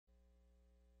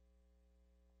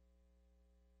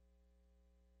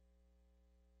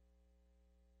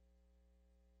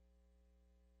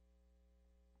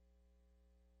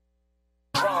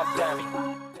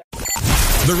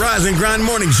The Rise and Grind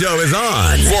Morning Show is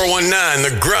on 419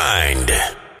 The Grind.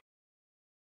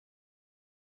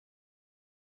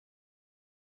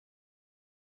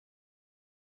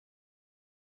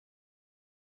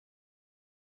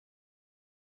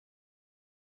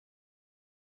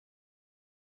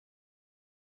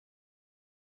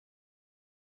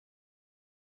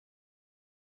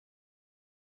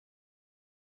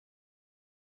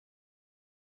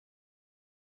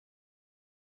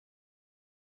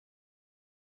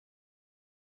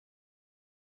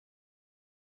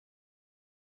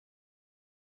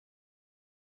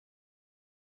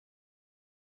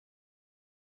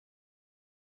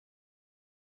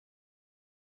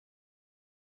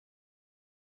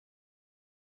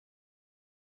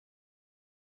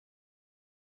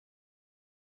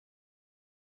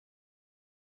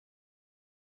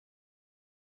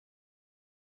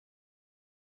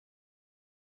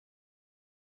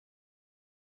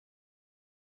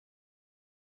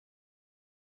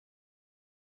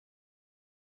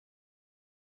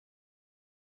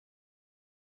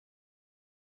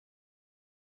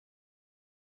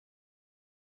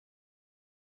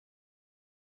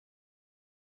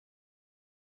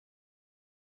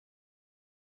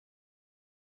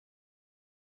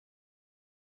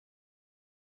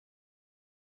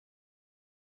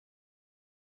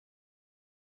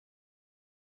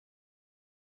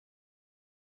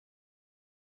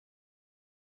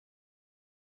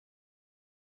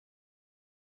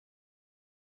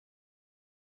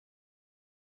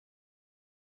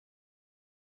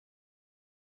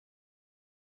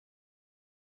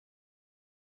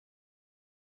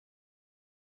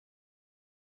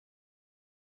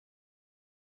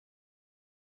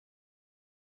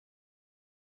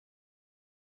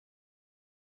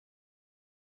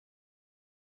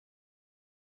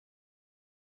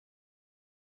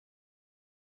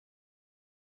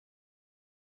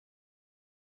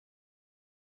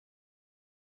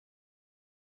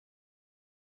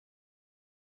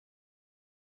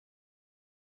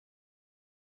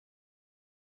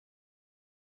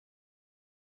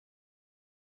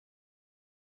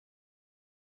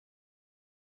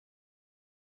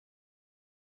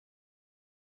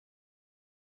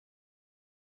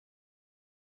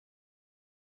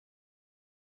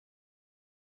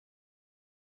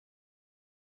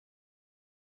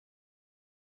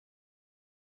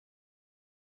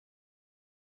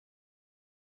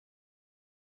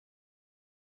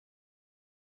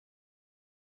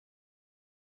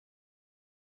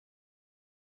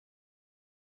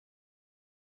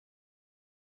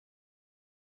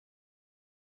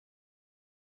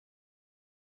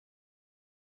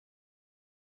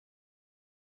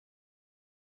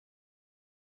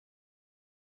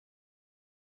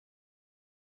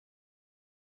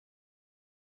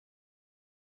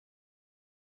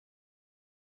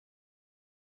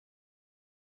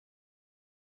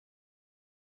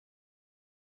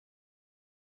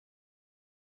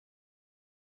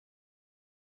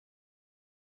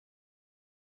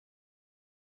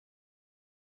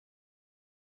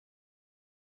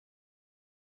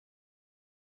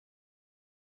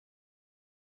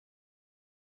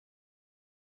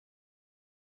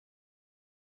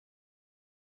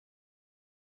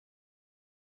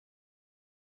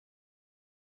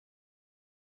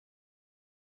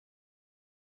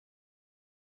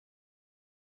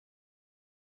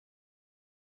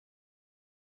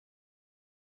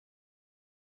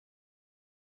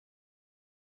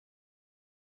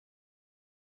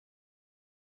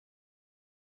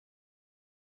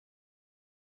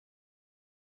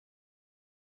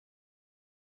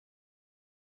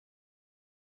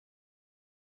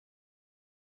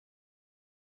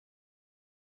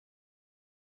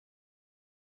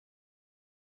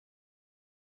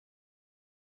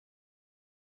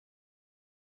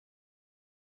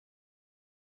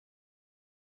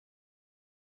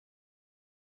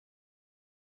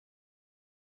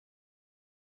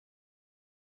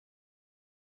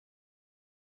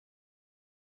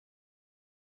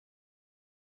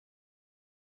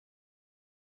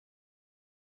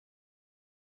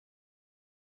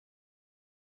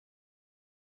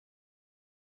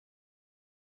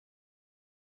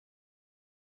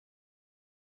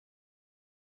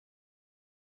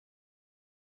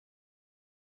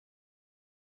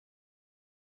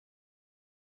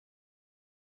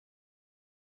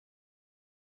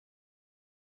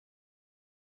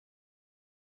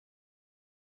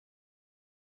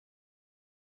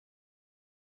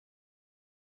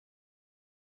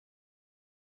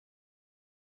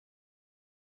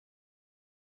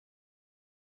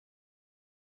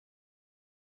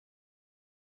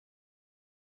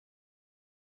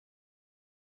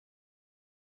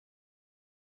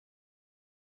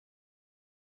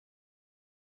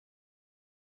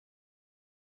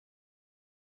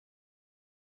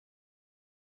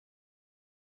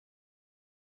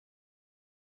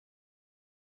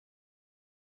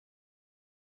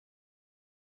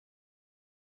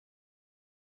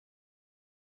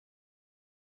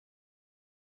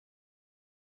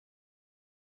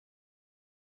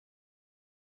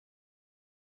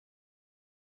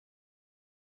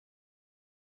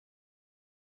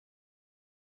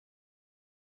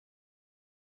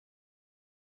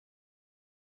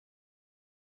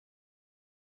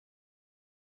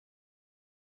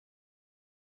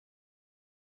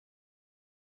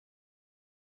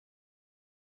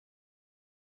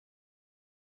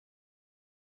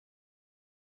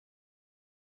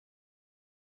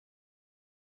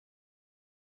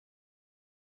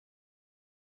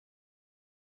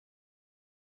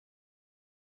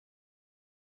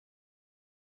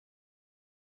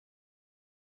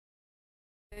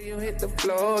 You hit the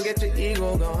floor, get your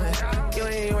ego going. You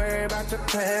ain't worried about your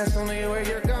past, only where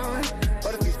you're going.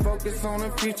 But if you focus on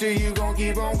the future, you gon'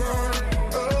 keep on growing.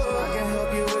 Oh, I can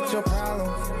help you with your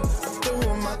problems. I'm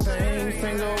doing my thing,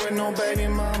 single with no baby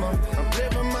mama. I'm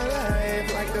living my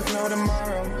life like there's no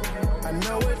tomorrow. I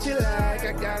know what you like,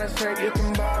 I got a shirt you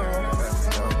can borrow.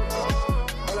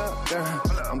 Hold up, girl.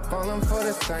 I'm falling for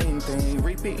the same thing,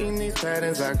 repeating these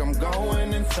patterns like I'm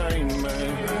going insane,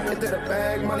 man. Get to the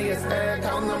bag, money is air,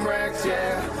 count them racks,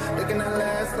 yeah. Looking at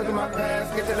last, look at my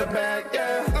past, get to the bag,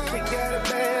 yeah. She got it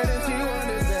bad and she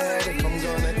wonders that if I'm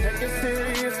gonna take it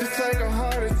serious, it's like a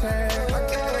heart attack. I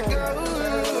gotta go,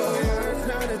 it's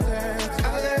not attached. I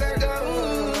let her go,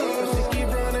 she keep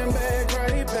running back,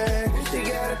 right back. She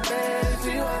got it bad and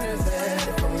she wonders that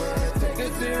if I'm gonna take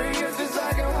it serious, it's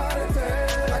like a heart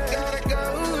attack. I gotta go.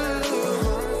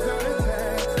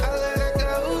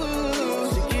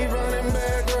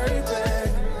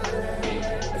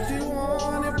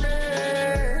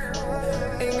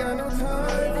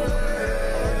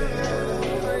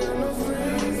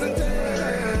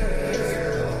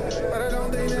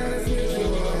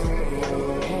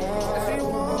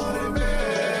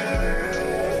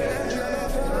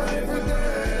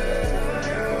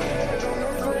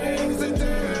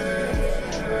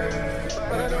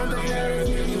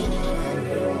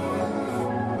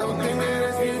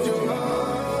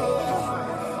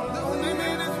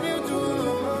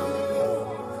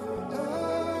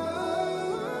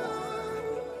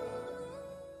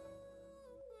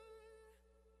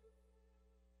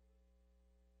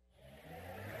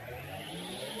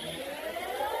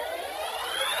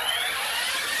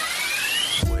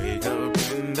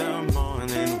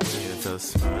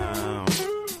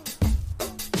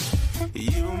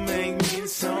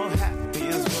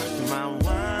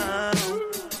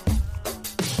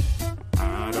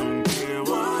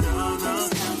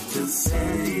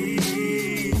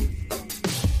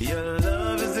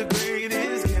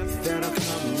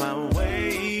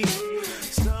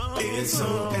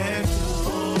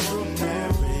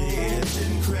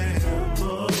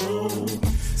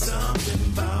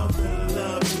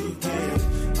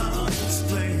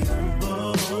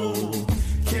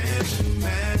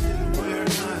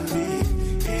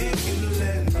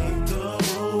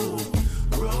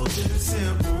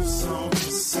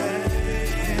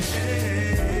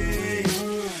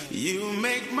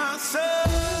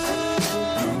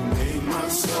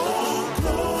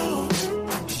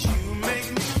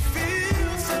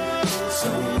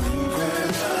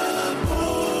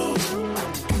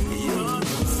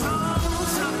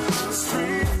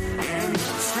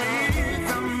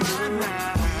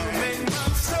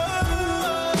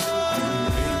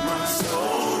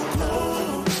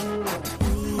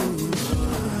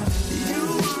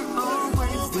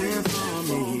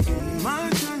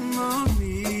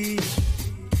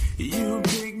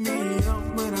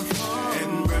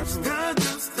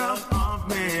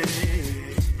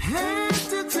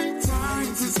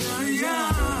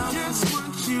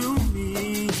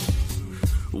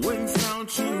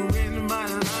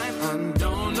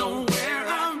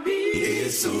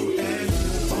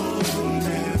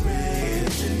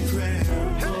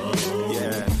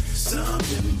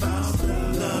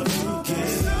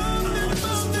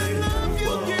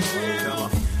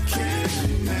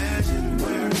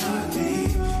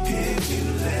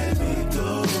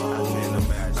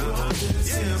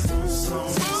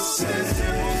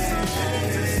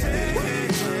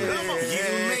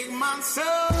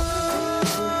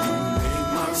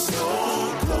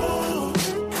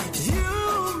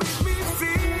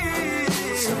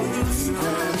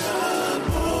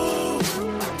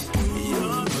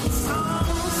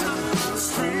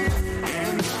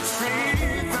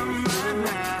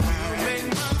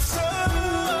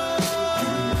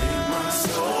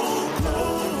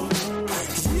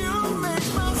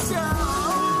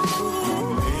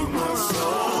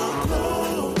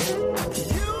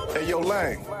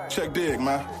 Check dig,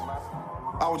 man.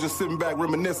 I was just sitting back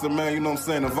reminiscing, man, you know what I'm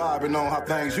saying, and vibing on how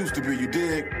things used to be, you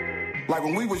dig? Like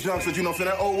when we was youngsters, you know what I'm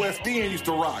saying, that OSD used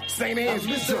to rock. St. Anne's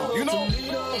used to jump, you know?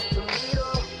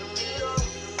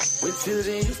 When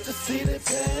children used to see their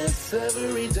parents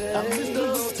every day. I miss the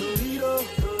old Toledo.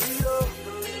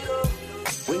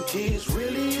 When kids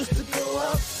really used to go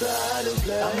outside and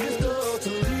play. I miss the old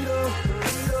Toledo.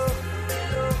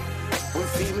 When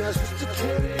females used to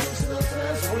carry themselves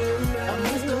as women. I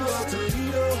miss the old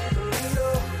Toledo.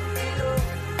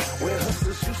 When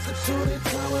hustlers used to chew their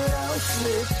tongue without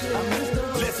snitching. I miss the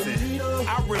old Toledo. Listen,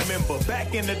 I remember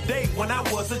back in the day when I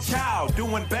was a child,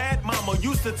 doing bad, mama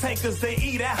used to take us to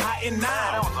eat at Hot and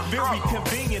Now. Very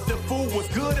convenient, the food was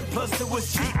good and plus it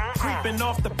was cheap. Creeping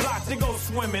off the block to go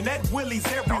swimming at Willie's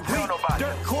every week.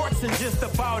 Dirt courts in just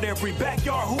about every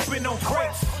backyard, hooping on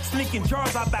crates. Sneaking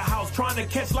jars out the house, trying to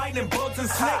catch lightning bugs and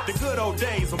snakes. The good old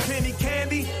days when penny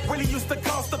candy really used to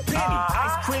cost a penny.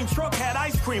 Ice cream truck had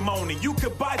ice cream on it, you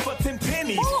could buy for 10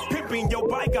 pennies. Pimping your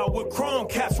bike out with chrome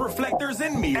caps, reflectors,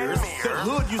 and mirrors. The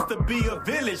hood used to be a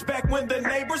village back when the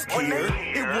neighbors cared.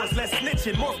 It was less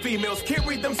snitching, more females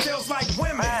carried themselves like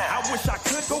women. I wish I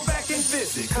could go back and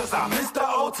visit, cause I miss the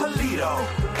old Toledo.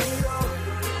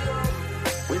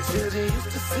 When children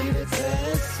used to see the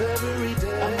dance every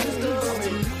day. I miss the old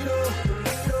Toledo.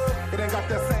 It ain't got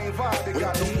that same vibe they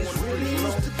got no more. Kids really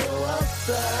used to go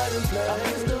outside and play. I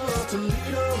miss the old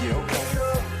Toledo. Yeah, okay.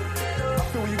 I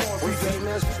feel where you going, When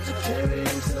females used to carry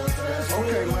themselves as okay,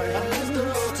 women. man. I miss the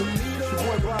old Toledo. It's your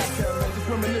boy Blindcat, man. Just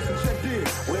reminiscing, check this.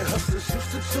 Where hustlers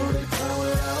used to do their time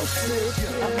without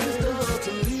snitching. I miss the old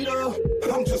Toledo.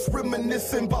 I'm just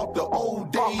reminiscing about the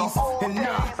old days. And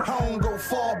nah, I don't go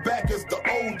far back as the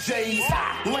OJs.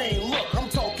 Lane, look, I'm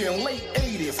talking late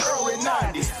 80s, early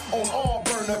 90s. On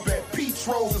Auburn up at Peach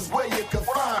Rose is where you can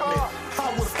find me.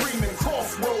 I was screaming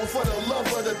Crossroads for the love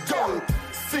of the dough.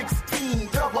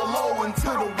 1600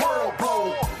 until the world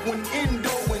blow. When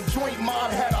Indo and Joint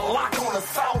Mob had a lock on the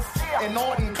South. And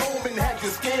Arden Coleman had you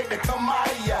scared to come out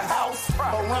of your house.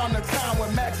 Around the time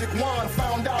when Magic Wand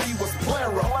found out he was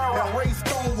Clara. And Ray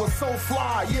Stone was so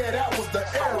fly, yeah, that was the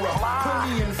era.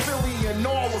 Philly and Philly and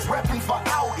all was repping for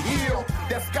Out Here.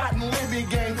 That Scott and Libby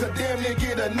gang could damn near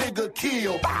get a nigga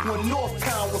killed. When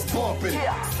Northtown was bumping,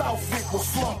 Southwick was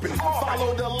slumping.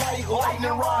 Follow the light,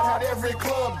 lightning rod had every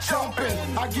club jumping.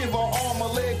 I give her arm, a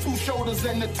leg, 2 shoulders,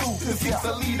 and the tooth. To see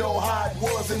Toledo how it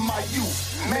was in my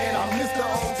youth. Man, I miss the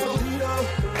old Toledo.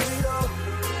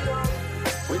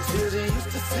 When children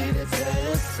used to see the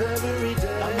dance every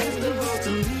day. I miss the old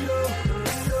Toledo.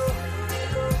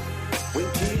 When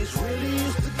kids really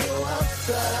used to go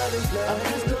outside and play. I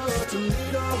miss the old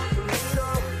Toledo.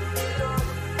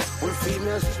 When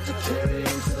females used to carry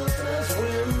themselves as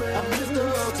women. I miss the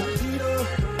old Toledo.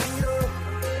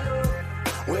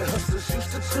 Where hustlers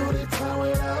used to do their time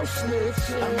without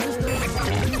snitching. I miss the old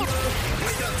Toledo.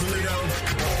 Wake up, Toledo.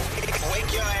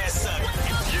 Wake your ass up.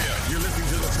 Yeah, you're listening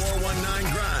to the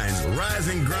 419 Grind, Rise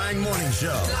and Grind Morning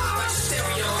Show.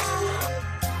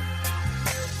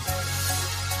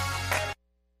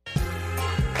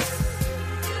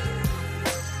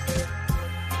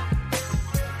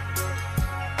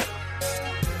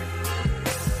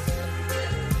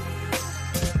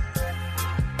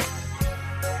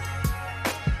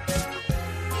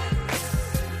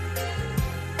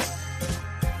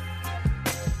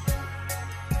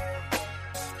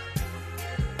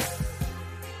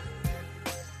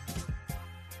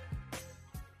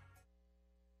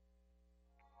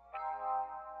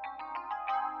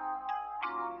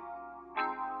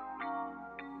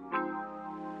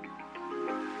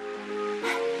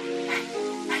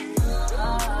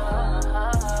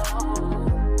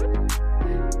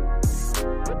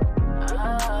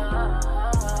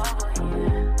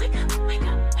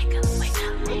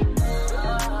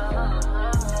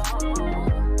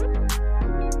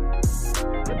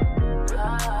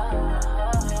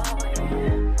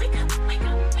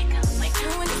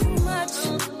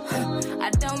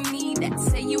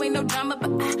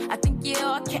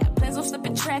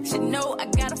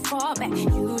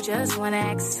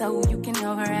 So you can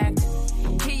overact.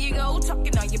 Here you go,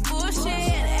 talking all your bullshit,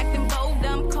 acting bold,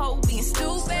 dumb, cold, being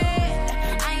stupid.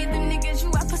 I ain't the niggas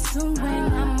you are pursuing.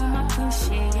 I'm on my queen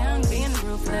shit, young, being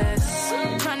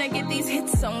ruthless. Trying to get these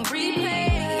hits on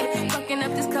replay. Fucking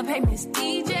up this club, hey Miss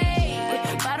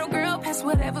DJ. Bottle girl, pass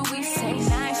whatever we say.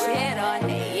 Nice shit all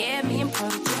day, yeah, me and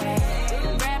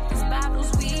Protege. Grab these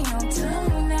bottles, we on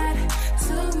tonight.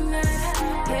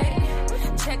 Hey,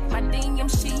 check my DM,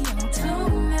 she on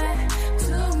tonight.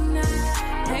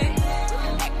 Hey,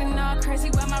 acting all crazy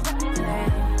while my record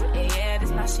play. Yeah,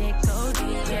 this my shit, go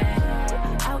DJ.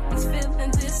 Out these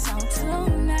feelings, it's on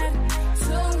tonight.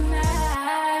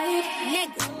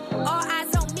 Nigga, all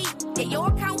eyes on me. Yeah, your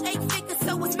account ain't figure,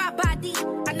 so it's my body.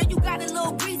 I know you got a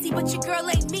little greasy, but your girl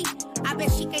ain't me. I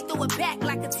bet she can't throw it back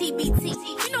like a TBT.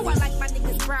 You know I like my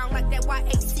niggas brown like that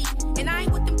YAC. And I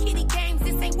ain't with them kitty games,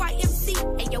 this ain't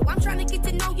YMC. Hey yo, I'm trying to get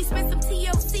to know you, spend some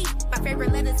TLC. My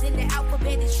favorite letters in the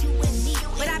alphabet is you and me.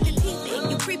 But I've been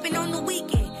peeping, you creeping on the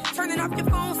weekend. Turning off your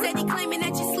phone, steady claiming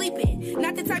that you're sleeping.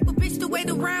 Not the type of bitch to wait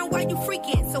around while you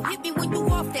freaking. So hit me when you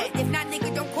off that. If not,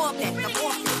 nigga, don't call back. I'm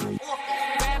off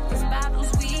that. Grab these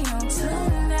bottles, we on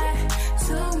tonight.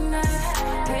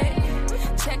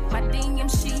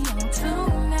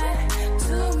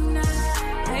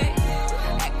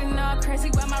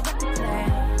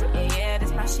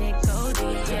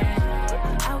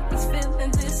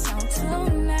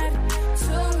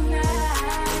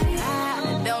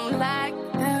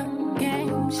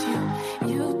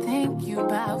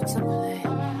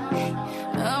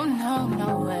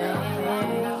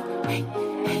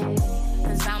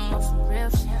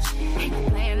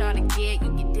 scared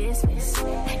you get dismissed.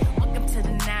 Welcome to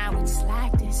the 9, we just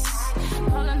like this.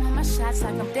 Calling on my shots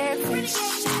like I'm dead fish.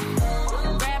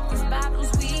 Grab these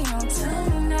bottles, we on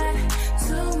tonight.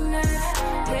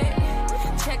 Hey,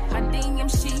 check my DM,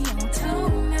 she on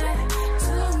tonight.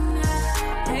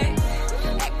 Hey,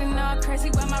 acting all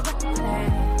crazy while my record play.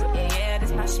 Yeah,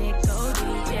 this my shit go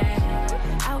DJ.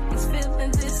 Out these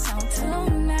feelings, it's on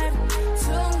tonight.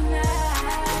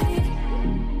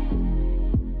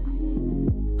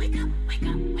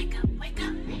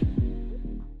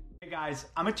 Hey guys,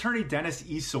 I'm attorney Dennis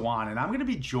E. Sawan, and I'm going to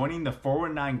be joining the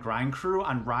 419 Grind crew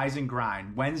on Rise and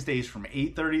Grind Wednesdays from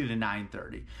 8:30 to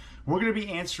 9:30. We're going to be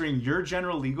answering your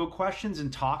general legal questions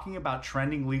and talking about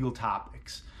trending legal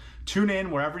topics. Tune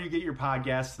in wherever you get your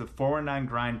podcasts to the 419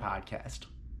 Grind podcast.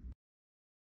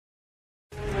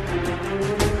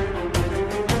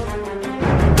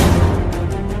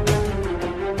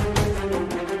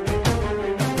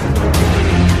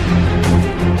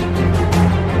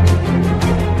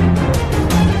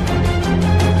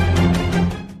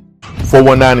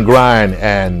 .419 Grind,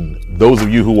 and those of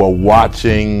you who are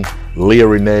watching Leah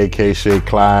Renee, K-Shay,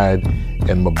 Clyde,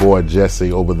 and my boy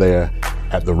Jesse over there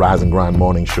at the Rise and Grind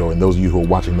Morning Show, and those of you who are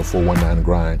watching the 419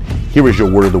 Grind, here is your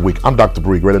word of the week. I'm Dr.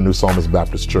 Bree, Greater New Psalmist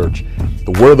Baptist Church.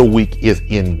 The word of the week is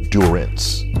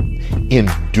endurance.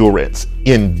 Endurance.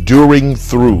 Enduring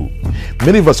through.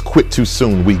 Many of us quit too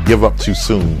soon. We give up too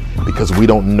soon because we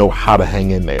don't know how to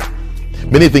hang in there.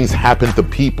 Many things happen to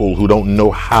people who don't know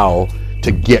how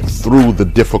to get through the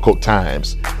difficult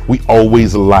times. We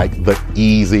always like the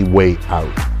easy way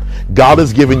out. God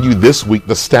has given you this week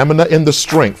the stamina and the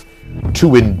strength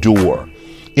to endure.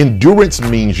 Endurance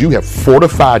means you have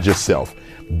fortified yourself,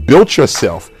 built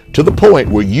yourself to the point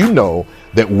where you know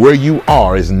that where you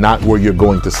are is not where you're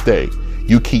going to stay.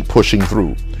 You keep pushing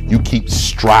through. You keep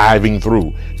striving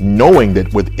through, knowing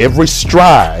that with every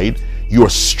stride,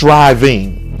 you're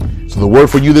striving. So the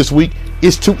word for you this week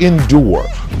is to endure.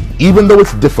 Even though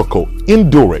it's difficult,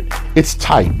 endure it. It's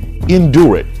tight,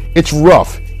 endure it. It's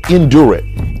rough, endure it.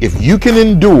 If you can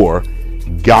endure,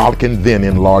 God can then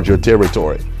enlarge your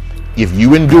territory. If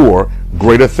you endure,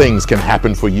 greater things can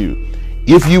happen for you.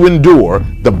 If you endure,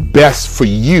 the best for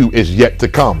you is yet to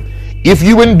come. If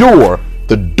you endure,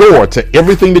 the door to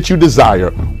everything that you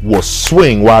desire will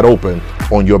swing wide open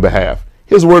on your behalf.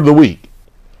 Here's the word of the week: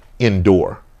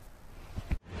 endure.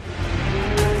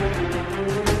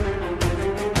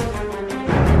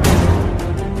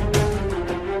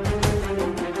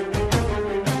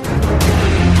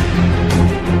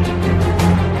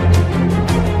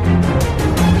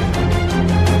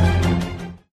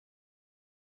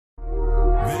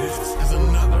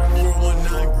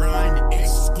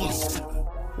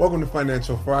 Welcome to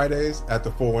Financial Fridays at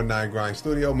the 419 Grind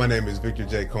Studio. My name is Victor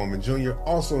J. Coleman Jr.,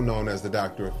 also known as the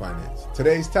Doctor of Finance.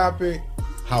 Today's topic,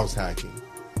 house hacking.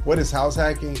 What is house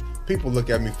hacking? People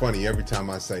look at me funny every time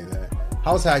I say that.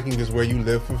 House hacking is where you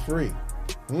live for free.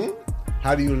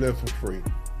 How do you live for free?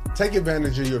 Take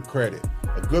advantage of your credit.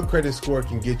 A good credit score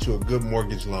can get you a good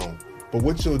mortgage loan. But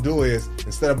what you'll do is,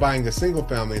 instead of buying a single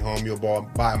family home, you'll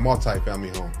buy a multi-family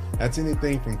home. That's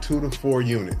anything from 2 to 4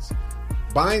 units.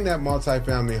 Buying that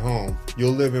multi-family home,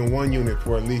 you'll live in one unit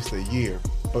for at least a year.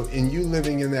 But in you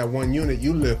living in that one unit,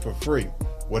 you live for free.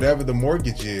 Whatever the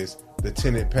mortgage is, the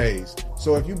tenant pays.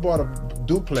 So if you bought a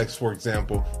duplex, for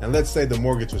example, and let's say the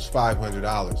mortgage was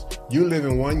 $500, you live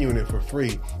in one unit for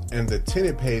free, and the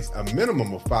tenant pays a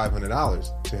minimum of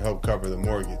 $500 to help cover the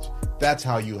mortgage. That's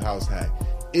how you house hack.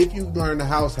 If you learn the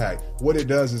house hack, what it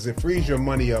does is it frees your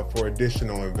money up for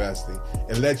additional investing.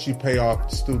 It lets you pay off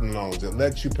student loans. It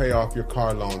lets you pay off your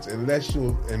car loans. It lets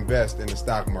you invest in the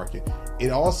stock market. It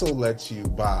also lets you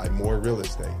buy more real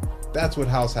estate. That's what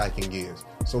house hacking is.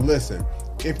 So listen,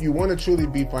 if you want to truly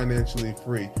be financially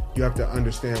free, you have to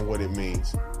understand what it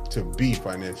means to be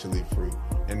financially free.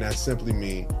 And that simply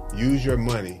means use your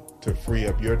money to free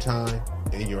up your time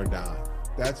and your dime.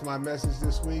 That's my message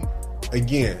this week.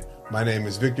 Again, my name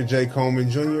is Victor J. Coleman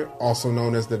Jr., also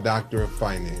known as the Doctor of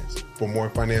Finance. For more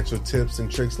financial tips and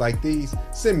tricks like these,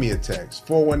 send me a text,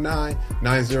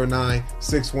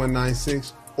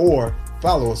 419-909-6196, or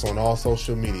follow us on all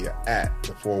social media at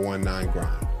the 419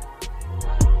 Grind.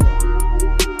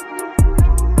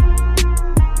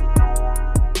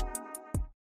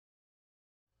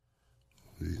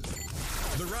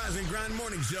 The Rise and Grind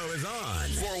Morning Show is on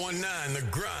 419 The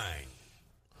Grind.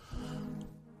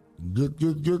 Good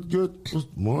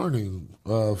morning.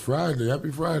 Friday.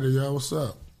 Happy Friday, y'all. What's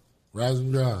up? Rise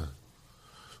and Grind.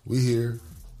 We here.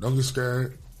 Don't get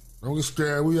scared. Don't get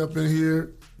scared. We up in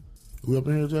here. We up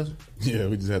in here, Justin? Yeah,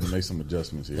 we just had to make some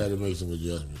adjustments here. Had to make some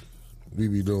adjustments. we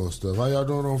be doing stuff. How y'all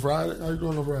doing on Friday? How you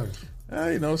doing on Friday?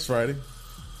 You know, it's Friday.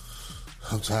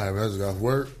 I'm tired, man. I just got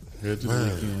work. Head to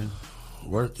the weekend.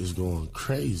 Work is going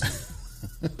crazy.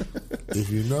 If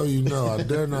you know, you know. I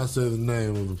dare not say the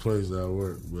name of the place I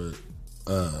work, but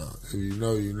if you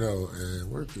know, you know. And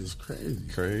work is crazy.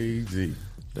 Crazy.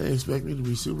 They expect me to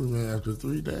be Superman after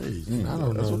 3 days. I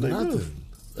don't know nothing.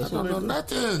 I don't know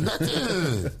nothing.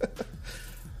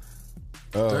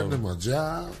 Threatening my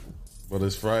job. Well,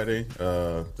 it's Friday.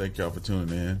 Thank y'all for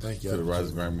tuning in to the Rise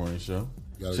and Grind Morning Show.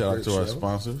 Shout out to our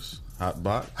sponsors. Hot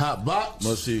Box,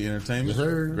 Must See Entertainment,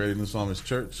 Greater New Psalmist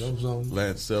Church,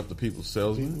 Lance Self, the People's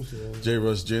Salesman, J.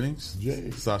 Russ Jennings,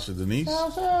 Sasha Denise,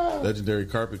 Legendary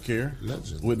Carpet Care,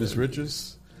 Witness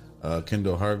Riches,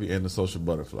 Kendall Harvey, and the Social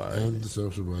Butterfly.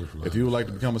 If you would like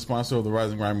to become a sponsor of the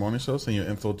Rise and Grind Morning Show, send your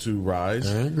info to rise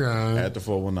at the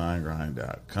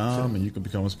 419grind.com, and you can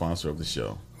become a sponsor of the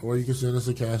show. Or you can send us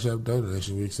a Cash App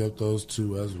donation. We accept those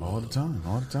too as well. All the time.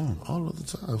 All of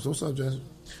the time. So what's up, Jesse?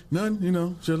 None,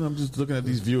 chilling. I'm just looking at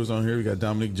these viewers on here. We got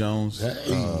Dominique Jones,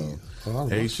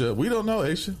 Aisha. We don't know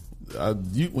Aisha.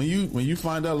 When you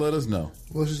find out, let us know.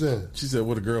 What she said? She said,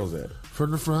 "Where the girls at?"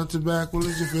 From the front to back. What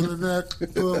is you feeling that?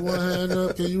 Put one hand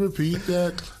up. Can you repeat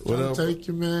that? What up? Take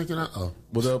your man. Can I?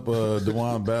 What up,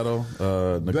 Dewan Battle,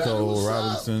 Nicole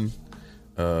Robinson.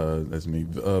 That's me.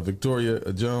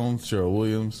 Victoria Jones, Cheryl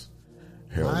Williams,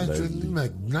 Harold Leslie,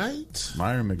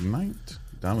 Myron McKnight,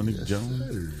 Dominique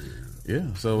Jones.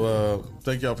 Yeah, so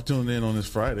thank y'all for tuning in on this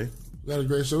Friday. We got a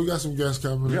great show. We got some guests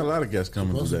coming. We got a lot of guests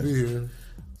coming today. Supposed to be here.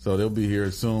 So they'll be here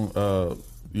soon.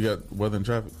 You got weather and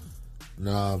traffic?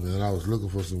 Nah, man, I was looking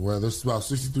for some weather. It's about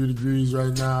 63 degrees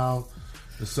right now.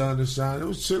 The sun is shining. It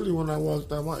was chilly when I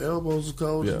walked out. My elbows are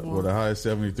cold. Yeah, well, the high is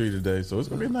 73 today, so it's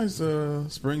going to be a nice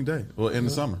spring day. Well, in the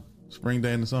summer. Spring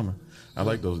day in the summer. I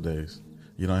like those days.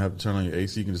 You don't have to turn on your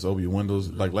AC. You can just open your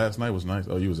windows. Like last night was nice.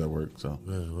 Oh, you was at work, so.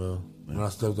 Yeah, well, when I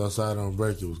stepped outside on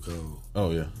break, it was cold.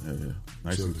 Oh, yeah.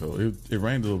 Nice and cold. It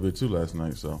rained a little bit, too, last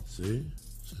night, so. See?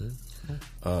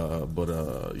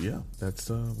 Yeah, that's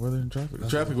weather and traffic. The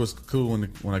traffic was cool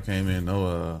when I came in.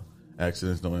 No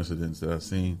accidents, no incidents that I've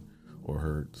seen or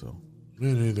heard, so.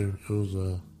 Me neither. It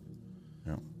was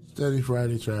steady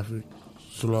Friday traffic,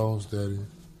 slow and steady,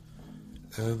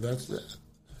 and that's that.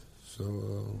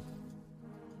 So,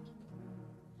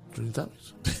 dream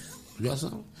topics. You got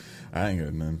something? I ain't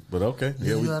got nothing, but okay.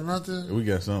 You got nothing? We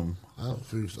got something. I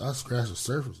scratched the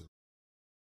surface.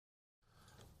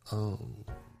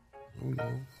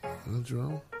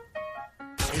 Jerome?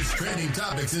 It's Trending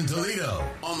Topics in Toledo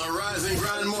on the Rise and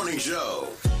Grind Morning Show.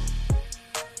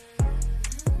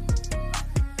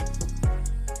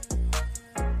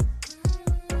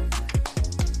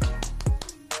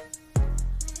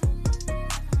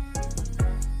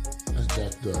 That's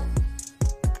jacked up.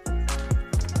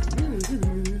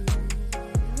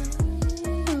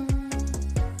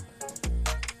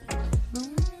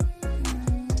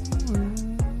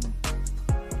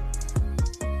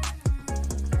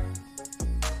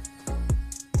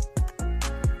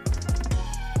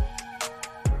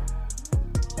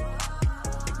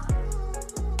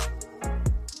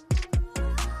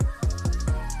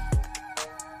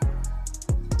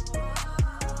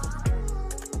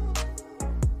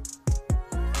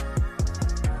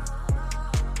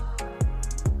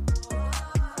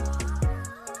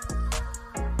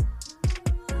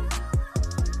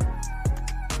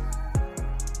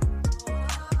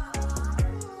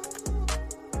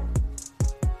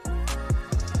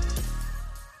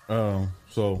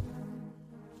 So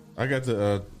I got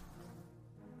to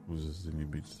who's this? Sydney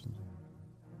Beats.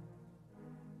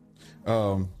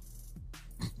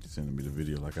 Sending me the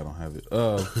video like I don't have it.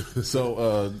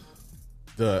 So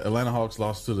the Atlanta Hawks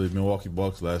lost to the Milwaukee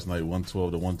Bucks last night,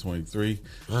 112-123.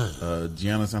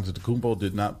 Giannis Antetokounmpo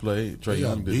did not play. Trae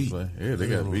Young didn't play. Yeah, they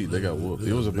got beat. They got whooped.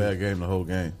 It was a bad game the whole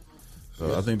game.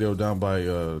 So I think they were down by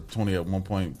 20 at one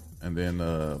point, and then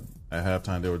at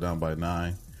halftime they were down by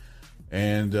 9.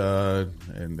 And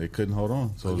they couldn't hold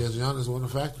on. So I guess Giannis wasn't a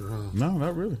factor, huh? No,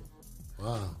 not really.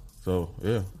 Wow. So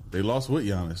yeah, they lost with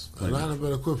Giannis. Atlanta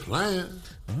better quit playing.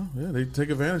 Oh yeah, they take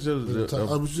advantage of the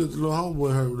little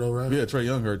homeboy hurt though, right? Yeah, Trae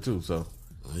Young hurt too. So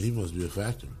he must be a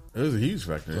factor. It was a huge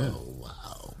factor. Yeah. Oh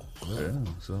wow. Yeah.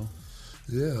 So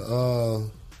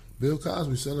Bill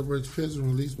Cosby celebrates prison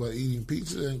release by eating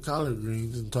pizza and collard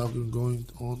greens and going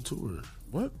on tour.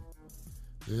 What?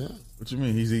 Yeah. What you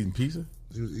mean? He's eating pizza?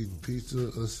 He was eating pizza.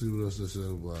 Let's see what else they said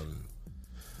about it.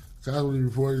 Cosby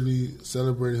reportedly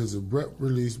celebrated his abrupt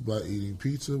release by eating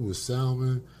pizza with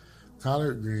salmon,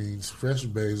 collard greens, fresh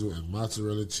basil, and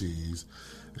mozzarella cheese,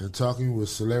 and talking with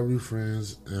celebrity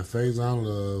friends and Faison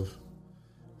Love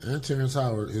and Terrence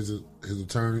Howard, his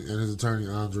attorney, and his attorney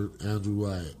Andrew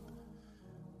Wyatt.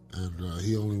 And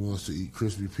he only wants to eat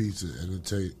crispy pizza and its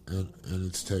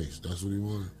taste. That's what he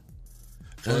wanted.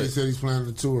 And he said he's planning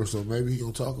a tour, so maybe he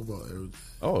gonna talk about everything.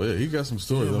 Oh yeah, he got some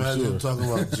stories. Can you imagine I'm him talking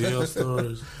about jail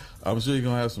stories. I'm sure he's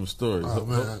gonna have some stories. Oh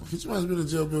man, can you imagine being in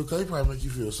jail, Bill? He probably make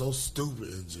you feel so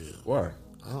stupid in jail. Why?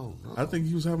 I don't know. I think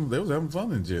they was having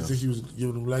fun in jail. You think he was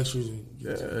giving them lectures?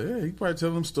 Yeah, he probably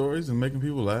telling them stories and making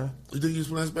people laugh. You think he was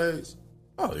playing spades?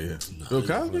 Oh yeah, no, Bill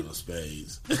Cosby.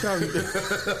 Spades.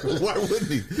 Why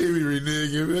wouldn't he? He be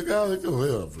reneging. Bill Cosby, come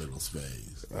here, play no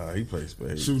spades. He plays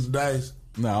spades. Shooting dice.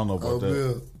 No, I don't know about that.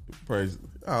 Bill. Probably,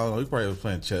 I don't know. He probably was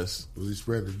playing chess. Was he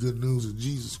spreading the good news of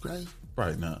Jesus Christ?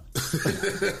 Probably not.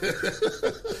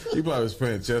 He probably was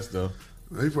playing chess though.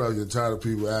 He probably get tired of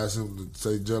people asking him to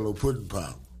say Jello pudding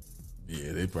pop.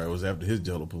 Yeah, they probably was after his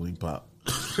Jello pudding pop.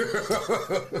 I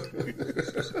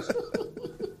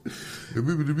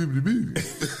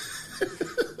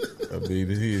mean,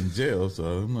 he in jail, so I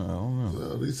don't know.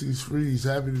 Well, at least he's free. He's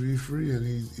happy to be free, and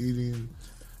he's eating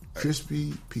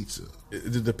crispy pizza.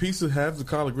 Did the pizza have the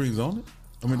collard greens on it?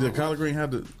 I mean, did the collard green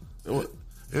have the... What?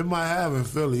 It might have in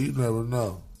Philly. You never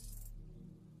know.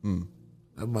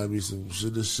 That might be some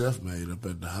shit the chef made up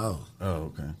at the house.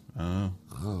 Oh, okay. I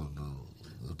don't know.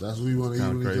 If that's what you want to eat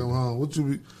when you come home, what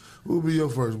would be your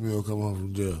first meal come home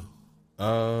from jail?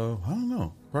 I don't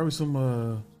know. Probably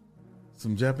some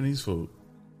Japanese food.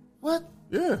 What?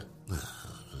 Yeah.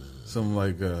 Some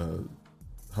like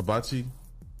hibachi.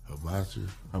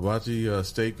 Hibachi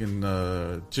steak and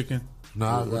chicken.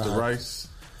 With the rice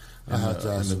and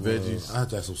the veggies. I had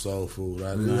to have some soul food.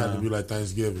 It had to be like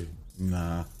Thanksgiving.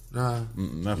 Nah. Not for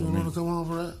me. You don't want to come home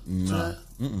for that? Nah.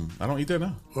 I don't eat that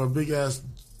now. Or a big ass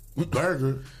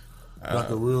burger. Like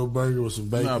a real burger with some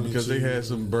bacon. No, because they had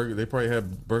some burger. They probably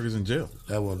had burgers in jail.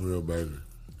 That wasn't a real burger.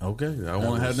 Okay, I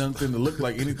want to have nothing to look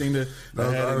like anything that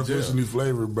was had artificially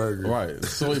flavored burger. Right,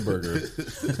 soy burger.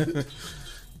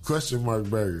 Question mark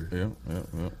burger. Yeah.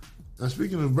 Now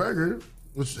speaking of burger,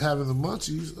 which having the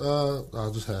munchies,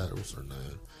 I just had what's her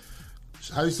name?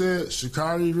 How you say it?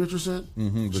 Sha'Carri Richardson.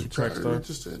 The track star.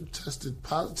 Richardson tested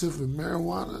positive for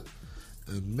marijuana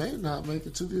and may not make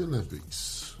it to the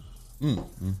Olympics.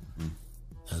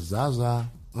 Zaza.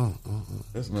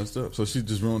 That's messed up. So she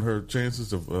just ruined her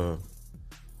chances of the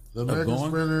American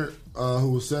sprinter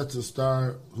who was set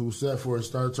for a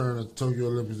start turn at the Tokyo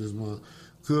Olympics this month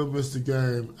could miss the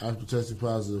game after testing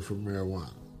positive for marijuana.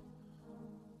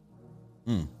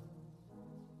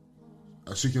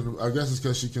 She can. I guess it's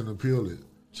because she can appeal it.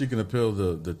 She can appeal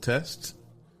the test.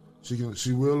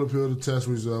 She will appeal the test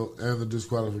result and the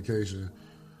disqualification,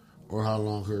 or how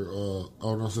long her. Oh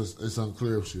no, it's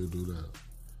unclear if she'll do that.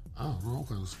 I don't know. I'm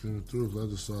kind of skimming through because I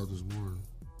just saw it this morning.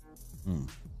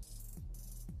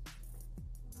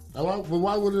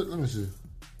 Why would it? Let me see.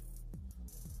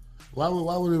 Why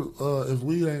would it? If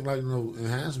weed ain't like no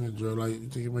enhancement drug, like you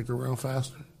think it make her run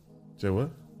faster? Say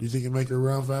what? Do you think it make her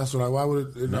run faster? Like why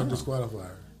would it not disqualify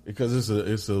her? Because it's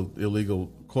a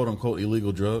illegal, quote unquote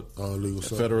illegal drug. Oh, illegal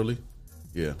federally.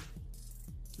 Yeah.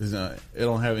 It's not, it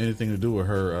don't have anything to do with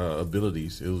her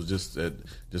abilities. It was just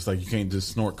like you can't just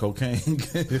snort cocaine. you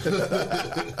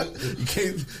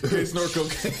can't snort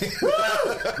cocaine.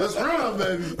 Let's run,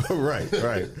 baby.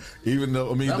 Right. Even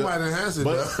though that might enhance it,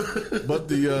 but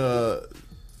the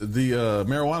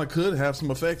marijuana could have some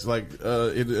effects, like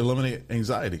it eliminate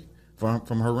anxiety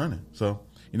from her running. So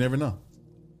you never know.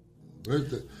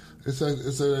 It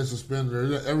says they suspended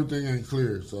her. Everything ain't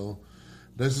clear, so.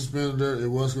 They suspended her. It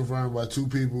was confirmed by two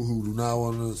people who do not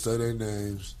want to say their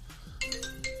names.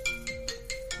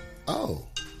 Oh.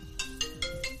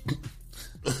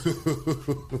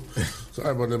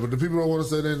 Sorry about that, but the people don't want to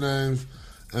say their names,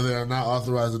 and they are not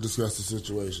authorized to discuss the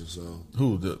situation. So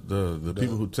who the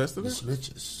people who tested her? The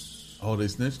snitches. Oh, they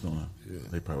snitched on her. Yeah,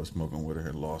 they probably was smoking with her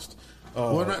and lost.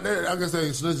 Well, I guess they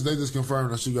snitches. They just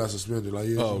confirmed that she got suspended. Like,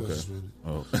 she got suspended.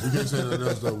 Oh, you can't say nothing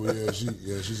else though. But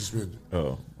she's suspended.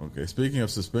 Oh, okay. Speaking of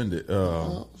suspended,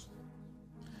 Bill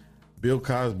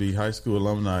Cosby, high school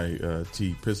alumni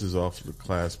tee pisses off the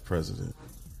class president.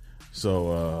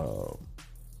 So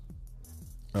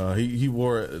he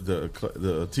wore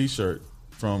the T-shirt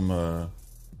from a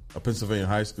Pennsylvania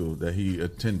high school that he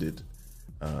attended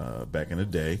back in the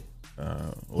day.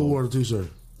 Who wore the T-shirt?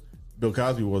 Bill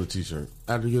Cosby wore the T-shirt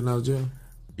after getting out of jail.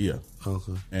 Yeah.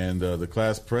 Okay. And the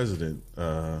class president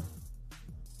from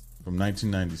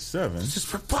 1997. This is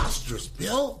preposterous,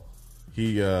 Bill.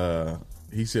 He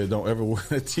said, "Don't ever wear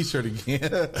that T-shirt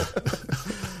again."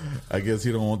 I guess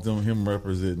he don't want him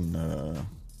representing. Man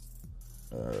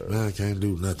can't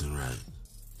do nothing right.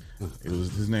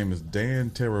 His name is Dan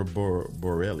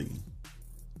Borelli.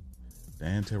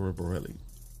 Dan Borelli.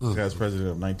 The guy's president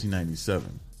of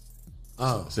 1997.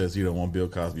 Oh. Says he don't want Bill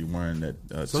Cosby wearing that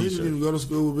so T-shirt. he didn't even go to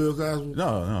school with Bill Cosby?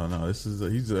 No. This is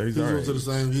he's went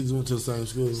to the same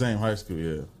school. Same high school,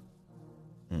 yeah.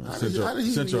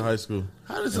 Central High School.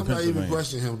 How did somebody even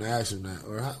question him to ask him that?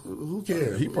 Or who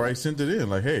cares? He probably sent it in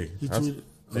like, hey. He tweeted.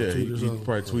 He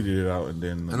probably tweeted it out and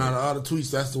then. And out of all the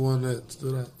tweets, that's the one that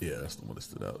stood out. Yeah, that's the one that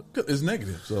stood out. It's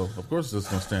negative, so of course it's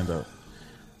gonna stand out.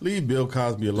 Leave Bill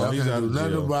Cosby alone. He's out of jail.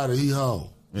 Nothing about it. He home.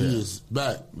 Yeah. He is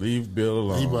back. Leave Bill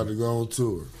alone. He about to go on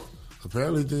tour.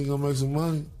 Apparently, think he'll make some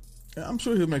money. Yeah, I'm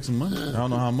sure he'll make some money. I don't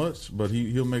know how much, but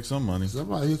he'll make some money.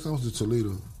 Somebody here comes to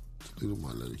Toledo. Toledo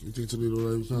might let it. You think Toledo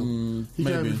let him come? He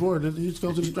came before. Didn't he? He's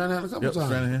come to the Stranahan a couple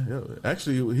times. Stranahan. Yeah.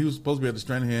 Actually, he was supposed to be at the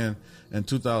Stranahan in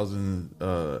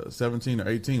 2017 or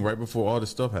 18, right before all this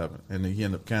stuff happened, and then he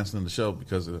ended up canceling the show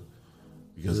because of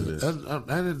this.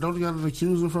 And don't he got an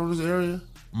accuser from this area?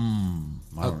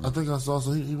 I think I saw.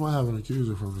 So he might have an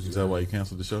accuser from this. Is that why he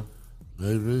canceled the show?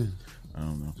 Maybe. I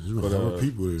don't know. But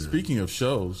people here. Speaking of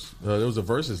shows, there was a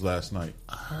Versus last night.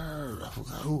 I heard. I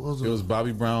forgot who was it. It was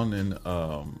Bobby Brown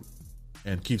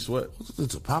and Keith Sweat.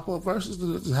 It's a pop-up Versus?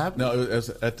 Did it happen? No, it was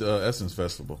at the Essence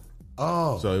Festival.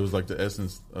 Oh. So it was like the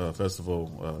Essence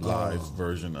Festival live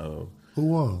version of... Who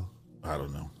won? I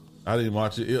don't know. I didn't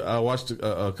watch it. I watched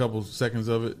a couple seconds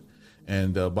of it,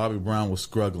 and Bobby Brown was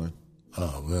struggling.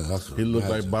 Oh, man. He looked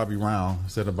like Bobby Brown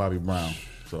instead of Bobby Brown.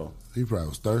 So he probably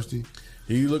was thirsty.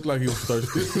 He looked like he was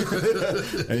thirsty.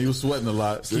 And he was sweating a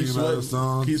lot. Keith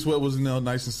Sweat was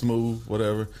nice and smooth,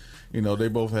 whatever. They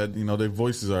both had, their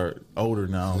voices are older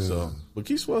now. Yeah. So, but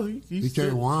Keith Sweat, he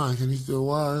can't whine. Can he still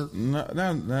whine? Not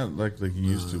like he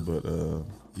used to, but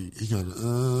he kind of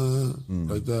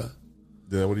like that.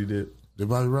 Is that what he did? Did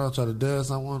Bobby Brown try to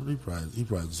dance? I wonder. He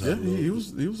probably just had he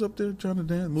was up there trying to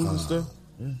dance, moving stuff.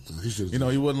 Yeah.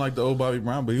 He wasn't like the old Bobby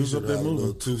Brown, but he was up there moving. A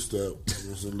little two-step,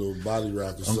 a little body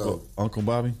rock or something. Uncle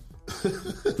Bobby.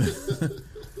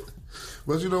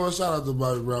 But you know what? Shout out to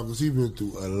Bobby Brown because he's been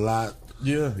through a lot.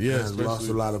 Yeah. And lost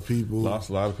a lot of people.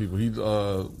 He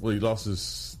lost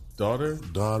his daughter,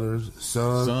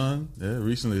 son. Yeah,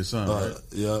 recently his son. Right?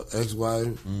 Yeah, ex-wife.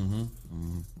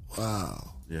 Mm-hmm. Wow.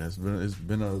 Yeah, it's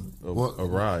been a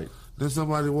ride. Did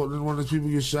one of those people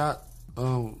get shot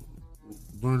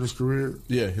during his career?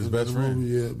 Yeah, his best friend.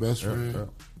 Movie, best friend. Yeah.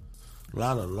 A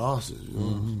lot of losses.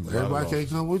 Everybody can't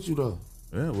come with you though.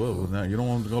 Yeah, well, now you don't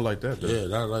want to go like that. Though. Yeah,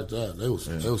 not like that. They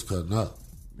was cutting up.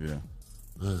 Yeah.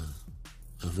 Man.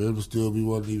 If it would still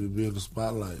wasn't even be in the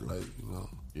spotlight,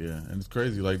 Yeah, and it's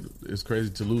crazy. Like, it's crazy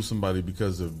to lose somebody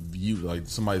because of you. Like,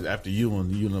 somebody's after you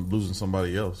and you end up losing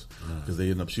somebody else because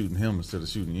they end up shooting him instead of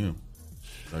shooting you.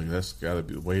 Like, that's got to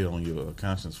be weighed on your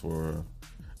conscience for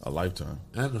a lifetime.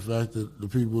 And the fact that the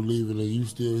people leaving and you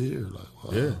still here. Like,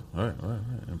 wow. Yeah, right.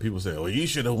 And people say, oh, you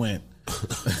should have went.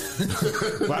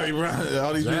 Bobby Brown,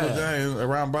 all these people dying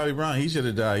around Bobby Brown, he should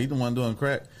have died. He the one doing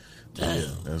crack. Damn. Yeah,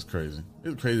 that's crazy.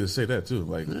 It's crazy to say that too.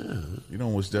 Like, you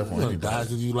don't wish death on anybody. Die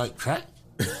because you like crack.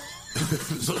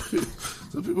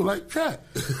 Some people like crack.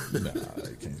 Nah,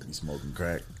 they can't be smoking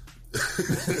crack.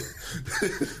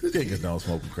 You can't get down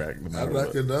smoking crack. No I'm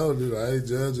not condone it. I ain't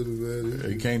judging him,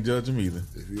 man. You can't judge him either.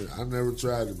 I never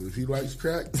tried it, but if he likes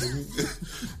crack,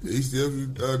 he still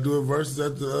doing verses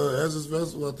at the Essence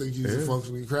Festival. I think he's a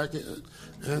functioning crackhead,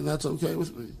 and that's okay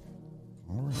with me.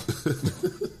 All right.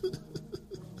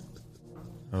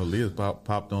 Oh, Leah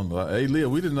popped on. Hey, Leah,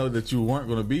 we didn't know that you weren't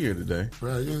going to be here today.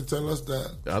 Right, you didn't tell us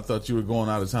that. I thought you were going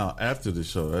out of town after the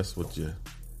show. That's what you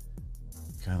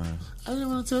kind of. I didn't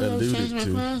want to tell you I was changing my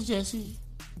plans, Jesse.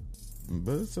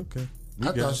 But it's okay.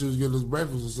 I thought she was getting us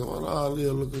breakfast or something. Oh,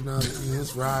 Leah looking out.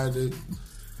 It's Friday.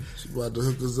 She about to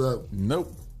hook us up.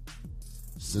 Nope.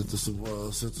 Sent her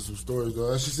some stories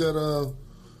though. She said,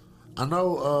 I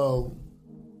know.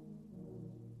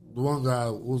 The one guy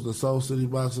was the Soul City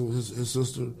boxer. His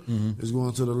sister is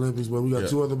going to the Olympics, but we got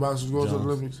two other boxers going to the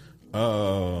Olympics.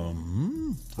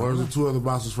 Or is it two other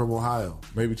boxers from Ohio?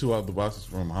 Maybe two other boxers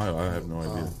from Ohio. I have no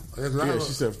idea. Yeah,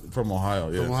 she said from Ohio.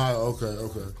 Yeah, from Ohio.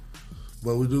 Okay.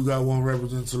 But we do got one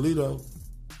representing Toledo.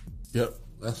 Yep,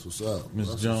 that's what's up.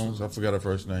 Miss Jones. I forgot her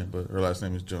first name, but her last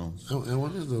name is Jones. And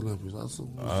when is the Olympics?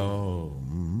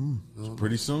 It's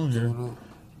pretty soon here.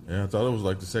 Yeah, I thought it was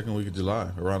like the second week of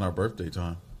July, around our birthday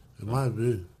time. It might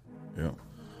be. Yeah.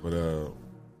 But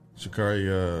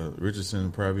Sha'Carri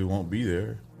Richardson probably won't be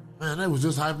there. Man, they was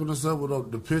just hyping us up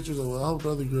with the pictures. I hope the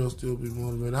other girls still be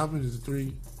motivated. How many is it?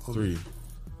 Three?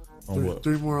 What?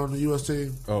 Three more on the U.S.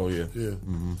 team? Oh, yeah. Yeah.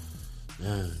 Mm-hmm.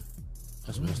 Man,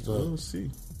 that's messed up. Let's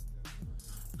see.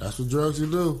 That's what drugs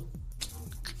can do.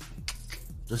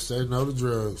 Just say no to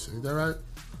drugs. Ain't that right?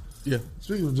 Yeah.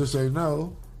 Speaking of just say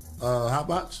no, hot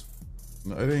box?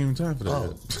 No, it ain't even time for that.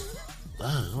 Oh.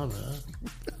 Damn, my bad.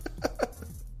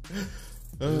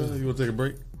 You want to take a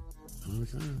break?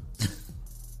 Okay.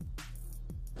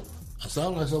 I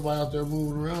sound like somebody out there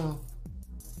moving around.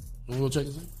 Want to go check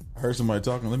it out? I heard somebody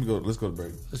talking. Let's go to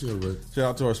break. Let's go to break. Shout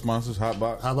out to our sponsors,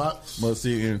 Hotbox. Mother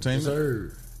City Entertainment. Yes,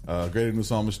 sir. Greater New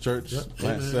Psalmist Church. Yep.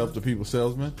 Lance Self, the People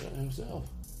Salesman. Himself.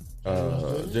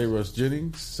 J. Russ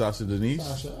Jennings, Sasha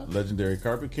Denise, Legendary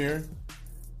Carpet Care,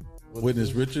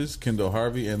 Witness Riches, Kendall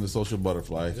Harvey, and the Social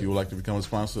Butterfly. If you would like to become a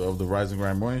sponsor of the Rise and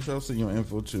Grind Morning Show, send your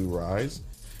info to Rise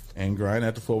and Grind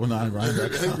at the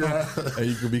 419grind.com, and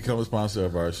you can become a sponsor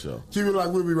of our show. Keep it locked.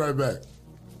 We'll be right back.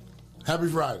 Happy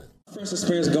Friday. First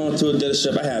experience going to a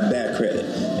dealership, I had bad credit,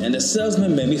 and the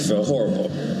salesman made me feel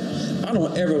horrible. I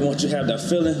don't ever want you to have that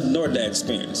feeling nor that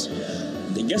experience.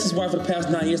 I guess that's why for the past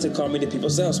 9 years they call me the people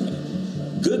salesman.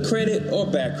 Good credit or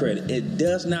bad credit, it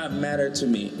does not matter to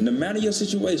me. No matter your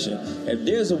situation, if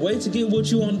there's a way to get what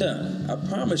you want done, I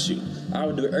promise you, I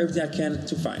will do everything I can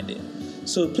to find it.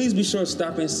 So please be sure to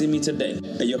stop and see me today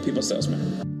at your people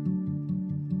salesman.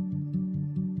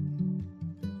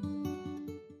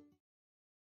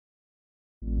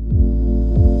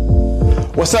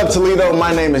 What's up, Toledo?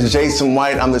 My name is Jason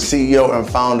White. I'm the CEO and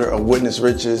founder of Witness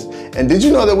Riches. And did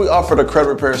you know that we offer the credit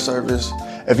repair service?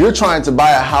 If you're trying to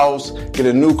buy a house, get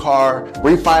a new car,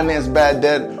 refinance bad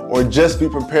debt, or just be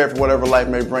prepared for whatever life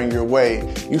may bring your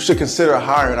way, you should consider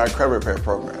hiring our credit repair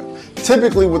program.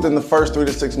 Typically, within the first 3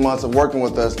 to 6 months of working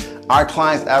with us, our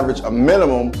clients average a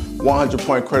minimum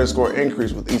 100-point credit score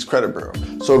increase with each credit bureau.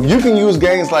 So if you can use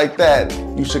gains like that,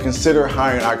 you should consider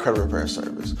hiring our credit repair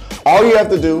service. All you have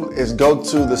to do is go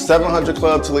to the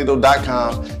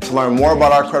 700clubtoledo.com to learn more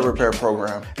about our credit repair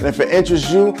program. And if it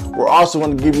interests you, we're also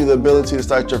going to give you the ability to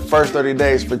start your first 30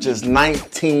 days for just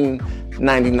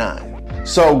 $19.99.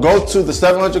 So go to the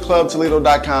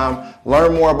 700clubtoledo.com,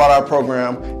 learn more about our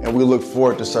program, and we look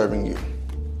forward to serving you.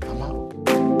 I'm out.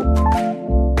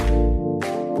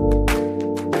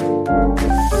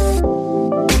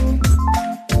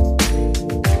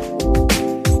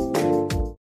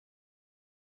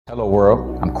 Hello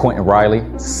world, I'm Quentin Riley,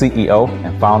 CEO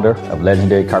and founder of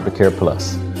Legendary Carpet Care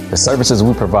Plus. The services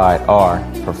we provide are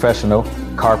professional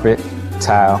carpet,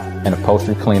 tile, and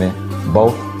upholstery cleaning,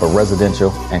 both for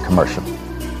residential and commercial.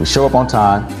 We show up on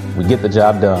time, we get the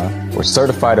job done, we're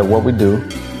certified at what we do,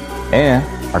 and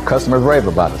our customers rave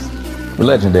about us. We're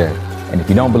legendary, and if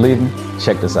you don't believe me,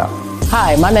 check this out.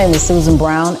 Hi, my name is Susan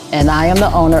Brown, and I am the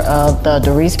owner of the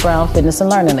Doris Brown Fitness and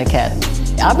Learning Academy.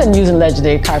 I've been using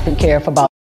Legendary Carpet Care for about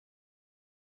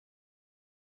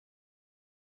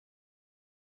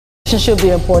should be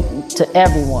important to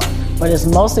everyone, but it's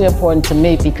mostly important to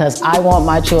me because I want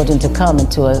my children to come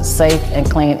into a safe and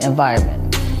clean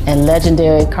environment, and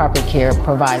Legendary Carpet Care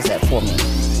provides that for me.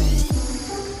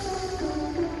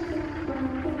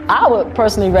 I would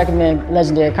personally recommend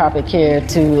Legendary Carpet Care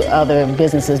to other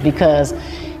businesses because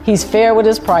he's fair with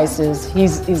his prices,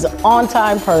 he's an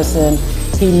on-time person,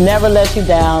 he never lets you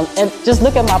down, and just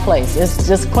look at my place, it's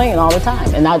just clean all the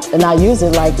time, and I use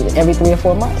it like every 3 or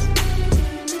 4 months.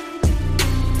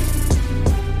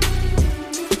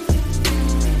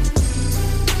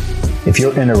 If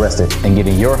you're interested in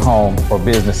getting your home or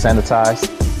business sanitized,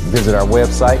 visit our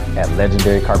website at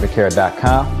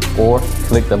legendarycarpetcare.com or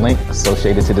click the link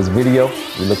associated to this video.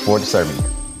 We look forward to serving you.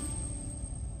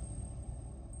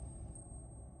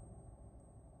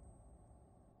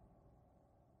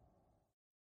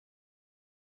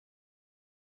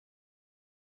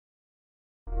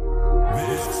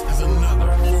 This is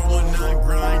another 419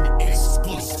 Grind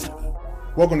exclusive.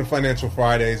 Welcome to Financial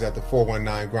Fridays at the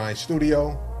 419 Grind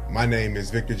Studio. My name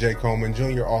is Victor J. Coleman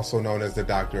Jr., also known as the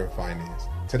Doctor of Finance.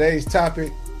 Today's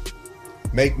topic,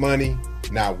 make money,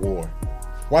 not war.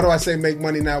 Why do I say make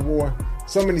money, not war?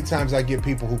 So many times I get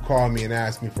people who call me and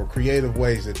ask me for creative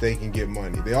ways that they can get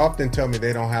money. They often tell me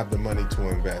they don't have the money to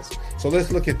invest. So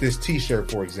let's look at this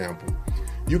t-shirt, for example.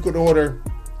 You could order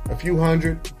a few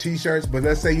hundred t-shirts, but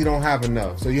let's say you don't have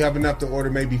enough. So you have enough to order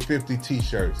maybe 50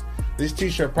 t-shirts. This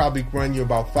t-shirt probably run you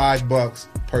about $5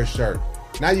 per shirt.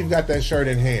 Now you've got that shirt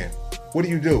in hand. What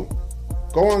do?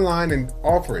 Go online and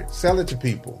offer it. Sell it to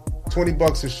people.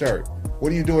 $20 a shirt. What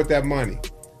do you do with that money?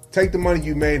 Take the money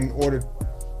you made and order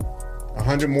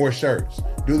 100 more shirts.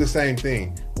 Do the same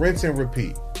thing. Rinse and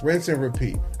repeat. Rinse and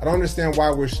repeat. I don't understand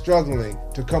why we're struggling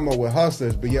to come up with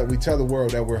hustlers, but yet we tell the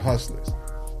world that we're hustlers.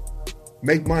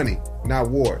 Make money,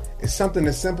 not war. It's something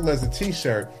as simple as a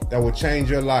t-shirt that will change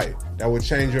your life, that will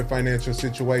change your financial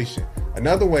situation.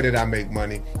 Another way that I make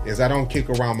money is I don't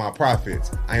kick around my profits.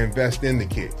 I invest in the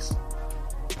kicks.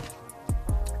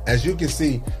 As you can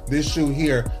see, this shoe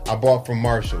here I bought from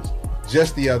Marshalls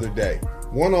just the other day.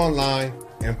 Went online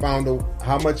and found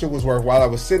how much it was worth while I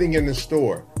was sitting in the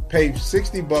store. Paid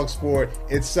 $60 for it.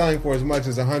 It's selling for as much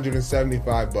as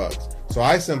 $175. So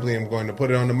I simply am going to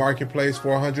put it on the marketplace for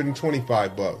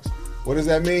 $125. What does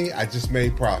that mean? I just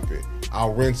made profit.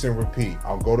 I'll rinse and repeat.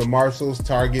 I'll go to Marshalls,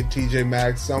 Target, TJ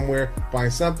Maxx, somewhere,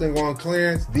 find something on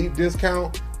clearance, deep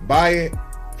discount, buy it,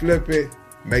 flip it,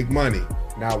 make money,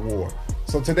 not war.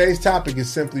 So today's topic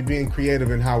is simply being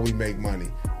creative in how we make money.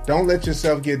 Don't let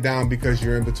yourself get down because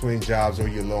you're in between jobs or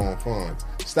you're low on funds.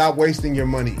 Stop wasting your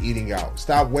money eating out.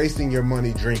 Stop wasting your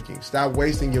money drinking. Stop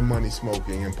wasting your money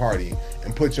smoking and partying,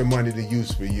 and put your money to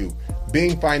use for you.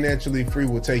 Being financially free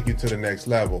will take you to the next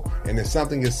level, and it's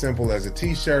something as simple as a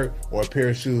t-shirt or a pair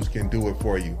of shoes can do it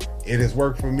for you. It has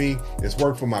worked for me, it's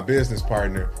worked for my business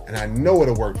partner, and I know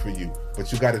it'll work for you,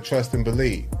 but you got to trust and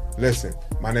believe. Listen,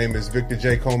 my name is Victor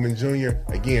J. Coleman Jr.,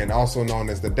 again, also known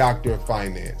as the Doctor of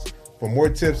Finance. For more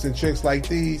tips and tricks like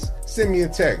these, send me a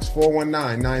text,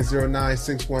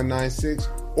 419-909-6196,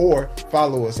 or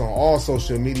follow us on all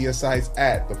social media sites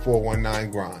at the 419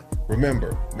 Grind.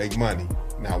 Remember, make money,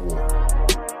 not war.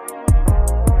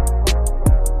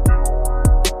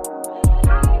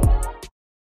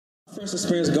 First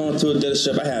experience going to a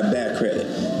dealership, I had bad credit,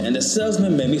 and the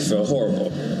salesman made me feel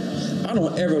horrible. I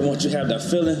don't ever want you to have that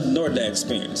feeling nor that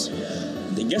experience.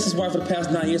 I guess that's why for the past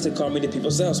 9 years they call me the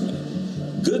people salesman.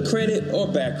 Good credit or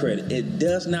bad credit, it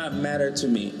does not matter to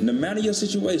me. No matter your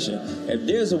situation, if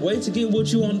there's a way to get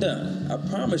what you want done, I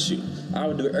promise you, I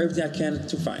will do everything I can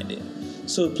to find it.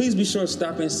 So please be sure to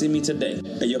stop and see me today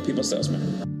at Your People Salesman.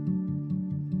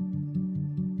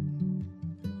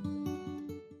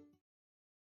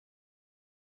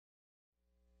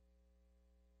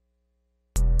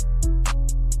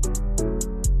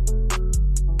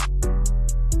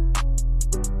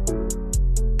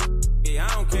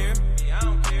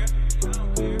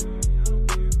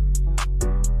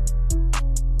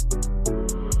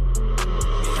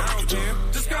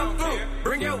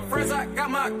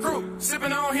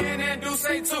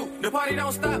 The party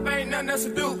don't stop, ain't nothing else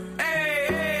to do. Hey,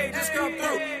 hey, just come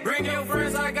through. Bring your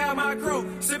friends, I got my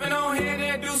crew. Sipping on hand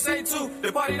and do say too.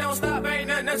 The party don't stop, ain't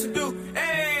nothing else to do.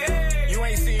 Hey, hey. You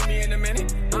ain't seen me in a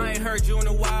minute. I ain't heard you in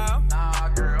a while. Nah,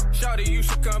 girl. Shawty, you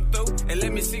should come through and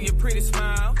let me see your pretty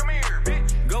smile. Come here,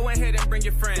 bitch. Go ahead and bring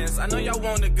your friends. I know y'all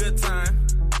want a good time.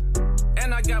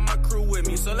 And I got my crew with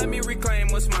me, so let me reclaim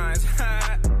what's mine.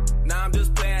 Nah, I'm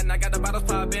just playing. I got the bottles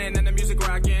popping and the music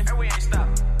rocking. And we ain't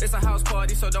stopping. It's a house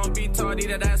party, so don't be tardy.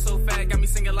 That ass so fat, got me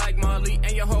singing like Marley.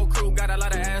 And your whole crew got a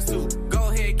lot of ass too. Go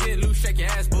ahead, get loose, shake your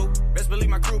ass, boo. Best believe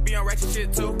my crew be on ratchet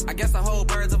shit too. I guess the whole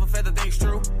birds of a feather thing's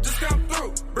true. Just come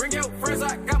through, bring your friends,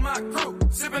 I got my crew.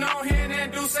 Sipping on hand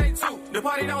and do say too. The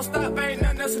party don't stop, ain't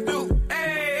nothing else to do.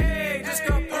 Hey, hey, just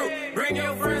come through. Bring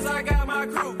your friends, I got my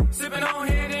crew. Sipping on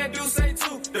hand and do say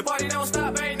too. The party don't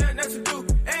stop, ain't nothing else to do.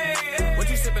 Hey, hey. What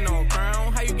you sipping on,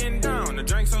 Crown? How you getting down? The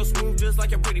drink so smooth, just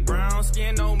like your pretty brown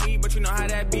skin on me, but you know how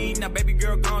that be. Now baby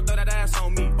girl gon' throw that ass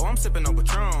on me. Oh, I'm sipping on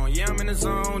Patron, yeah, I'm in the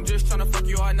zone. Just tryna fuck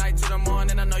you all night till the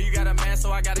morning. I know you got a man,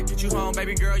 so I gotta get you home.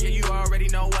 Baby girl, yeah, you already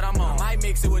know what I'm on. I might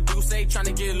mix it with Douce,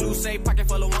 tryna get loose, pocket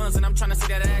full of ones, and I'm tryna see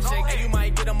that ass shake. And you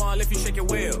might get them all if you shake it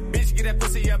well. Bitch, get that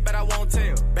pussy up, but I won't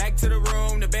tell. Back to the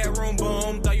room, the bedroom,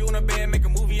 boom. Throw you in a bed, make a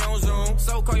movie on Zoom.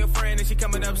 So call your friend and she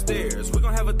coming upstairs. We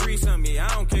gon' have a threesome, yeah, I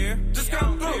don't care. Just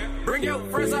come through, bring your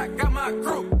friends, I got my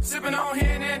crew. Sipping on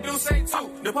hand and do say too.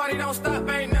 The party don't stop,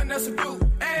 ain't nothing else to do.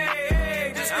 Hey,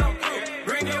 hey, just come through.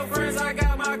 Bring your friends, I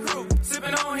got my crew.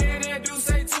 Sipping on hand and do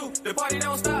say too. The party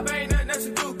don't stop, ain't nothing else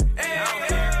to do. Hey, hey.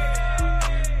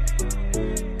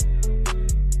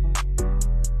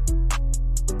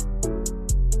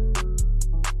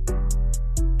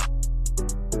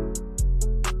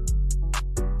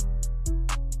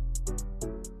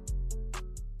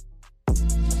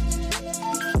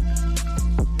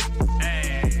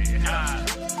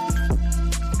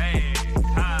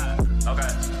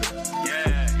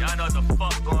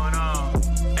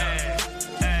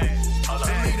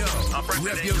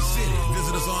 Rep your city.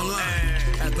 Visit us online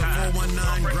at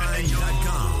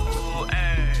the419grind.com.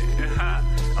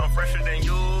 I'm fresher than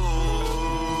you.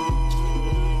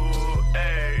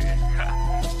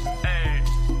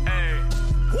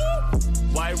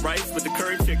 White rice with the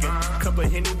curry chicken. Cup of a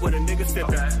Henny with a nigga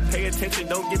sippin'. Pay attention,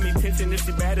 don't give me tension. If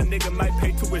she bad, a nigga might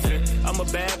pay tuition. I'm a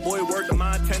bad boy, work the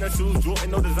Montana shoes,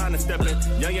 Jordan, no designer steppin'.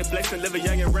 Young and flexin', living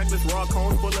young and reckless. Raw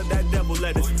cones full of that devil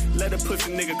lettuce. Let a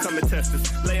pussy nigga come and test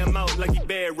us. Lay him out like he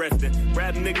bed resting.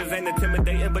 Rap niggas ain't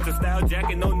intimidating, but your style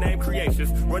jacket, no name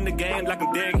creations. Run the game like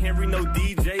I'm Derrick Henry, no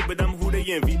DJ, but I'm who they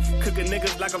envy. Cooking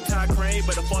niggas like I'm Ty Crane,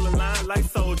 but I fall in line like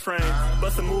Soul Train.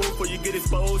 Bust a move before you get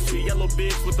exposed. She a yellow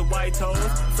bitch with the white toes.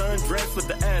 Sundressed with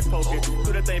the ass poking.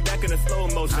 Put that thing back in a slow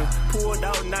motion. Pulled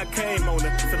out and I came on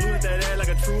her. Saluted that ass like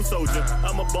a true soldier.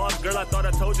 I'm a boss, girl, I thought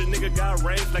I told you. Nigga got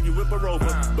range like you whip her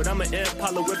over. But I'm an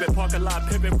Impala whipping, parking lot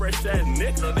pimping, fresh ass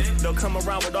nigga. Don't come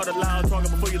around with all the loud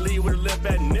talking before you leave with a lip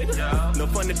at nigga. No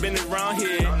funny business round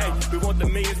here. Ay, we want the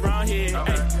millions round here.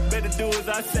 Ay, better do as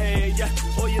I say, yeah.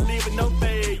 Or you leave with no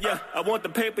pay, yeah. I want the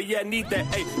paper, yeah, I need that.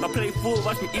 Ay, I play full,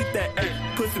 watch me eat that. Ay,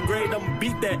 put some grade, I'ma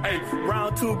beat that. Ay,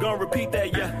 round two, gon' repeat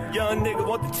that, yeah. Young nigga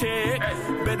want the check.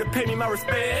 Better pay me my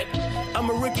respect. I'm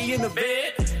a rookie in the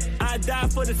vet. I die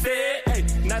for the set. Hey,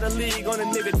 not a league on a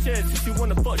nigga chest. If she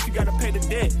wanna fuck, she gotta pay the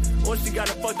debt. Or she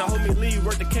gotta fuck the homie Lee.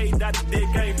 Work the K, dot the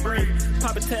dick, ain't free.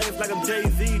 Poppin' tags like I'm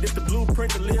Jay-Z. This the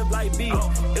blueprint to live like me.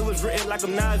 It was written like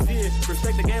I'm Nasir.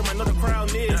 Respect the game, I know the crown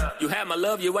is. You had my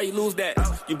love, yeah, why you lose that?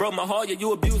 You broke my heart, yeah,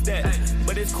 you abused that.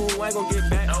 But it's cool, I ain't gon' get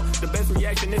back. The best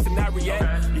reaction is to not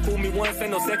react. You fool me once,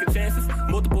 ain't no second chances.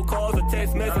 Multiple calls or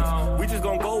text message. We just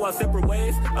gon' go our separate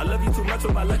ways. I love you too much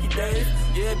for my lucky days.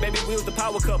 Yeah, baby, we was the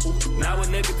power couple. Now a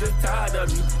nigga just tired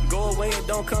of you. Go away and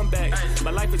don't come back.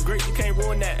 My life is great, you can't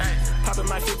ruin that. Popping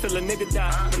my shit till a nigga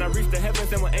die. When I reach the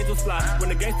heavens and when angels fly. When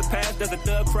the gangster pass, does a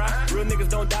thug cry? Real niggas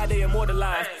don't die, they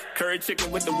immortalized. Curry chicken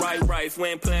with the right rice. We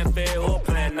ain't playing fair or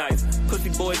playing nice. Pussy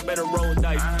boys better roll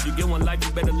dice. You get one life,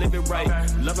 you better live it right.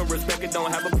 Love and respect, it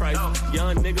don't have a price.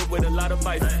 Young nigga with a lot of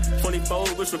vice.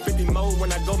 24, wish for 50 more.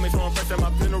 When I go, make sure I'm fresh at my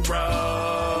funeral.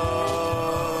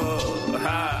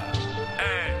 Ha.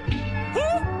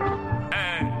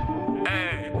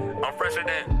 I'm fresher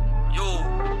than you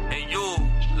and you,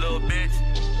 little bitch.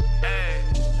 Hey,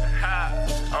 ha,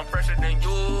 I'm fresher than you.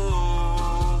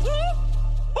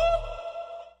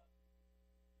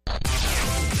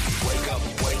 Wake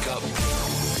up.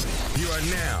 You are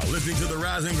now listening to the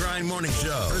Rise and Grind Morning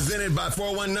Show, presented by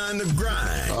 419 The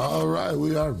Grind. All right,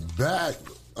 we are back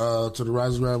to the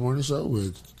Rise and Grind Morning Show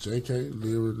with JK,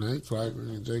 Leah Renee, Clyde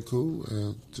Green, and J. Cool.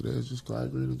 And today it's just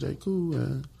Clyde Green and J. Cool.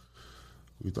 And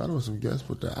we thought it was some guests,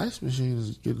 but the ice machine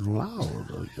is getting loud.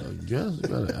 I guess it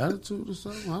got an attitude or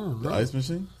something. I don't know. The ice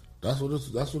machine? That's what it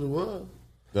was. That's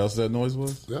what that noise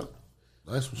was? Yep.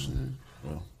 The ice machine.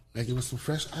 Well, making us some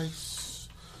fresh ice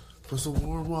for some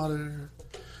warm water.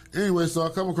 Anyway, so I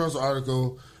come across an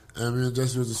article, and me and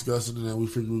Jesse was discussing it, and we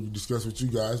figured we could discuss with you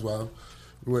guys while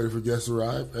we're waiting for guests to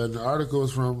arrive. And the article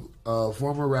is from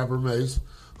former rapper Mace,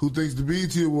 who thinks the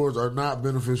BET Awards are not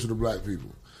beneficial to black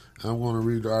people. I'm going to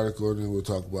read the article and then we'll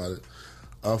talk about it.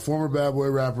 Former Bad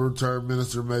Boy rapper turned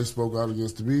minister Mace spoke out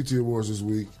against the BET Awards this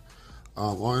week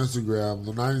on Instagram.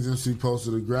 The 90s MC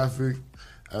posted a graphic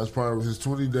as part of his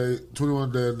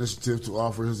 21-day initiative to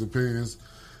offer his opinions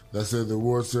that said the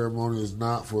award ceremony is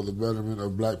not for the betterment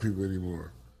of black people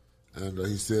anymore. And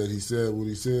he said what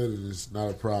he said, and it's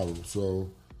not a problem. So,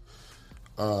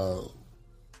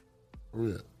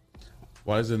 yeah.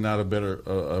 Why is it not a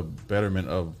betterment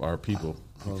of our people?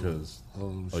 Because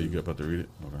you get about to read it?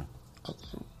 Okay.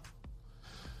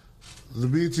 The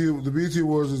BET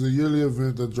Awards is a yearly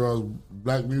event that draws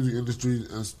black music industry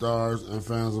and stars and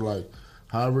fans alike.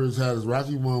 However, it's had its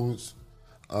rocky moments.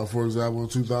 For example, in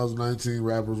 2019,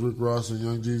 rappers Rick Ross and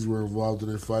Young Jeezy were involved in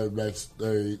a fight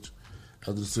backstage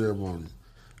at the ceremony.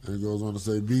 And it goes on to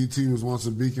say, BET was once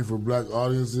a beacon for black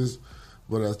audiences,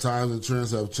 but as times and trends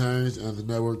have changed and the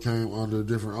network came under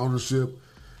different ownership,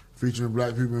 featuring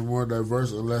black people in more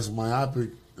diverse and less myopic,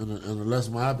 in a less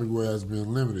myopic way has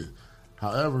been limited.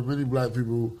 However, many black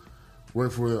people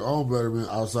work for their own betterment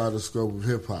outside the scope of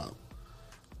hip-hop.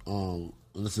 And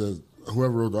it says,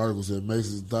 whoever wrote the article said Mace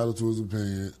is entitled to his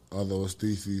opinion, although his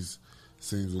thesis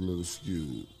seems a little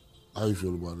skewed. How you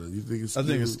feel about that? You think it's skewed? I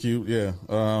think it's skewed, yeah.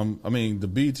 I mean, the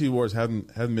BET Awards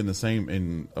hadn't been the same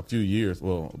in a few years.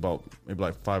 Well, about maybe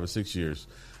like 5 or 6 years.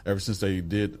 Ever since they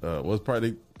did,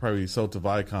 probably sold to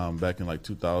Viacom back in like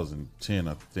 2010,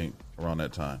 I think, around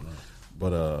that time. Right.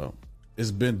 But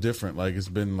it's been different. Like, it's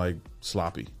been like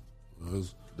sloppy.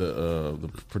 The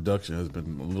production has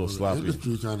been a little sloppy. The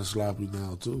industry's kind of sloppy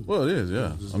now too. Well, it is,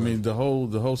 yeah. I mean, the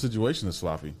whole situation is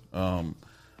sloppy.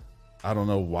 I don't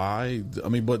know why. I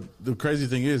mean, but the crazy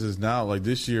thing is now, like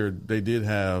this year, they did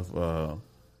have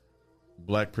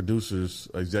black producers,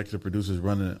 executive producers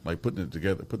running it, like putting it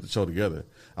together, put the show together.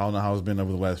 I don't know how it's been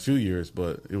over the last few years,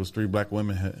 but it was 3 black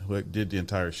women who did the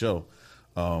entire show.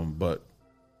 But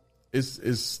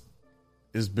it's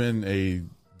been a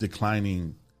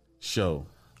declining show.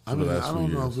 I mean, I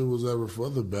don't know if it was ever for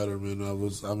the betterment of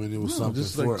us. I mean, it was something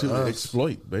just for like to us.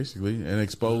 exploit, basically, and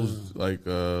expose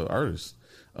artists.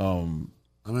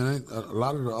 I mean, a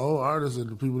lot of the old artists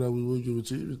and the people that we would give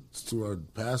achievements to are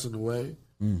passing away.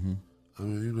 Mm-hmm. I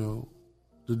mean, you know,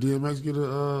 did DMX get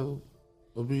a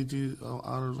BET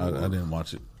honors? I didn't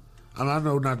watch it. I mean, I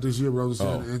know not this year, but I was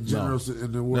saying in general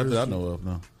in the world. Not that I know of,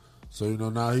 no. So, you know,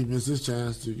 now he missed his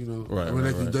chance to, you know. Right, I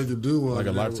mean, they could do one. Like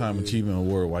a Lifetime Achievement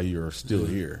Award while you're still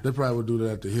here. They probably would do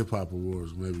that at the Hip Hop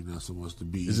Awards, maybe not so much the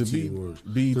BET Awards.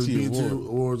 BET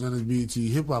Awards and the BET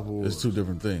Hip Hop Awards. It's two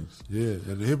different things. Yeah,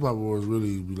 and the Hip Hop Awards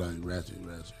really be like ratchet.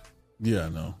 Yeah, I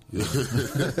know. Yeah.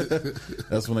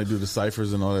 That's when they do the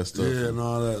ciphers and all that stuff. Yeah, and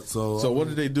all that. So what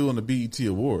did they do on the BET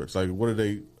Awards? Like, what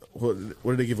did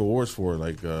they give awards for?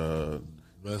 Like,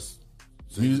 best.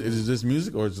 Music, is this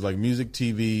music or is it like music,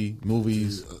 TV,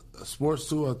 movies? Sports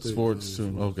too, I think. Sports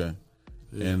too, okay.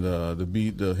 Yeah. And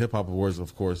the Hip Hop Awards,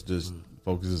 of course, just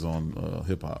focuses on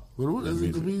hip hop. What is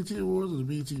it, the BET Awards or the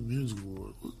BET Music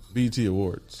Awards? BET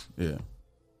Awards, yeah.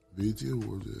 BET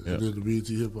Awards, yeah. And then the BET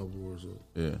Hip Hop Awards. So.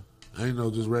 Yeah. I ain't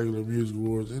no just regular music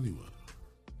awards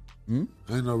anyway.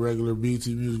 Ain't no regular BET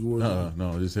Music Awards.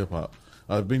 No, just hip hop.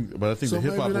 But I think the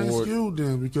Hip Hop Award. So maybe they skewed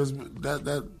then because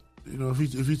that. You know, if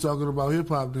he's talking about hip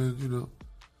hop, then you know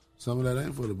some of that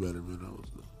ain't for the betterment of us.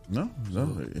 No,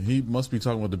 he must be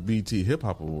talking about the BET Hip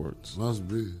Hop Awards. Must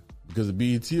be because the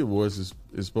BET Awards is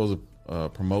supposed to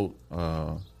promote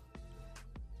the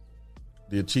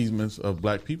achievements of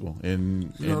black people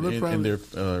in their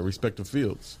respective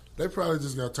fields. They probably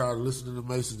just got tired of listening to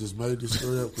Mason. Just made this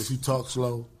story up because he talks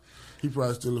slow. He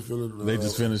probably still feeling. They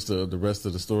just finished the rest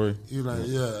of the story. You know,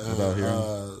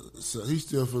 so he's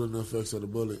still feeling the effects of the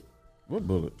bullet. What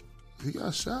bullet? He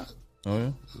got shot. Oh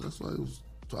yeah, that's why he was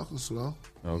talking slow.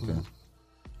 Okay.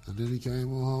 And then he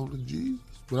came on home to Jesus.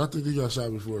 But I think he got shot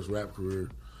before his rap career.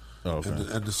 Oh, okay.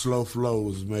 And the slow flow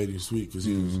was made him sweet because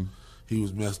he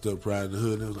was messed up pride in the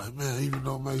hood. And it was like, man, even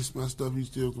though Mace messed up, he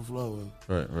still can flow.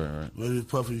 Right. Maybe if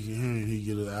Puffy can hear him, he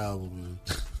get an album. Man.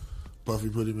 Puffy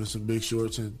put him in some big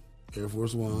shorts and Air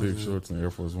Force Ones. Big shorts and Air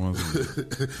Force Ones.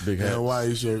 And big hats. And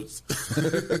white shirts.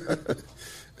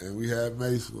 And we had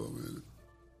Mace for a minute.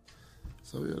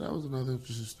 So, yeah, that was another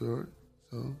interesting story.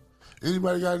 So,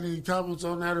 anybody got any comments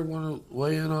on that or want to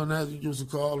weigh in on that? You give us a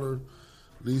call or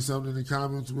leave something in the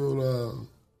comments. We'll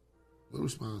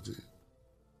respond to you.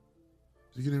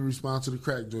 You can even respond to the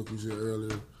crack joke we said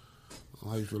earlier on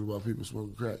how you feel about people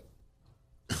smoking crack.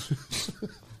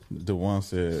 The one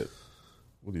said,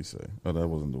 what did he say? Oh, that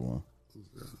wasn't the one.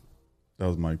 That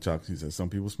was Mike Chalks. He said, some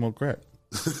people smoke crack.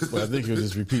 But I think he was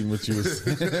just repeating what you were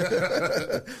saying.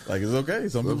 Like, it's okay.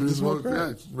 Some people smoke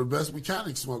crack. The best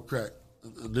mechanics smoke crack.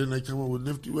 And then they come up with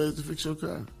nifty ways to fix your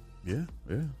car. Yeah.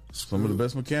 Some of the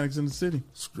best mechanics in the city.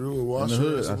 Screw a washer. In the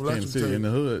hood. I can't see in the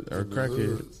hood are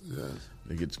crackheads. Yes.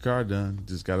 They get your car done.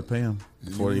 Just got to pay them.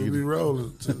 Before you be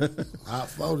rolling. Hot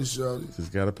 40, shorty.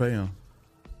 Just got to pay them.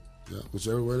 Yeah,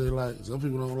 whichever way they like. Some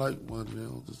people don't like money. You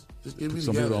know, just give me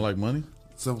Some people don't like money?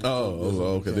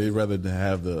 Okay. They'd rather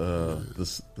have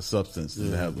the substance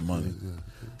than to have the money. Yeah.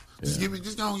 Just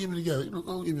go and give me together. You know,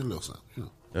 go and give me a little something. You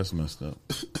know. That's messed up.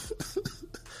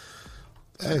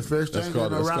 Hey, fair exchange.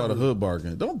 That's called a hood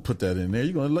bargain. Don't put that in there.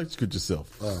 You're gonna electrocute yourself.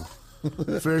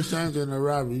 Fair exchange and a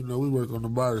robbery. You know, we work on the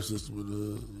barter system in the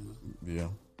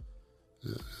hood.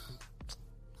 Yeah.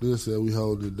 Leah said we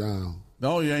holding it down.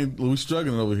 No, you ain't. We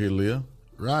struggling over here, Leah.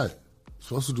 Right.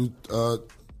 Supposed to do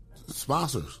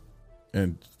sponsors.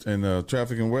 And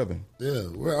traffic and weather. Yeah,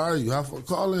 where are you? How far,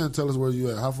 call in and tell us where you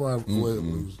at. How far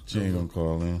away? She ain't gonna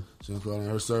call in. She ain't calling.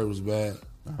 Her service bad.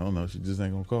 I don't know. She just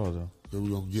ain't gonna call though. Then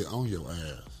we gonna get on your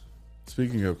ass.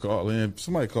 Speaking of call in,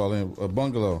 somebody call in. A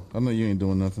bungalow. I know you ain't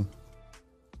doing nothing.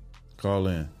 Call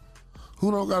in.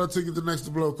 Who don't got a ticket to Next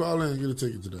to Blow? Call in and get a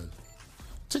ticket today.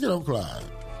 Ticket on Clyde.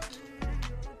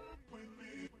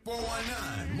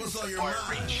 419. What's on your mind?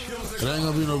 It ain't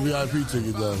gonna be no VIP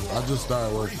ticket though. I just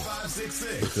started working.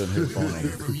 566.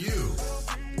 From you.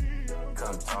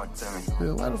 Come talk to me.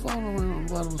 Yeah, why the phone on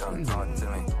the bottom of the screen? Talk to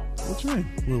me. What you mean?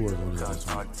 We'll work on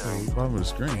that. Bottom of the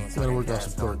screen. Gotta work out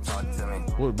some perks.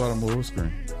 What bottom of the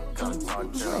screen? Come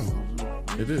talk to me.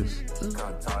 It is.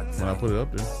 Come talk to When I put it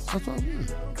up there. That's what I'm saying.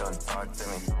 Come talk to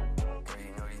me. Girl,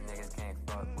 you know these niggas can't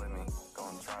fuck with me.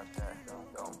 Gon' drop that.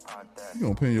 Gon' pop that. You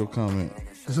gonna pin your comment.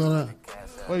 It's on that.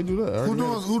 Why you do that? Who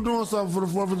doing something for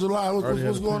the 4th of July?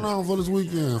 What's going on for this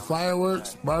weekend?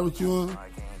 Fireworks, barbecuing.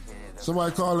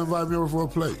 Somebody call and invite me over for a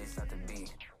plate.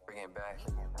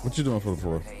 What you doing for the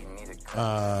 4th?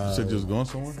 You said you was going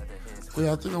somewhere?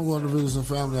 Yeah, I think I'm going to visit some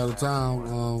family out of town.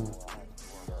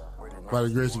 By the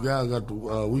grace of God, I got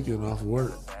the weekend off of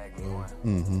work.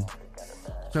 Mm-hmm.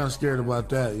 Kind of scared about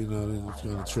that, you know. It's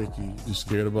kind of tricky. You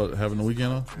scared about having the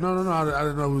weekend off? No. I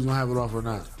didn't know if we was gonna have it off or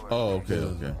not. Oh,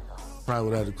 okay. Probably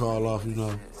would have to call off, you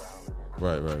know.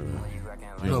 Right.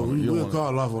 We'll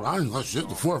call off. I ain't the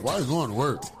 4th. Why are you going to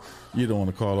work? You don't want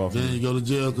to call off. Then you go to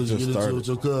jail because you get into it with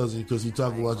your cousin because he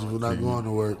talking about you for not going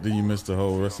to work. Then you miss the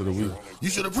whole rest of the week. You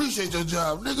should appreciate your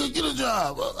job, nigga. Get a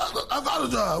job. I got a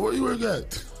job. Where you work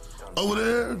at? Over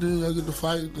there. Then I get to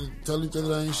fight and tell each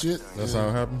other I ain't shit. That's how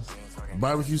it happens.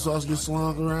 Barbecue sauce gets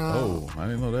slung around. Oh, I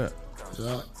didn't know that.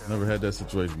 Yeah. Never had that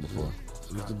situation before.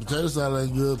 If the potato salad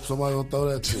ain't good, somebody gonna throw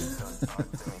that too.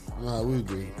 Nah, we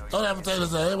do. Throw that potato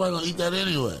salad. Everybody gonna eat that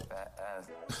anyway.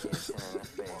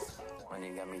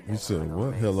 You said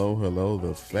what? Hello.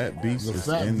 The Fat Beast is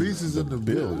in the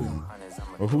building.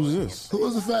 Well, who's this? Who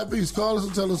is the Fat Beast? Call us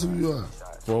and tell us who you are.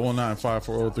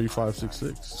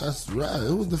 419-540-3566. That's right.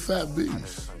 It was the Fat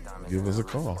Beast. Give us a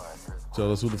call. Tell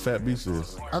us who the Fat Beast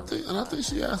is. I think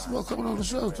she asked about coming on the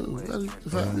show too. The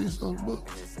Fat Beast on the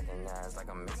books.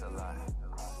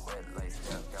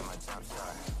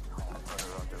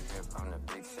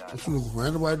 What you looking for?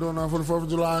 Anybody doing that for the 4th of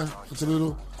July in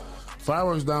Toledo?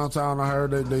 Fireworks downtown. I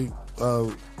heard they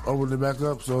opened it back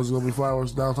up, so it's gonna be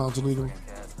fireworks downtown Toledo.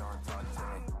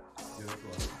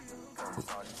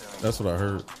 That's what I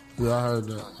heard. Yeah, I heard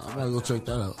that. I might go check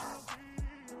that out.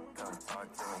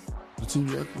 The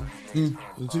TV echo?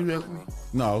 The TV echo?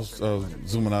 No, I was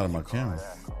zooming out of my camera.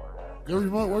 Your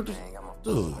remote worked?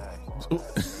 Dude.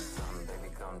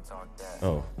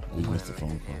 Oh, we missed the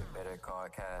phone call.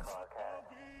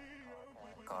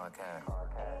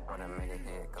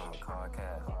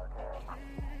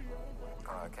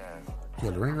 You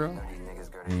got the ringer on?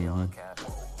 Mm-hmm.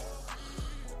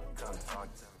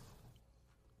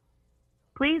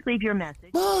 Please leave your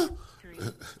message. I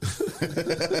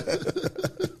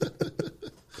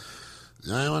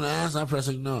ain't want to ask. I press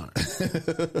ignore.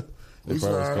 They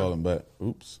probably calling back.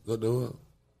 Oops. Go do it.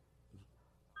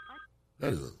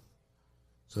 There you go.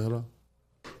 Say hello.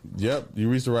 Yep. You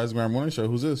reached the Rising Ground Morning Show.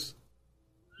 Who's this?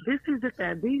 This is the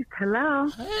Fat Beast. Hello.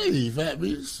 Hey, Fat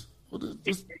Beast.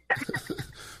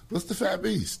 What's the Fat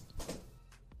Beast?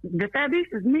 The Fat Beast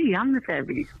is me. I'm the Fat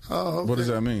Beast. Oh, okay. What does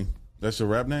that mean? That's your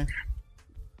rap name?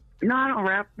 No, I don't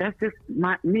rap. That's just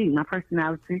my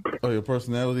personality. Oh, your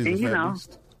personality is a Fat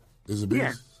Beast? Is a beast?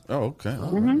 Yeah. Oh, okay.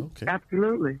 Mm-hmm. Okay.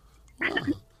 Absolutely.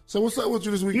 So what's up with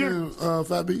you this weekend,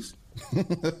 Fat Beast?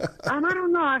 I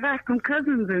don't know. I got some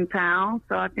cousins in town,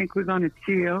 so I think we're going to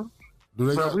chill.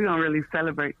 We don't really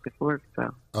celebrate the 4th,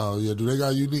 so. Oh, yeah. Do they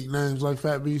got unique names like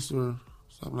Fat Beast or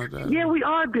something like that? Yeah, we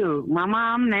all do. My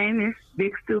mom's name is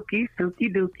Big Suki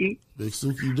Dookie. Big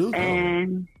Suki Dookie.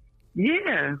 And,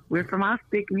 yeah, we're from our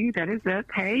Stickney. That is us.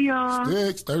 Hey, y'all.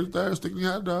 Sticks, 33rd Stickney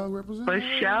Hot Dog represent. For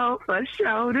sure.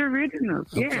 The originals.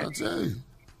 I'm Yeah. trying to tell you.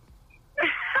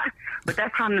 But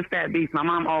that's how I'm the Fat Beast. My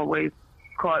mom always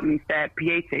called me Fat,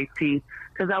 P-H-A-T,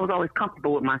 because I was always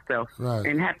comfortable with myself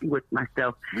and happy with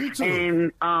myself. Me too.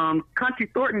 And Country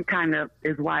Thornton kind of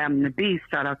is why I'm the Beast.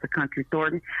 Shout out to Country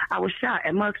Thornton. I was shot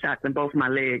at mugshots in both my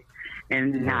legs.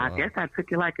 And I guess I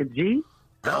took it like a G.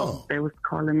 So they was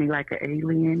calling me like an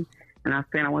alien. And I was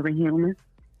saying I wasn't human.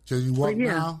 Can you walk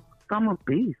now? So I'm a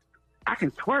beast. I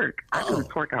can twerk. I can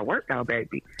twerk out workout,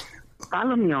 baby.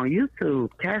 Follow me on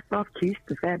YouTube. Cast Off Keith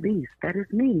the Fat Beast. That is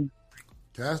me.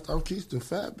 Cast Off Keith the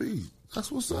Fat Beast.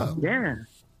 That's what's up. Yeah.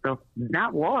 So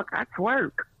not walk, I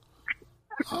twerk.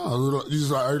 Oh, you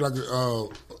just are you like an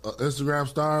Instagram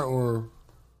star or?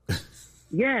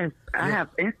 Yes, I have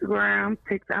Instagram,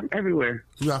 TikTok, I'm everywhere.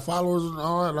 You got followers and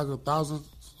all that, like 1,000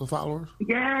 followers?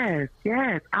 Yes.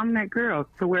 I'm that girl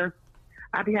to where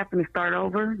I be having to start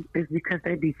over. It's because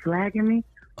they be flagging me.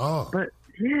 Oh. But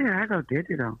yeah, I go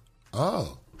digital.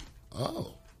 Oh.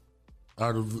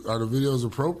 Are the videos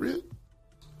appropriate?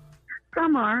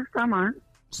 Some are. Some aren't.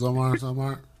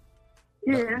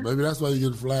 Yeah. Maybe that's why you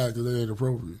get flagged, because they ain't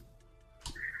appropriate.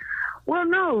 Well,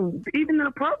 no, even the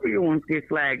appropriate ones get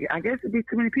flagged. I guess it'd be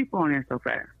too many people on there so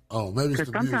fast. Oh, maybe it's the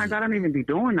sometimes music. I don't even be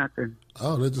doing nothing.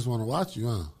 Oh, they just want to watch you,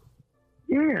 huh?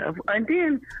 Yeah, and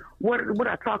then what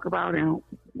I talk about and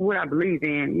what I believe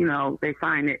in, they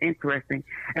find it interesting.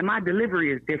 And my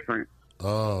delivery is different.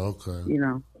 Oh, okay.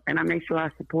 And I make sure I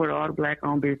support all the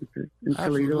Black-owned businesses in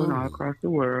Toledo and all across the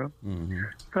world. Mm-hmm.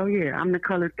 So, yeah, I'm the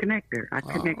colored connector. I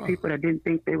connect people that didn't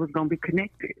think they was going to be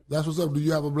connected. That's what's up. Do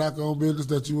you have a Black-owned business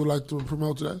that you would like to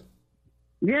promote today?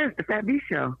 Yes, the Fat B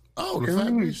Show. Oh, the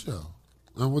Fat B Show.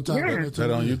 And what time Yes. Is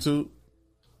that on YouTube?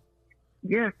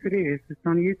 Yes, it is. It's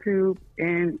on YouTube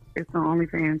and it's on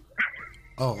OnlyFans.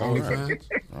 Oh, OnlyFans?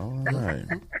 All right.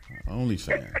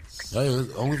 OnlyFans. Hey,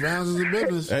 OnlyFans is a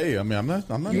business. Hey, I mean, I'm not.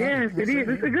 Yes, it is.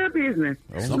 It's a good business.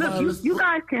 Oh. Look, you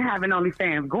guys can have an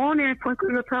OnlyFans. Go on there and twinkle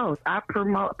your toes. I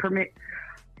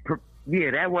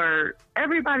that word.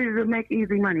 Everybody to make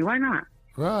easy money. Why not?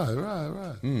 Right.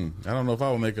 I don't know if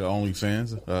I would make an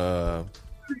OnlyFans. I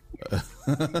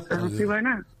don't see why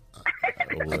not.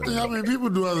 I mean, people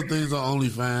do other things on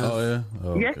OnlyFans. Oh, yeah?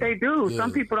 Oh, Yes, they do. Yeah.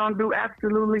 Some people don't do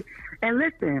absolutely. And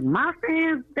listen, my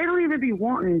fans, they don't even be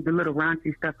wanting the little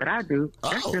raunchy stuff that I do.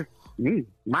 That's just me,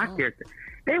 my character.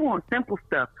 They want simple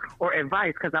stuff or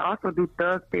advice because I also do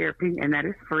thug therapy, and that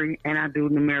is free, and I do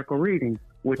numerical reading,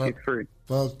 which is free.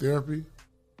 Thug therapy?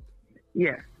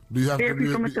 Yes. Do you have therapy to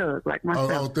be from a thug, like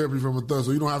myself. Oh, therapy from a thug.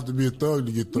 So you don't have to be a thug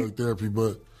to get thug therapy,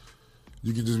 but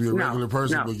you can just be a regular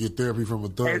person but get therapy from a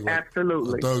thug.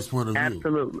 Absolutely. A thug's point of view.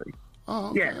 Absolutely.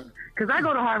 Oh, okay. Yes. Because I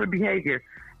go to Harvard Behavior,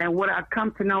 and what I've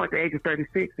come to know at the age of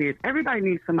 36 is everybody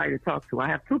needs somebody to talk to. I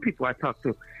have two people I talk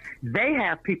to. They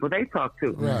have people they talk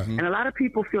to. Right. And a lot of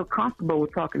people feel comfortable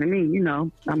with talking to me. You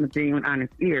know, I'm a genuine,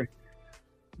 honest ear.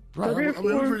 Right. So I mean,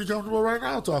 we're pretty comfortable right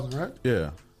now talking, right?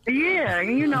 Yeah. Yeah,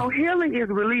 and you know, healing is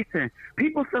releasing.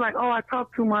 People feel like, oh, I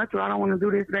talk too much, or I don't want to do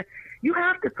this, that. You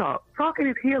have to talk. Talking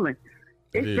is healing.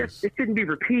 It shouldn't be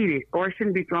repeated, or it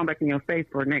shouldn't be thrown back in your face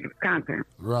for negative content.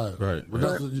 Right. But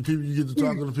that's the people you get to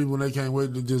talking to people, and they can't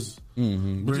wait to just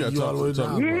bring you all the way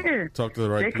down. Yeah. Talk to the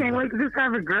right They people. can't wait to just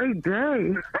have a great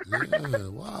day. Yeah,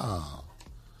 wow.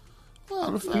 Wow,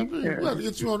 the fact we got to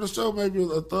get you on the show, maybe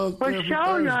a thug For therapy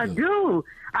sure, y'all Thursday. do.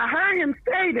 I heard him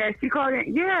say that. She called it,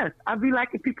 yes. I'd be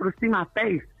liking people to see my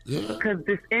face. Yeah. Because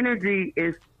this energy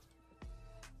is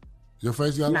Your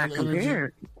face got a lot not of energy.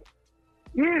 compared.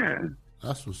 Yeah.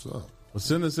 That's what's up. Well,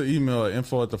 send us an email at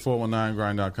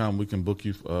info@the419grind.com. We can book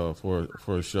you for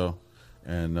a show,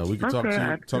 and we can talk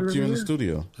to you in the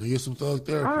studio. And get some thug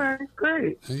therapy. All right,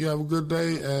 great. And you have a good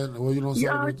day, and well, you don't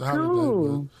Y'all celebrate the too.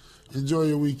 holiday, but enjoy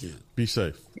your weekend. Be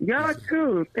safe. Y'all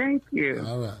too. Thank you.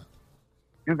 All right.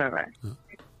 Bye-bye.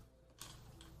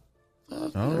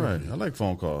 All right. I like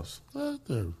phone calls. Thug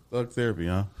therapy. Thug therapy,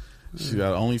 huh? She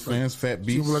got OnlyFans, Fat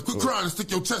Beast. She be like, quit crying and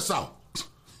stick your chest out.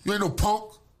 You ain't no punk.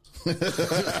 The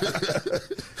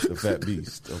Fat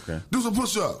Beast. Okay. Do some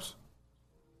push-ups.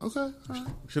 Okay. All right.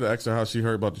 Should have asked her how she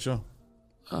heard about the show.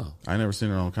 Oh. I never seen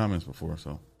her on comments before,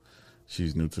 so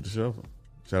she's new to the show.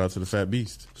 Shout out to the Fat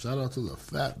Beast. Shout out to the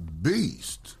Fat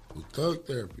Beast with thug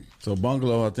therapy. So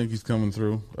Bungalow, I think he's coming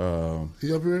through.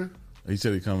 He up here? He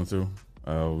said he's coming through.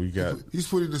 We got. He's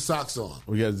putting the socks on.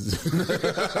 We got.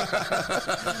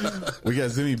 We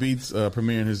got Zimmy Beats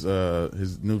premiering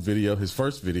his new video, his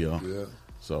first video. Yeah.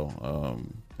 So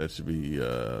that should be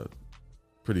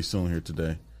pretty soon here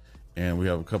today, and we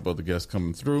have a couple other guests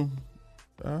coming through.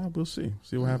 We'll see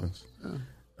what happens.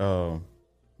 Yeah.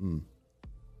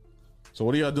 So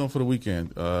what are y'all doing for the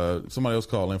weekend? Somebody else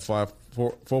call in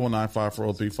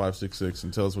 419-540-3566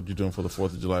 and tell us what you're doing for the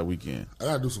 4th of July weekend. I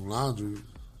gotta do some laundry.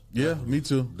 Yeah, me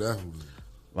too. Definitely.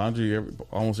 Laundry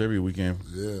almost every weekend.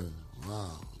 Yeah.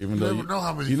 Wow. Even You though never know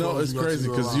how many it's clothes you got crazy to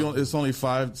go because around. it's only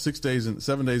 7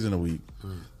 days in a week.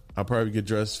 I probably get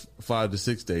dressed 5 to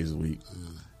 6 days a week.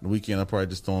 The weekend I probably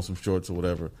just throw on some shorts or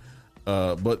whatever.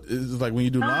 But it's like when you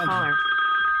do laundry.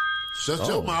 Shut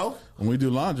your mouth. When we do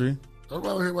laundry, Don't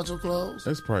ever hear about your clothes.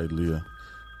 that's probably Leah.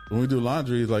 When we do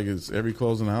laundry, it's every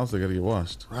clothes in the house they got to get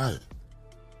washed. Right.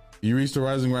 You reached the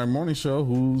Rising Grind Morning Show.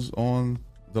 Who's on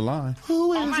the line?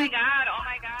 Who is Oh my God,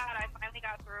 I finally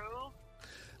got through.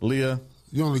 Leah.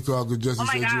 You only called because Jesse Oh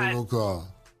my said you God. were going to call.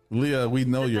 Leah, we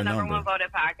know your The number number. one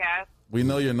voted podcast. We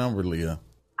know your number, Leah.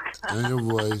 And your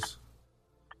voice.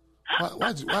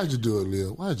 Why'd you do it, Leah?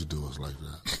 Why'd you do us like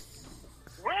that?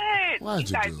 What? Why'd you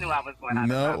you guys do knew I was going out.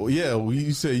 No, yeah.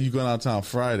 You said you going out of town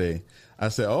Friday. I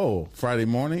said, oh, Friday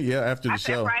morning? Yeah, after the I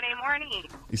show. said Friday morning.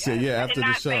 You said, yeah, I after did the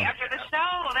not show. say after the show.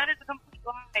 That is a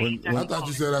complete lie. I thought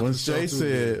you said after when the show, Shay too,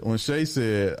 said, when Shay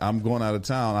said, I'm going out of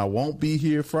town, I won't be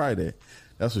here Friday.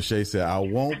 That's what Shay said. I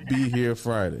won't be here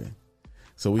Friday.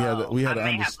 So we had I an may have left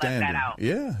understanding. that out.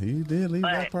 Yeah, you did leave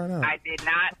But that part out. I did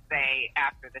not say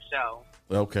after the show.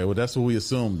 Okay, well, that's what we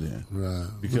assumed then. Right.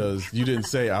 Because you didn't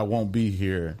say, I won't be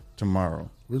here tomorrow.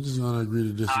 We're just going to agree to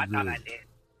disagree. Oh, I thought I did.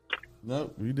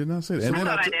 No, you did not say that. I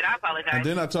thought I did. I apologize. And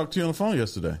then I talked to you on the phone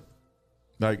yesterday.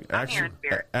 Like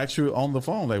actually on the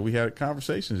phone, like we had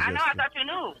conversations. I know. I thought you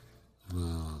knew.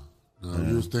 No,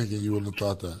 you was thinking you wouldn't have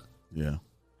thought that. Yeah.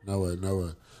 No way.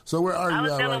 So where are you at right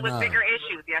now? I was dealing with bigger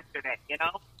issues yesterday, you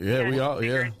know? Yeah, we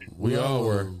all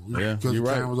were. Yeah, because you're the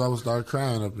right. cameras always start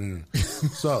crying up in here.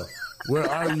 So, where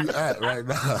are you at right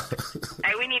now?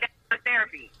 Hey, we need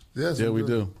therapy. Yes, yeah, we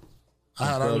do. I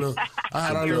had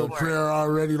our little prayer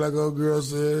already, like old girl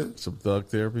said. Some thug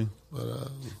therapy.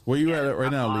 But, where you at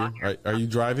right now, Leah? Are you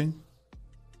driving?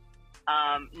 No,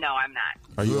 I'm not.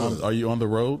 Are you on the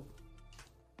road?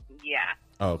 Yeah.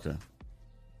 Oh, okay.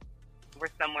 We're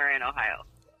somewhere in Ohio.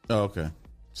 Oh, okay.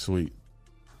 Sweet.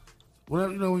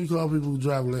 Whatever, when you call people who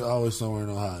drive, they're always somewhere in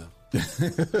Ohio.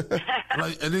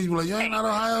 And then you be like, you ain't not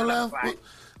Ohio left?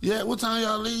 What time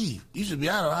y'all leave? You should be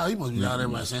out of Ohio. You must be down there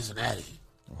by Cincinnati.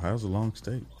 Ohio's a long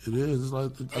state. It is. It's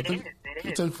like I think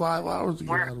it takes 5 hours to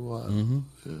get out of Ohio.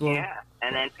 Mm-hmm. Yeah.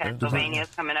 And then Pennsylvania's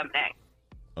coming up next.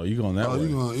 Oh, you going that way? Oh, you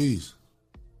going east?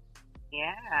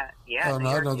 Yeah. Oh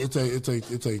no, it take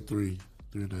 3.5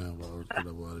 hours to get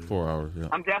up out of here. 4 hours. Yeah.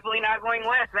 I'm definitely not going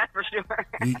west. That's for sure.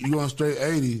 You going straight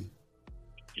 80?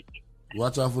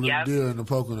 Watch out for the deer and the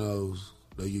Poconos.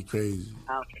 They get crazy.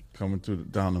 Okay. Coming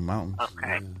down the mountains.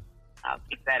 Okay. Yeah. I'll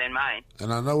keep that in mind.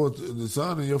 And I know what the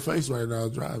sun in your face right now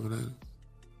is driving, ain't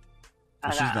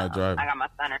it? She's not driving. I got my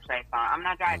stunner shades on. I'm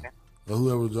not driving. But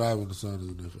whoever's driving, the sun is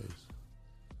in their face.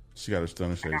 She got her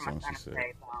stunner shades on, she said.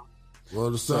 Well,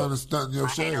 the sun is stunting your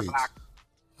shades.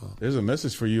 There's a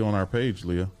message for you on our page,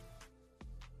 Leah.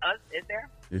 Is there?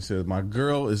 It says, my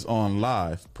girl is on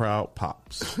live. Proud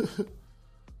Pops.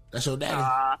 That's your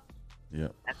daddy.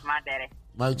 Yep. That's my daddy.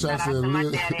 Mike Chuck said,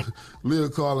 Leah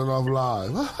calling off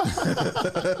live.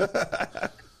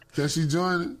 Can she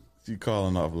join it? She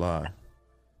calling off live.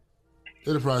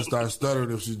 It'll probably start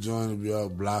stuttering if she joins. It'll be all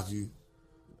blocky.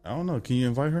 I don't know. Can you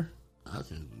invite her? I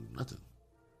can't do nothing.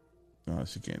 No,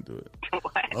 she can't do it.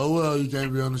 Oh, well, you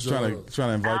can't be on the show. Trying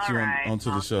to invite you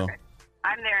onto the show.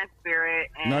 I'm there in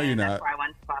spirit. And no, you're not. That's why I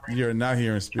wanted to bother. You're not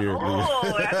here in spirit.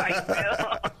 Oh, that's how you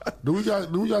feel.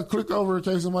 Do we got click over in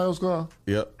case somebody else call?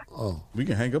 Yep. Oh, we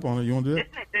can hang up on it. You want to do that?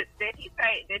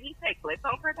 Did he say click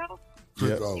over though?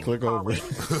 Click over.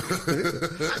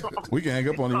 We can hang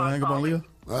up on you. Want to hang up on Leah?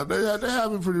 They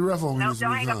have been pretty rough on me. No,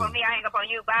 don't hang up on me. I hang up on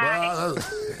you. Bye.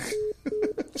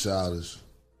 Childish.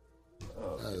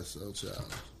 That is so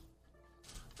childish.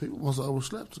 People must have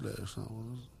overslept today or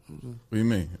something. What do you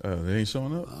mean? They ain't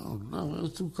showing up? I don't know.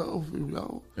 It's too cold for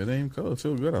y'all. It ain't cold. It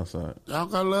feels good outside. Y'all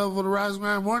got love for the Rise and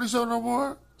Grind Morning Show no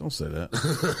more? Don't say that.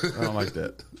 I don't like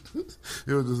that.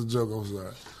 It was just a joke. I'm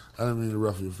sorry. I didn't mean to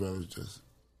ruffle your feathers, Jesse.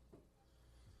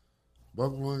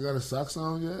 Buckle ain't got his socks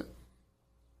on yet?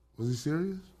 Was he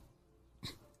serious?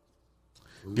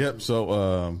 Yep.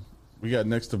 So we got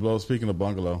Next to Blow. Speaking of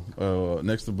Bungalow,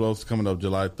 Next to Blow's coming up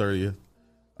July 30th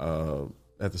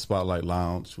at the Spotlight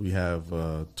Lounge. We have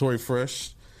Tory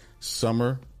Fresh,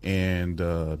 Summer, and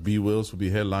B. Wills will be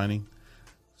headlining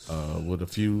with a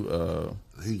few.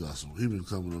 He been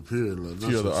coming up here. Like, a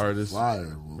few other artists.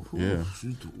 Fire, yeah.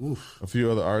 A few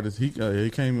other artists. He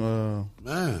came.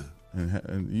 Man.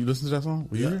 And you listen to that song?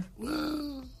 Were you here?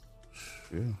 Well,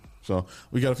 yeah. So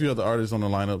we got a few other artists on the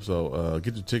lineup. So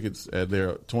get your tickets at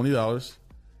there, $20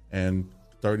 and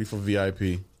 $30 for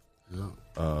VIP. Yeah.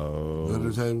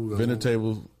 Vendor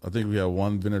table. I think we have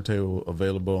one vendor table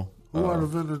available. Who are the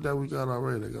vendors that we got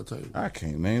already? They got tables. I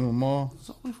can't name them all. It's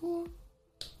only 4.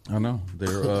 I know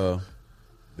they're.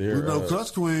 We know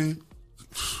Clutch Queen.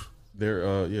 They're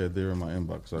in my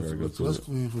inbox. So I gotta go through Clutch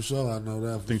Queen for sure. I know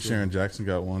that. I think Sharon Jackson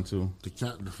got one too.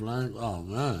 The Flame. Oh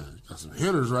man, got some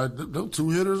hitters right. Them 2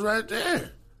 hitters right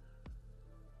there.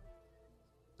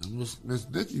 And Miss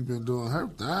Nikki been doing her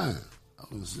thing. I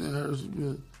was seeing her.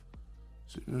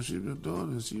 She been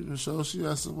doing it. She been showing she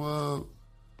got some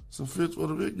fits for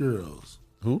the big girls.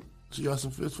 Who? She got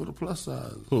some fits for the plus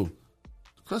size. Who?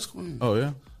 The Clutch Queen. Oh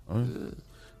yeah. Yeah.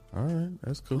 All right,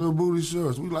 that's cool. Little booty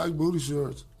shorts. We like booty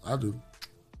shorts. I do.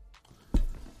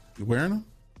 You wearing them?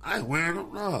 I ain't wearing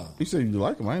them. No. You said you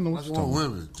like them. I ain't know what you're talking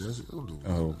about. women, Jesse. Don't do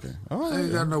that. Oh, okay. All right. I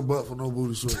ain't got no butt for no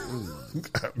booty shorts.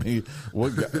 I mean,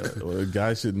 what guy? A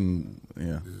guy shouldn't.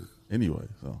 Yeah. Anyway,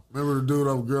 so remember the dude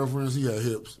on Girlfriends? He had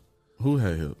hips. Who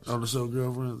had hips? On the show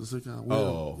Girlfriends, the sitcom.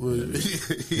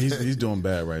 Yeah. He's doing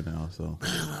bad right now. So.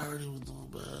 Man, I already was doing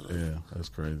bad. Yeah, that's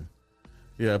crazy.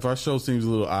 Yeah, if our show seems a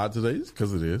little odd today, it's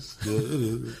because it is. Yeah, it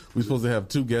is. We're supposed to have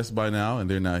 2 guests by now, and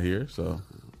they're not here. So,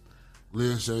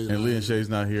 Lee and Shay's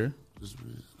not here. I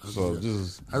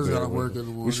just got to work in the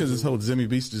morning. We should just hold Zimmy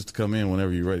Beats just to come in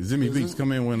whenever you're ready. Zimmy Beats,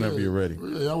 come in whenever you're ready.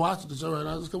 Yeah, y'all watching the show right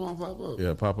now. Just come on, pop up.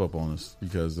 Yeah, pop up on us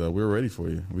because we're ready for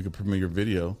you. We can premiere your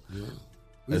video. Yeah.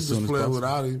 We just play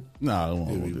without him. Nah, it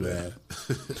won't He'll be bad.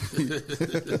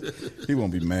 He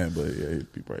won't be mad, but yeah, he'd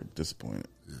be probably disappointed.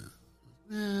 Yeah.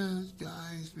 Man,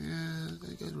 guys, man,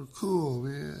 they guys were cool,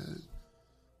 man.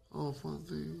 All fun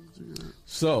things. Yeah.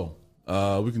 So,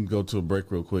 we can go to a break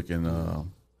real quick, and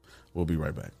we'll be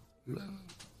right back.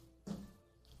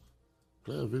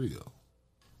 Play a video.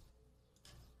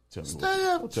 Tell me Stay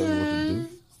up, what to do.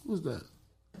 Who's that?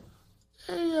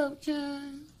 Stay up, Jay.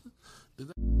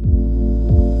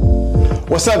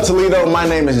 What's up, Toledo? My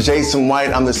name is Jason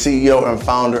White. I'm the CEO and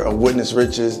founder of Witness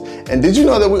Riches. And did you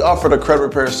know that we offer the credit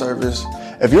repair service?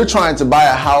 If you're trying to buy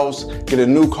a house, get a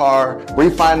new car,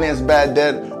 refinance bad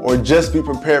debt, or just be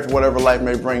prepared for whatever life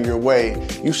may bring your way,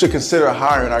 you should consider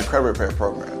hiring our credit repair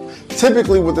program.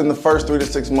 Typically, within the first 3 to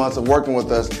 6 months of working with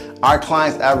us, our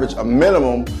clients average a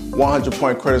minimum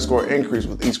 100-point credit score increase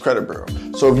with each credit bureau.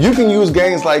 So if you can use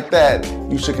gains like that,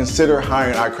 you should consider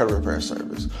hiring our credit repair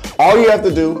service. All you have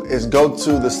to do is go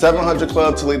to the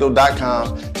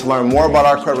 700clubtoledo.com to learn more about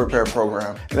our credit repair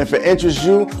program. And if it interests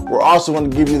you, we're also going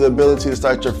to give you the ability to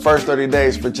start your first 30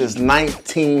 days for just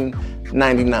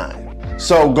 $19.99.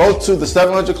 So go to the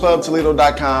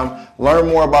 700clubtoledo.com, learn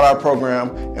more about our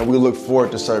program, and we look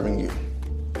forward to serving you.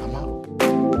 I'm out.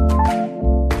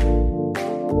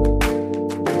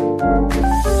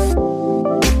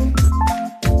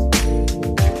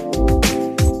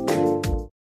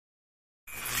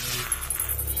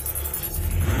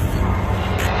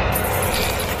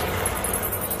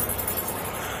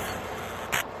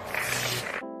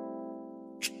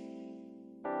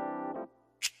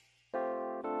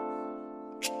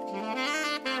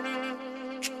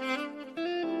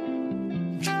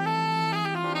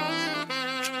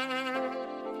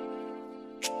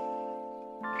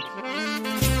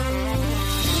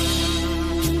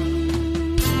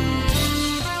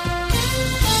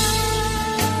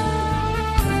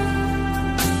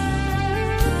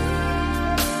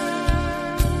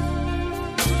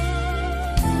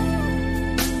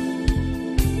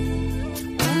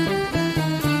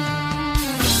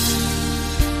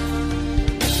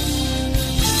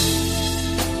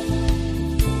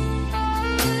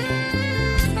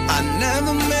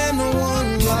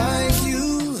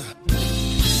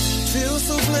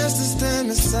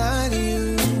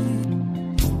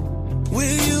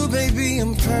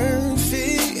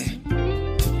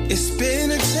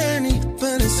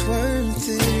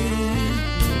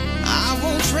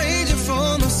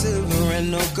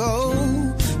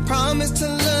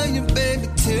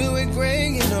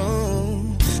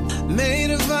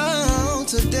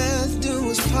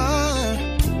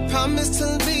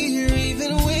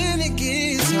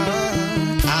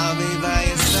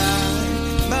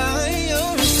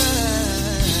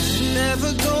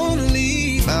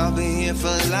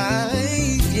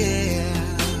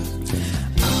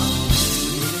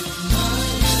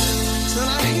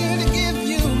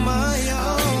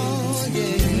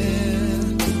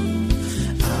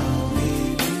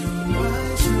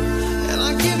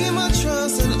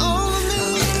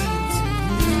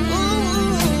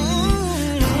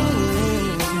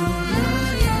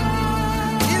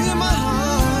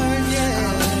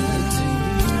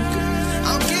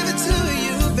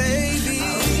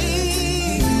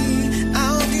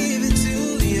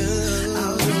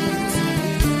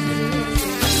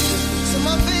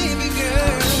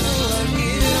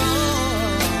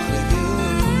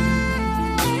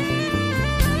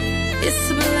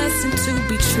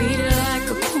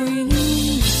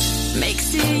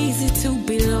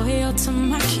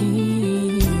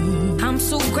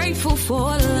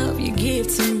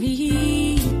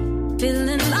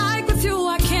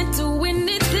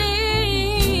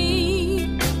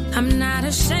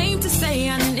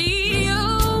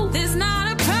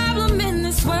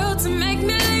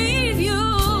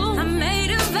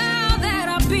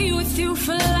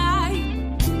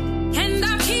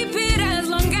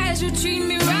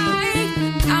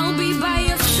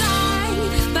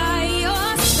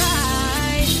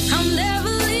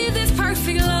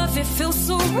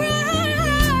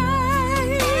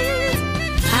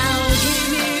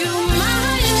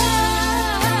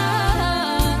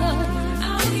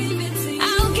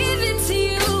 I'll give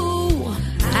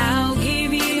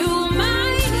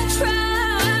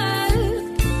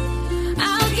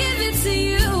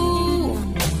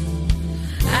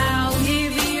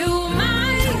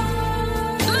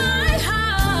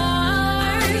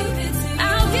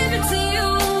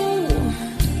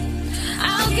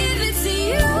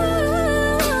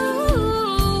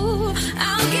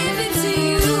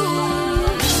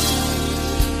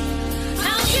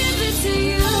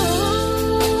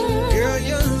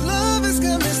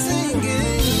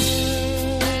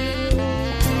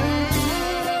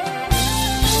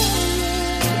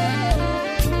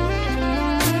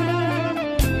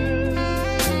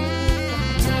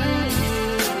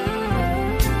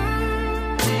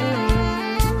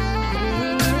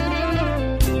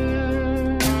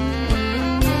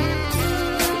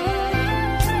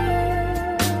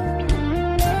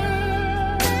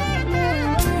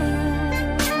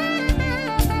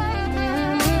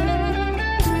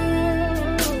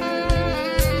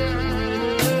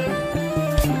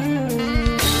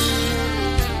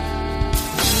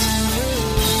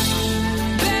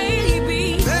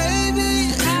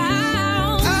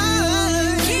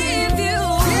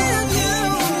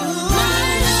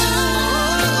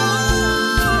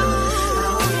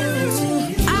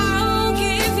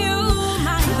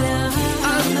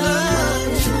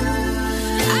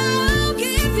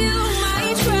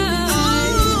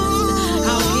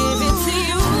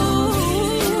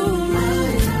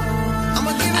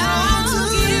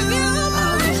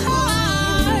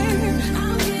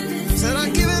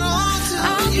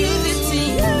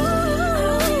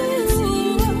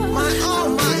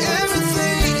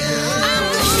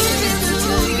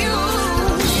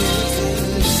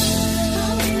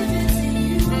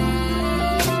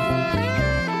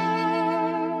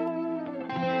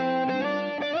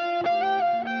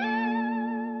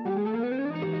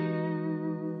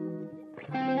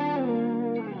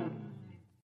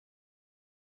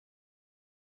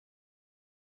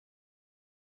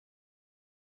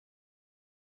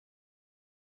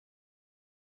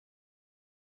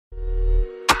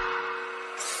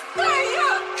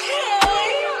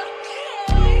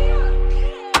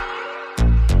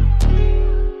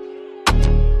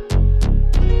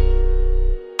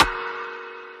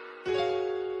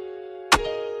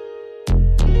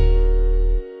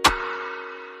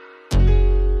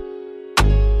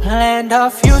Planned our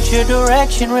future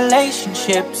direction,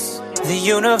 relationships. The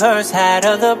universe had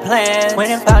other plans.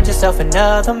 Went and found yourself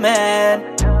another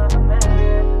man.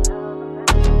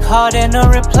 Caught in a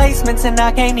replacements and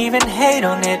I can't even hate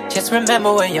on it. Just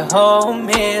remember where your home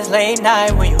is. Late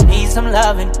night when you need some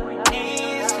loving.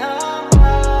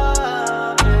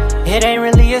 It ain't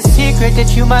really a secret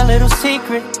that you my little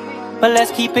secret, but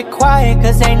let's keep it quiet,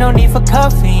 cause ain't no need for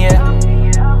cuffing, yeah.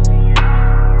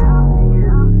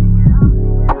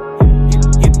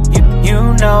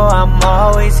 You know I'm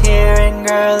always here, and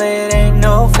girl, it ain't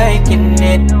no faking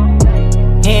it.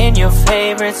 In your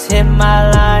favorites, hit my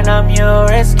line, I'm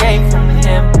your escape from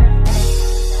him.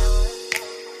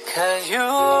 Cause you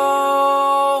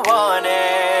want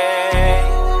it.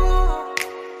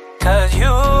 Cause you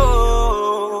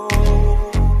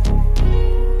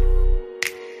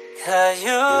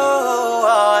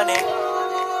want it.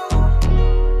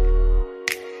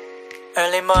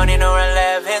 Early morning or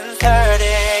 11:30.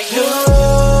 You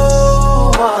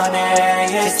want it.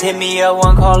 Just hit me up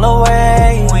one call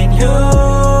away. When you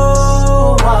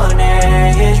want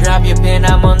it, drop your pin,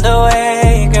 I'm on the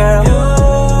way, girl. You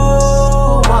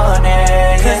want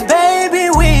it. Cause baby,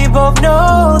 we both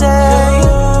know that you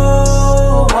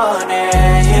want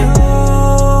it. You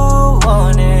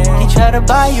want it. He tried to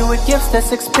buy you a gift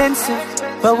that's expensive,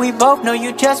 but we both know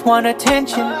you just want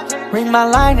attention. Ring my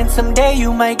line and someday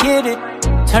you might get it.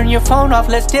 Turn your phone off,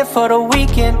 let's dip for the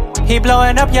weekend. He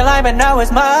blowing up your line, but now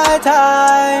it's my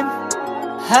time.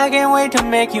 I can't wait to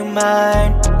make you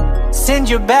mine. Send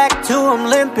you back to him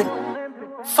limping.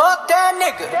 Fuck that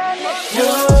nigga. You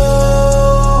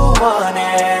want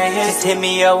it. Just hit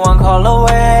me up one call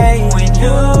away. When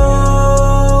you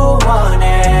want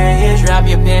it, drop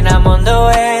your pin, I'm on the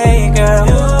way, girl.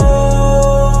 You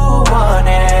want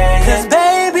it. Cause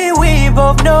baby, we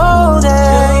both know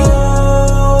that you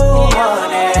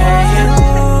want it.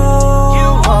 You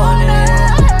want it.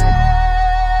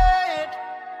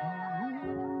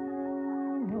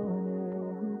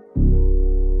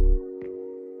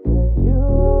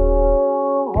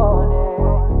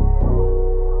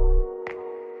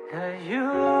 Cause you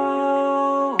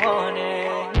want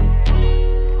it.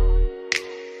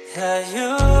 Cause you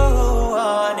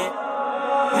want it.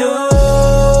 You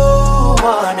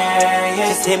want it.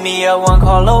 Just hit me up one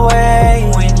call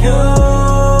away. When you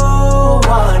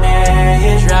want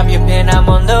it, drop your pin, I'm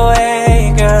on the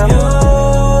way, girl. You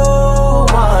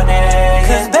want it.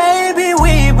 Cause baby,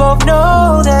 we both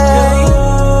know that you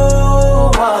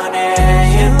want it.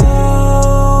 You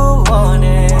want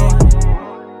it.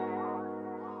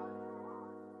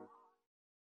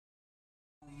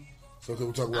 So can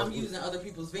we talk about? I'm using other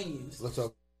people's venues. Let's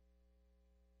talk.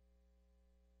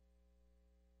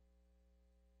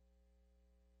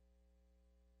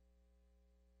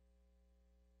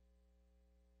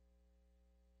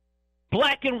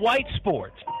 Black and white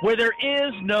sports, where there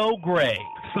is no gray.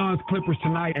 Suns Clippers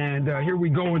tonight, and here we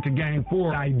go into Game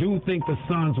 4. I do think the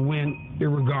Suns win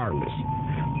irregardless.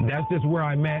 That's just where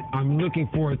I'm at. I'm looking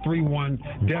for a 3-1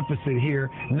 deficit here.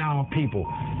 Now, people,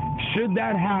 should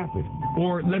that happen,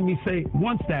 or let me say,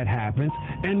 once that happens,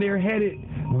 and they're headed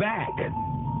back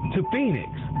to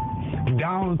Phoenix,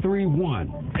 down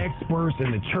 3-1, experts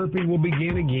and the chirping will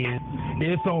begin again.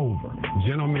 It's over.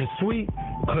 Gentlemen sweep,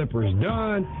 Clippers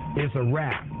done. It's a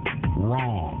wrap.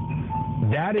 Wrong.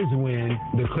 That is when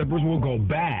the Clippers will go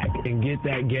back and get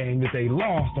that game that they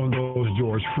lost on those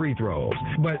George free throws.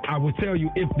 But I will tell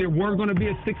you, if there were going to be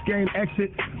a 6-game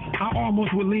exit, I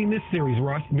almost would lean this series,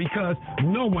 Russ, because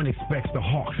no one expects the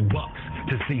Hawks-Bucks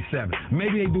to see 7.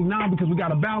 Maybe they do now because we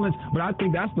got a balance, but I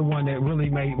think that's the one that really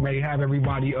may have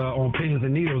everybody on pins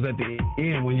and needles at the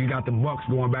end when you got the Bucks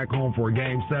going back home for a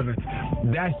Game 7.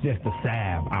 That's just a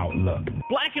sad outlook.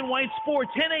 Black and white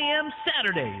sports, 10 a.m.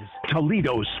 Saturdays.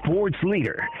 Toledo's sports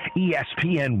leader,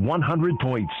 ESPN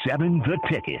 100.7 The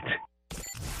Ticket.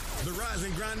 The Rise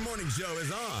and Grind Morning Show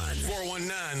is on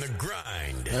 419 The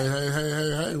Grind.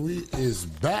 Hey, we is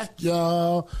back,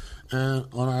 y'all. And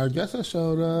on our guest that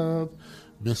showed up,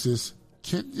 Mrs.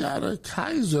 Kenyatta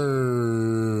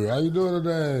Kaiser. How you doing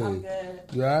today? I'm good.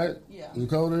 You all right? Yeah. You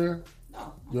cold here?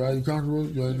 No. You all right? You comfortable?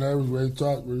 You ain't nervous? Ready to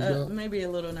talk? Ready to talk? Maybe a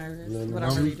little nervous, but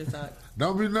I'm ready to talk.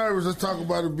 Don't be nervous. Let's talk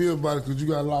about it, be about it, because you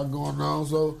got a lot going on.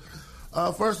 So,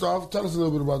 first off, tell us a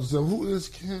little bit about yourself. Who is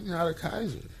Kenyatta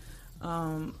Kaiser?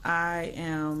 I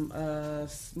am a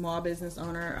small business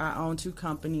owner. I own 2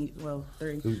 companies, well,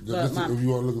 3. If you want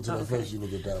to look into that first, you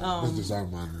look at that one. That's just our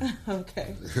monitor.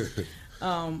 Okay.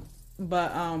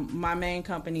 But my main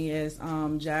company is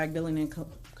Jag Billing and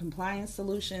compliance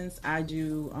solutions. I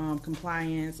do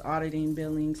compliance, auditing,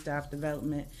 billing, staff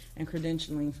development, and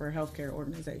credentialing for healthcare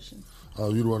organizations.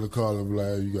 Oh, you don't want to call them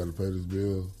like, you got to pay this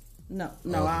bill? No,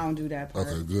 I don't do that part.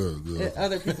 Okay, good.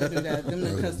 Other people do that. Them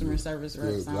the customer service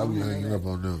reps. I'll be hanging up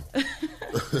on them.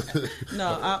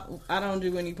 No, I don't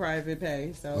do any private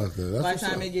pay. So by the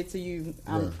time it gets to you,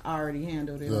 I already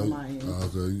handled it on my end.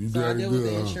 Okay, so I deal with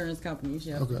the insurance companies.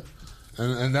 Yeah. Okay.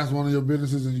 And that's one of your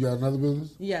businesses, and you got another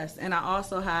business? Yes, and I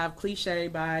also have Cliche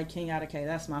by Kenyatta K.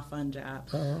 That's my fun job.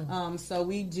 So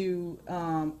we do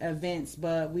events,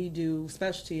 but we do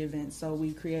specialty events, so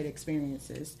we create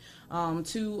experiences.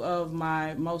 2 of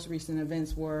my most recent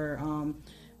events were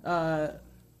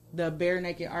the Bare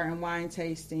Naked Art and Wine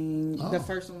tasting. The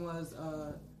first one was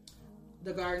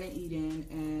the Garden of Eden,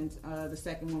 and the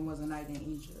second one was A Night in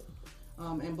Egypt.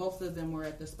 And both of them were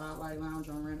at the Spotlight Lounge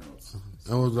on Reynolds.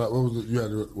 And what was it? You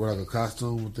had like a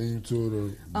costume theme to it,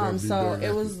 or so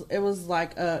it was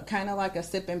like kind of like a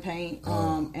sip and paint.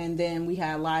 And then we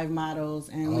had live models,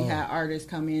 and we had artists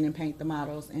come in and paint the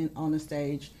models on the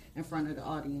stage in front of the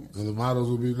audience. And the models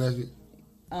would be naked.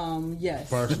 Yes,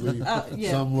 partially,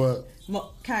 somewhat,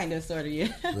 kind of, sort of, yeah.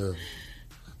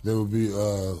 They would be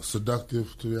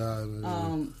seductive to the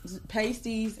eye.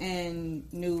 Pasties and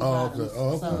nude bottoms.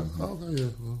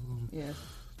 Okay, yeah.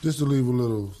 Just to leave a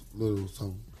little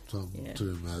something to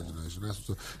the imagination. That's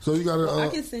so you got to. I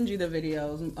can send you the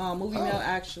videos. Movie Mail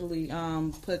actually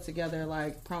put together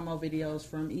like promo videos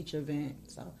from each event,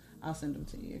 so I'll send them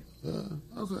to you.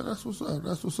 Yeah. Okay, that's what's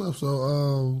up.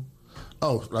 So,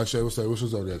 like Shay would say, what's your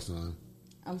zodiac sign?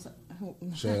 I'm sorry.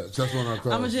 That's one I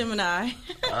call. I'm a Gemini.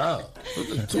 Oh,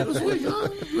 2 this week, huh?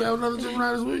 You have another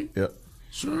Gemini this week? Yep.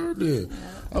 Sure did.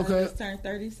 Okay. I just turned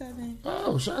 37.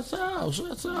 Oh, shouts out.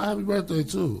 Happy birthday,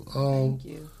 too. Thank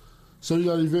you. So you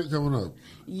got an event coming up?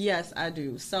 Yes, I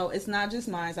do. So it's not just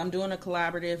mine. I'm doing a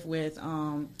collaborative with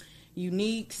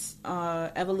Uniques,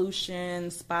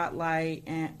 Evolution, Spotlight,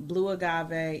 and Blue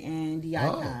Agave, and The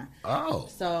Icon.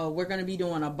 So we're going to be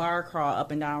doing a bar crawl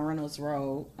up and down Reynolds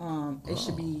Road. It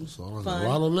should be fun. A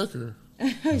lot of liquor.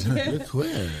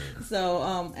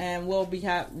 So and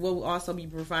we'll also be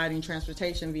providing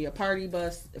transportation via party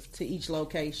bus to each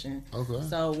location. Okay.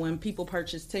 So when people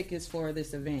purchase tickets for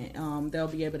this event, they'll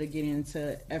be able to get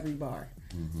into every bar.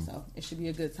 Mm-hmm. So it should be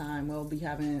a good time. We'll be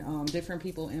having different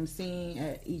people emceeing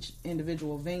at each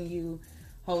individual venue,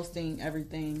 hosting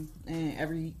everything, and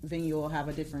every venue will have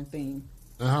a different theme.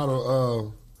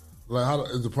 And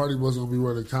is the party bus gonna be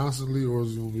running constantly, or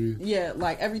is it gonna be? Yeah,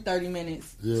 like every 30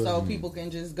 minutes, so people can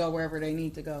just go wherever they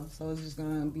need to go. So it's just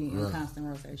gonna be in constant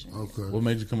rotation. Okay. What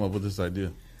made you come up with this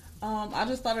idea? I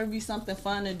just thought it'd be something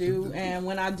fun to do, and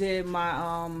when I did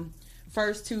my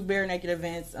first 2 Bare Naked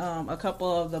events, a couple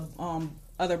of the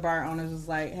other bar owners was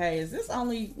like, "Hey, is this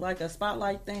only like a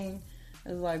Spotlight thing?"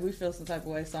 It was like, we feel some type of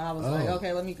way. So I was like,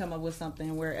 okay, let me come up with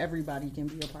something where everybody can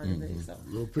be a part of it. So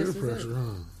little peer pressure,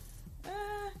 huh?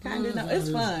 Kind of. No,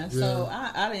 it's fun. Yeah. So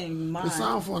I didn't mind. It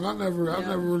sounds fun. I never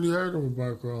really heard of a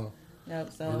bar crawl.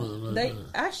 Yep. So they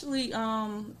actually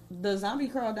the zombie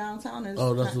crawl downtown is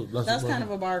that's kind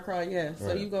of a bar crawl. Yeah.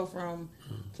 So you go from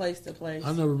place to place.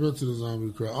 I never been to the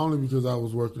zombie crawl only because I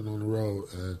was working on the road,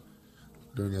 and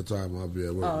during that time I'd be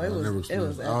at work. It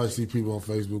was I always see people on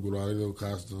Facebook with all their little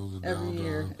costumes and every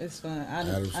year. It's fun.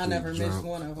 I never missed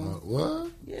one of them. What?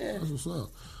 Yeah. That's what's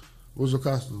up. What's your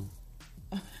costume?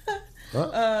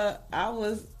 I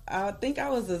think I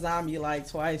was a zombie like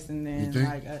twice, and then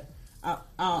like there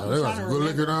was some good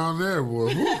liquor down there,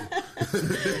 boy.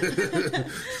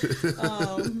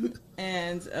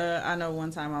 And I know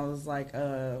one time I was like,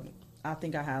 I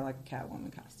think I had like a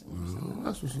Catwoman costume.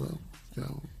 That's what's up.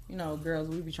 Catwoman. You know, girls,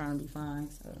 we be trying to be fine,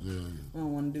 so we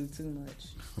don't want to do too much.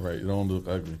 Right, you don't look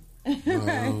ugly.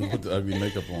 Put the ugly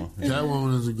makeup on.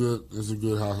 Catwoman is a good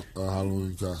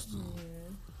Halloween costume. Yeah.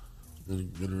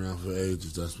 Been around for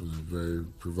ages. That's been a very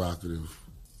provocative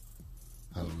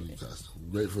Halloween costume.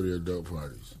 Great for the adult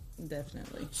parties.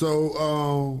 Definitely.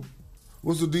 So,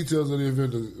 what's the details of the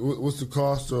event? What's the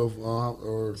cost of?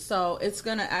 So it's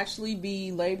gonna actually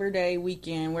be Labor Day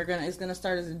weekend. It's gonna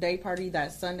start as a day party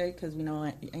that Sunday because we know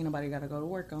ain't nobody got to go to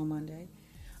work on Monday.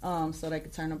 So they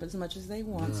can turn up as much as they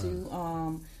want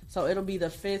to. So it'll be the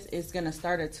 5th. It's gonna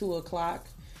start at 2:00.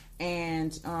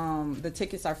 And the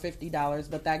tickets are $50,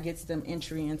 but that gets them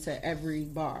entry into every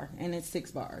bar, and it's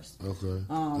 6 bars. Okay.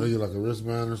 Are you like a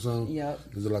wristband or something? Yep.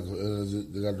 Is it like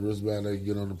they got the wristband they can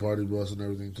get on the party bus and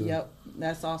everything too? Yep,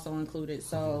 that's also included.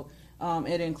 So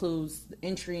it includes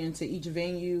entry into each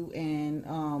venue and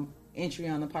entry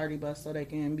on the party bus, so they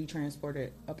can be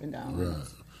transported up and down. Right.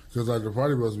 Because like the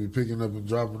party bus will be picking up and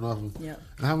dropping off. Yep.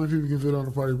 And how many people can fit on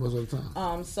the party bus at a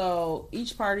time? So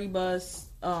each party bus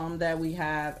that we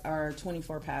have are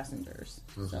 24 passengers.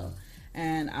 So,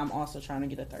 and I'm also trying to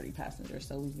get a 30 passenger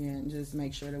so we can just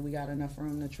make sure that we got enough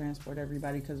room to transport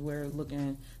everybody because we're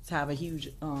looking to have a huge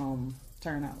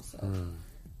turnout. So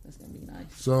that's gonna be nice.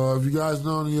 So if you guys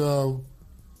know the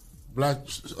black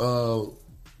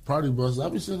party buses,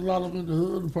 I've been seeing a lot of them in the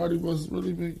hood. The party buses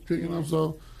really been picking up.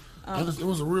 So. And it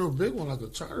was a real big one, like a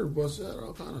charter bus. It had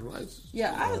all kind of lights.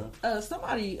 Yeah,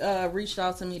 somebody reached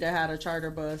out to me that had a charter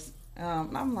bus.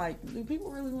 And I'm like, do people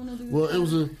really want to do this? Well, it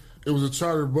was a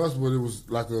charter bus, but it was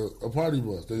like a party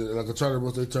bus. Like a charter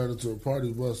bus, they turned into a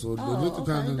party bus. So they looked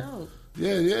kind of dope.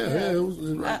 Yeah. It was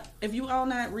right. If you own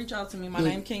that, reach out to me. My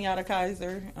name's Kenyatta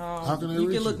Kaiser. How can you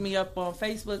can look me up on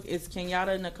Facebook. It's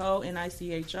Kenyatta Nicole,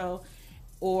 Nicho.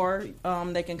 Or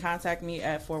they can contact me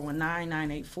at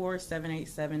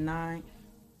 419-984-7879.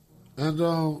 And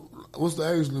what's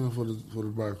the age limit for the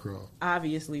bar crawl?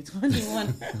 Obviously,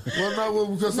 21.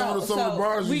 Because some of the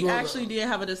bars... We actually did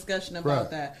have a discussion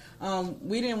about that.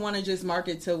 We didn't want to just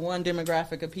market to one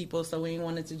demographic of people, so we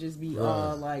wanted to just be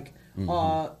all like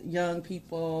all young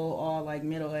people, all like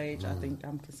middle age. I think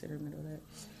I'm considered middle age.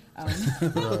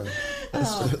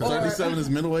 37 is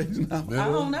middle age now? I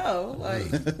don't know. Like,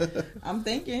 I'm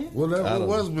thinking. What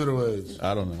was middle age?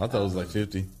 I don't know. I thought it was like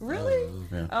 50. Really?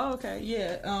 Yeah. Oh, okay.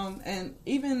 Yeah. And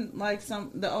even like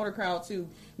the older crowd too,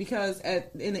 because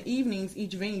in the evenings,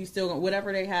 each venue still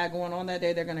whatever they had going on that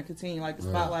day, they're going to continue. Like the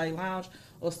Spotlight Lounge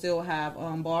will still have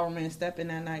ballroom and stepping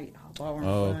that night. Ballroom.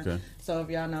 Okay. So if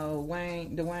y'all know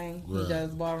Dwayne, he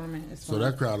does ballroom and it's fun. So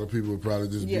that crowd of people would probably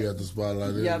just be at the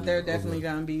Spotlight. Yeah, they're definitely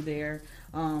going to be there.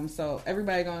 So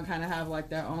everybody going to kind of have like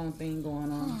their own thing going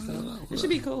on. So it should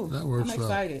be cool. That works. I'm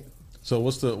excited. So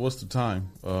what's the time?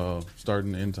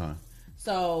 Starting end time?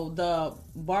 So the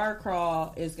bar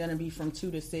crawl is going to be from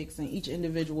 2 to 6, and each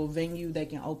individual venue they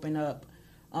can open up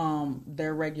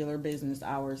their regular business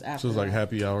hours after. So it's like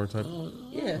happy hour type?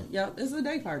 Yeah. It's a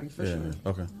day party for sure.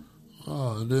 Okay.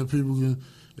 And then people can,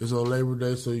 it's on Labor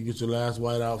Day, so you get your last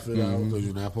white outfit out, because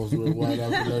you're not supposed to wear white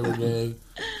out for Labor Day.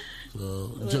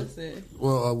 So, you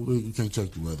can't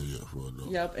check the weather yet for it,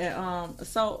 though. Yep. And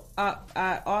so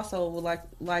I also would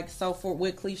like so for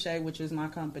with Cliche, which is my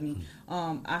company,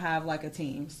 I have like a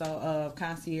team of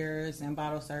concierges and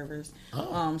bottle servers.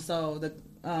 So the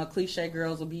Cliche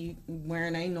girls will be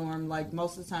wearing a norm. Like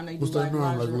most of the time they do like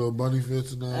norm, like little bunny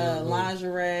fits and all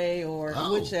lingerie or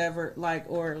whichever,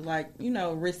 or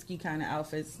risky kind of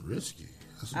outfits. Risky.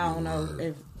 I don't know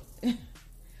if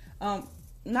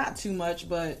not too much,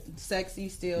 but sexy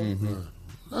still. Mm-hmm.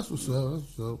 That's what's up.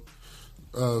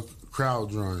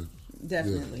 Crowd drawing.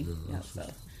 Definitely.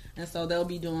 And so they'll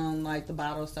be doing like the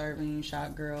bottle serving,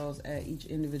 shot girls at each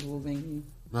individual venue.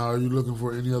 Now, are you looking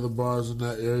for any other bars in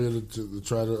that area to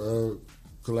try to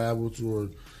collab with you? Or?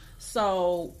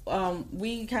 So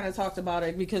we kind of talked about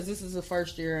it because this is the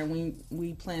first year, and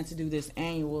we plan to do this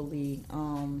annually.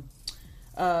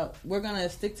 We're gonna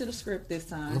stick to the script this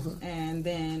time, and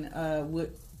then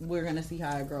we're gonna see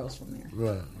how it grows from there.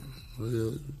 Right.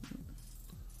 Well,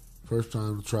 first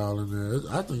time trial in there.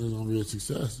 I think it's gonna be a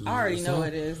success. I already know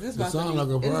it is. This is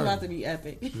about to be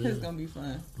epic. Yeah. It's gonna be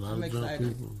fun. I'm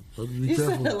excited. You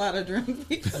said a lot of drunk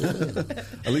people.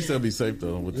 At least they'll be safe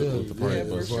though with the party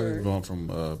bus going from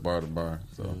bar to bar.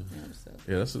 So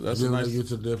that's a nice. When they get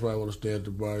to there, probably want to stay at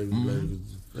the bar.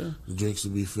 The drinks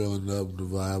will be filling up. The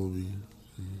vibe will be.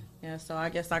 Yeah, so I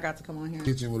guess I got to come on here.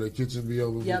 Will the kitchen be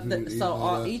open? Yep.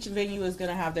 So each venue is going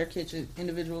to have their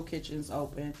individual kitchens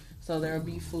open. So there'll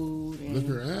be food. And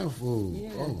liquor and food.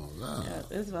 Yeah. Oh, my God. Yeah,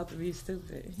 it's about to be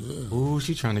stupid. Yeah. Ooh,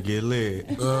 she trying to get lit.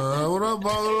 What up,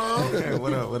 Bungalow? Hey,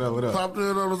 what up? Popped in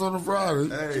on us on a Friday.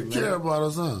 Hey, you care about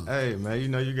us, huh? Hey, man, you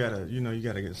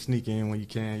gotta get sneak in when you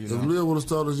can. If Leah would have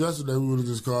told us yesterday, we would have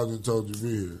just called you and told you to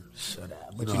be here. Shut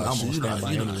up. But I'm gonna stand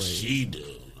by anyway. She do.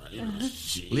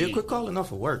 Leah, quit calling off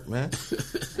for work, man.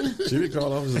 She be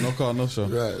called off as a no call, no show.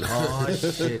 Right. Oh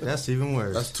shit, that's even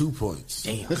worse. That's 2 points.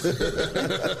 Damn. Pretty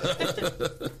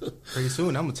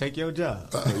soon I'm gonna take your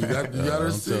job. You got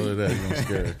her see. Tell her that you're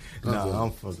scared. No,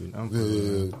 I'm fucking.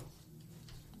 Yeah.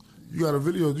 You got a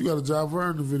video. You got a job for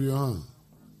her in the video, huh?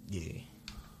 Yeah.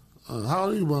 How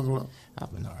old are you, Bungalow?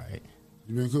 I've been all right.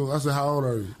 You been cool? I said, how old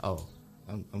are you? Oh,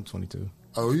 I'm 22.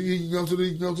 Oh, you can come to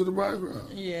the background.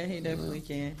 Yeah, he definitely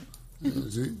can. Yeah,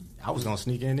 see? I was gonna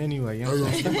sneak in anyway. You know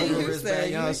what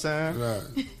I'm saying? Right.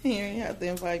 You ain't have to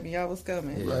invite me. I was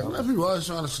coming. Yeah, right. Well, people always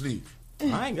trying to sneak.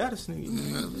 I ain't got to sneak.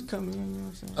 Just come in. You know what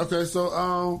I'm saying? Okay,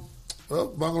 so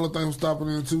Bungalow, thanks for stopping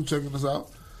in too, checking us out.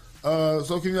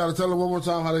 So can you tell them one more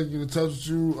time how they can get in touch with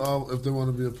you if they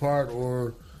want to be a part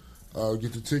or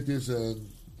get the tickets and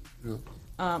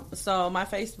So my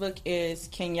Facebook is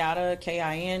Kenyatta,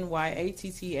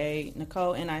 KINYATTA,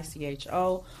 Nicole,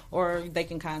 NICHO, or they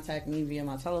can contact me via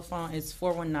my telephone. It's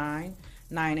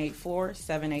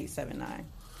 419-984-7879.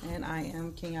 And I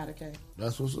am Kenyatta K.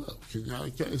 That's what's up,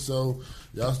 Kenyatta K. So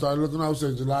y'all start looking up.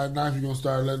 Say July 9th, you're going to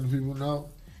start letting people know?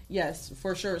 Yes,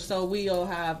 for sure. So we'll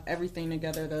have everything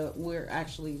together. We're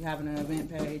actually having an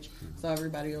event page, so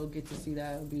everybody will get to see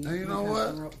that. It'll be, and you know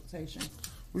what? Rotation.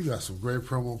 We got some great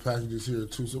promo packages here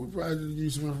too, so we probably need to give you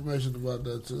some information about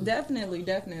that too. Definitely.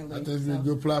 I think this would be a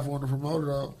good platform to promote it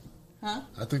on. Huh?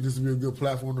 I think this would be a good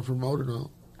platform to promote it on.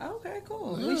 Okay,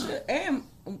 cool. Yeah. We should, and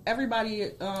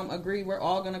everybody agree we're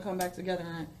all going to come back together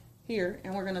here,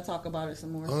 and we're going to talk about it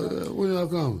some more. Oh, yeah. When y'all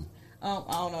coming? I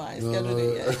don't know. I ain't scheduled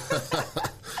it yet.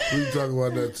 We can talk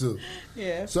about that too.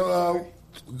 Yeah. So,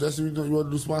 Jesse, you want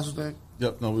to do sponsor thing?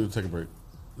 Yep. No, we'll take a break.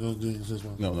 No,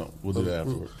 we'll do that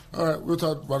afterward. All right, we'll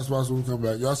talk about the sponsor when we come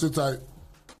back. Y'all sit tight.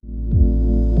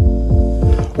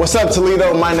 What's up,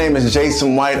 Toledo? My name is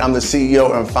Jason White. I'm the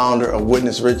CEO and founder of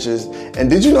Witness Riches. And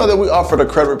did you know that we offer the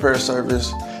credit repair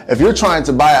service? If you're trying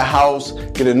to buy a house,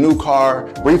 get a new car,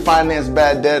 refinance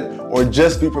bad debt, or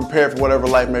just be prepared for whatever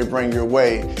life may bring your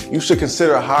way, you should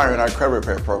consider hiring our credit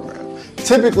repair program.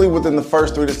 Typically, within the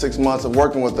first 3 to 6 months of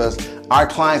working with us, our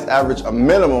clients average a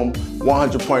minimum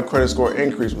 100-point credit score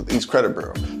increase with each credit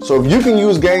bureau. So if you can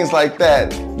use gains like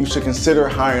that, you should consider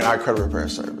hiring our credit repair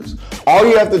service. All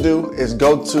you have to do is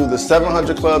go to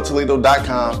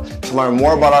the700clubtoledo.com to learn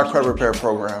more about our credit repair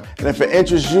program. And if it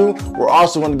interests you, we're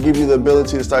also going to give you the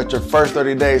ability to start your first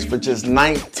 30 days for just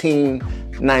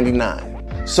 $19.99.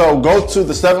 So go to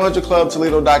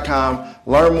the700clubtoledo.com,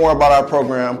 learn more about our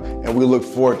program, and we look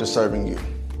forward to serving you.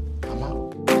 I'm out.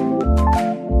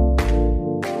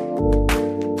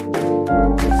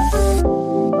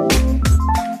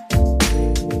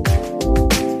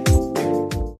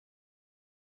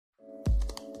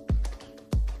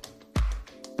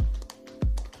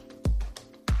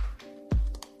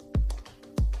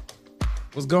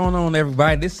 What's going on,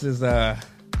 everybody? This is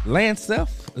Lance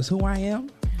Self, is who I am.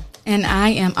 And I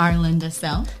am Arlinda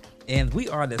Self. And we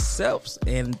are the Selfs,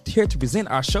 and here to present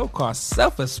our show called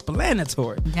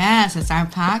Self-Explanatory. Yes, it's our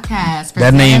podcast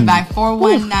presented by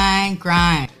 419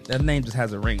 Grind. That name just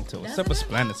has a ring to it.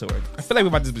 Self-Explanatory. I feel like we're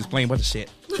about to just be explaining a bunch of shit.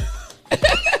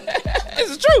 This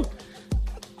is true.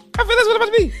 I feel that's what it's about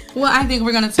to be. Well, I think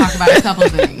we're going to talk about a couple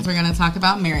things. We're going to talk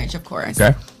about marriage, of course.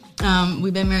 Okay.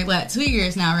 We've been married, 2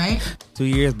 years now, right? 2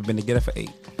 years, we've been together for 8.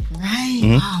 Right.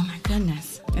 Mm-hmm. Oh, my goodness.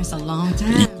 It's a long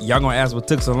time. Y'all gonna ask what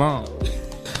took so long.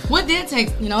 What did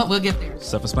take? You know what? We'll get there.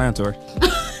 Self-explanatory.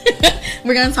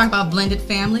 We're gonna talk about blended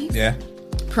families. Yeah.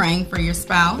 Praying for your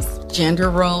spouse. Gender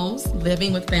roles.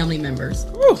 Living with family members.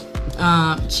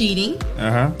 Cheating.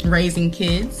 Raising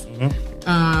kids.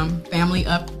 Family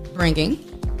upbringing.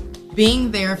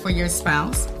 Being there for your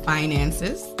spouse.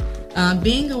 Finances.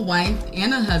 Being a wife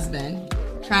and a husband.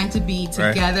 Trying to be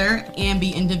together and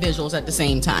be individuals at the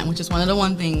same time, which is one of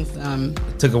the things.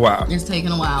 It took a while. It's taken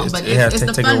a while, but it's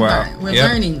the fun part. We're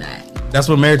learning that. That's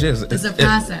what marriage is. It's a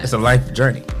process. It's a life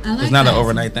journey. It's not an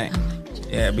overnight thing.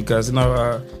 Yeah, because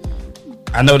I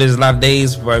know there's a lot of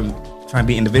days where I'm trying to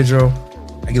be individual.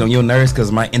 I get on your nerves because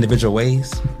of my individual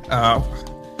ways. I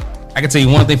can tell you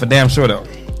one thing for damn sure though.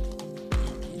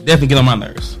 Definitely get on my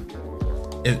nerves.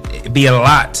 It'd be a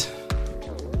lot.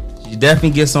 You definitely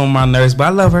get on my nerves, but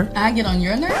I love her. I get on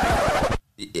your nerves?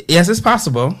 Yes, it's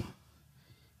possible.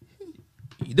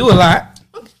 You do a lot.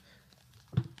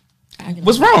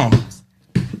 What's wrong?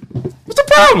 What's the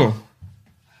problem?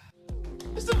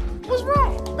 What's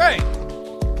wrong? Hey.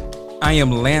 I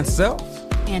am Lance Self.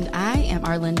 And I am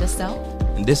Arlinda Self.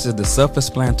 And this is the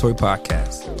Self-Explanatory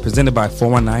Podcast, presented by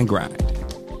 419 Grind.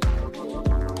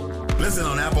 Listen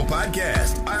on Apple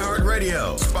Podcasts,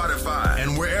 iHeartRadio, Spotify,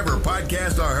 and wherever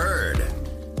podcasts are heard.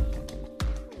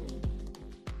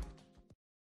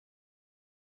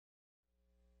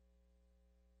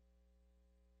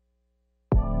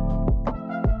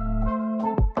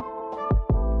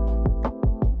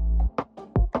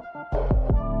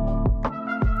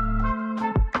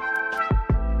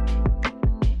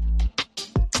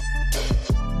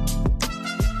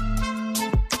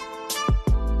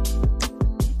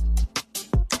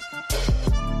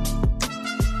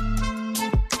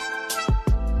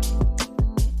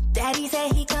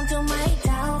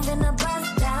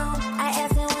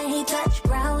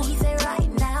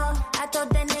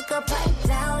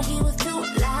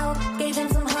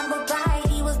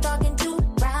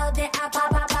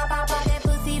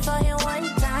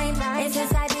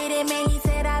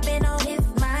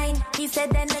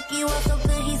 you all so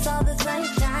good, he saw the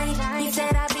sunshine. He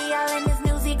said I'd be all in his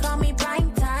news, he called me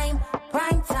prime time.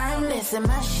 Prime time, listen,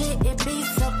 my shit, it be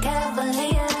so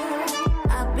cavalier.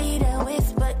 I be the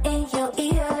whisper in your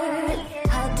ear.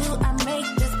 How do I make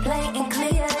this plain and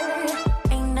clear?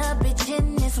 Ain't a bitch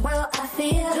in this world I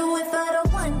feel. Do it for the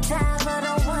one time,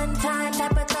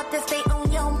 type of thought that stay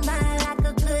on your mind like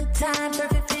a good time.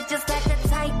 Perfect fit just like a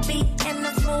tight beat and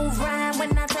a smooth rhyme.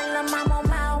 When I tell him I'm on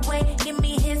my way, give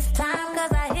me his time,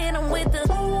 cause I hit him with the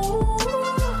ooh.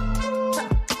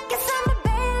 Guess I'm a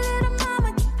bad little mama,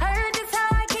 heard this how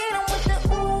I get him with the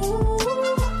ooh.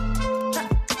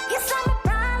 Guess I'm a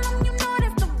problem, you know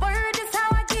that's the word, that's how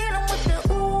I get him with the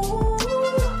ooh.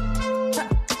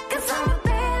 Cause I'm a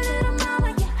bad little mama,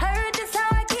 you heard this how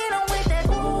I get him with that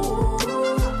ooh.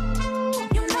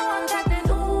 You know I got that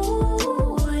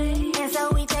ooh. And so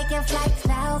we taking flights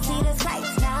now, see the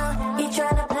sights now. He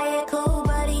tryna play it cool,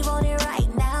 but he want it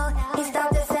right now. He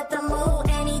start to set the mood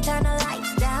and he turn the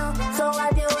lights down. So I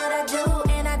do what I do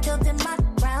and I tilt in my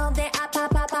round. Then I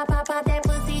pop that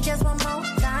pussy just one more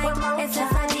time. And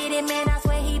since I did it, man, I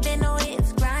swear he been on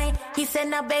his grind. He said,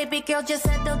 now baby girl, just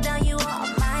settle down, you all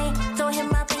mine. Told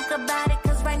him I'll think about it,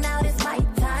 cause right now it's my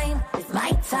time. It's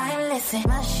my time, listen,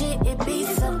 my shit, it be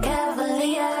so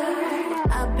cavalier.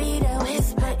 I'll be the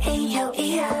whisper in your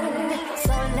ear.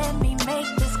 So let me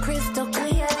make this crystal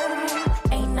clear.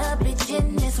 Ain't a bitch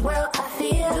in this world I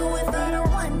feel. Do it for the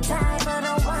one time,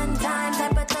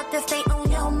 type of thought that stay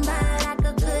on your mind like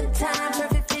a good time.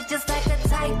 Perfect fit just like a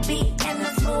tight beat and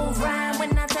a smooth rhyme.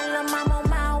 When I tell him I'm on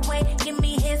my way, give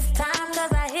me his time,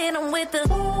 cause I hit him with the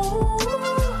ooh.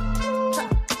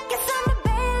 Guess I'm a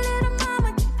bad little mama,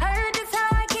 heard this how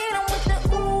I get him with the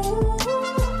ooh.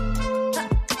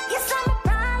 Yes, I'm a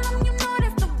problem, you know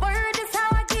that's the word, that's how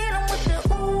I get him with the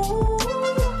ooh.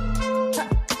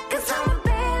 Cause I'm a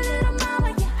bad little mama,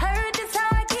 you heard this how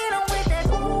I get him with that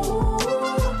ooh.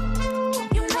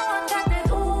 You know I got that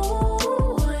ooh.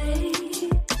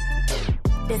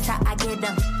 That's how I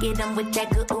get them with that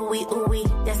good ooey ooey.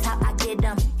 That's how I get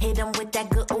them, hit them with that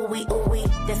good ooey ooey.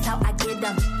 That's how I get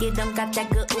them, got that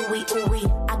good ooey ooey.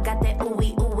 I got that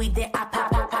ooey ooey, then I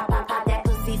pop that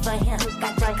pussy for him.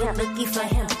 Got that good looky for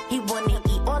him. He wanna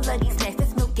eat all of these snacks,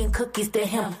 it's milk and cookies to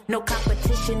him. No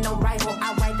competition, no rival.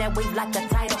 I ride that wave like a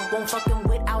title. Won't fuck him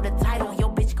without a title. Yo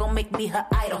bitch gon' make me her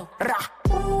idol. Rah.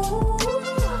 Ooh.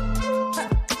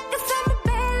 Guess I'm a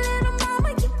bad little mama,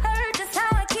 you heard just how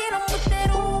I get him with that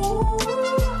ooh.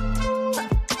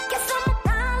 Guess I'm a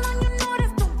problem, you know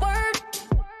that's the word.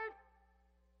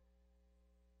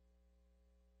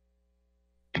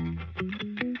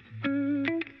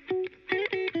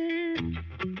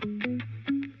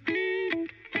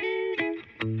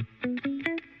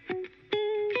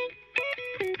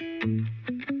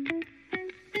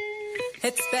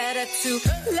 It's better to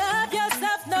love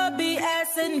yourself, no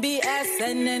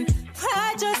BSing, and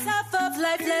pride yourself of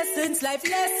life lessons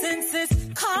is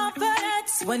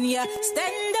confidence when you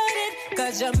stand on it,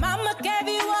 cause your mama gave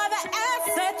you all the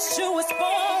assets you was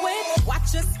born with.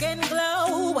 Watch your skin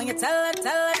glow when you tell her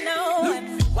no,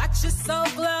 and watch your soul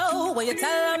glow when you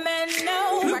tell her man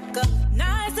no.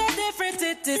 Recognize the difference,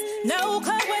 it is no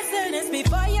coincidence.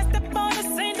 Before you step on the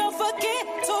scene, don't forget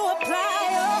to apply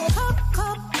your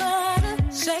cocoa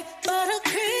shake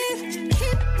buttercream,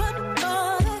 keep up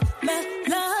all that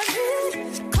melody.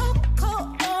 Cocoa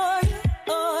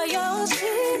oil,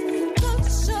 sweet, don't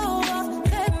show off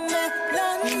that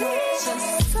melody. Just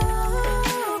so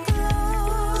glow.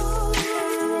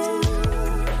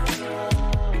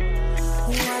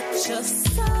 Watch your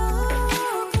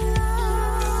soul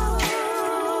glow.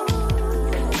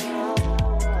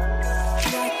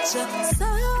 Watch your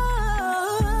soul.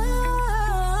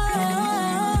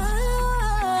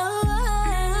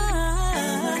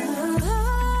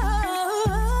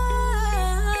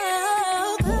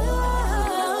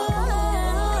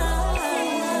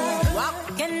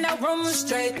 Room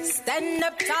straight, stand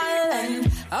up tall and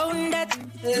own that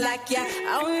like you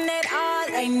own it all.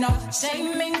 Ain't no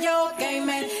shame in your game,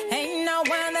 and ain't no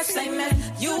one the same as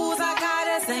you's a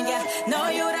goddess, and you know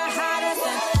you the hottest.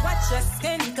 And watch your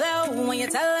skin glow when you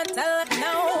tell her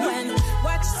no, and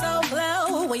watch so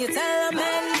glow when you tell her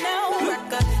man no.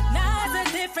 Recognize the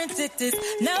difference, it is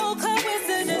no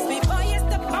coincidence. Before you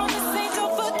step on the scene,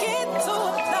 don't forget to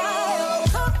apply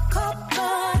cocoa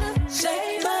butter,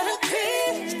 shea butter cream.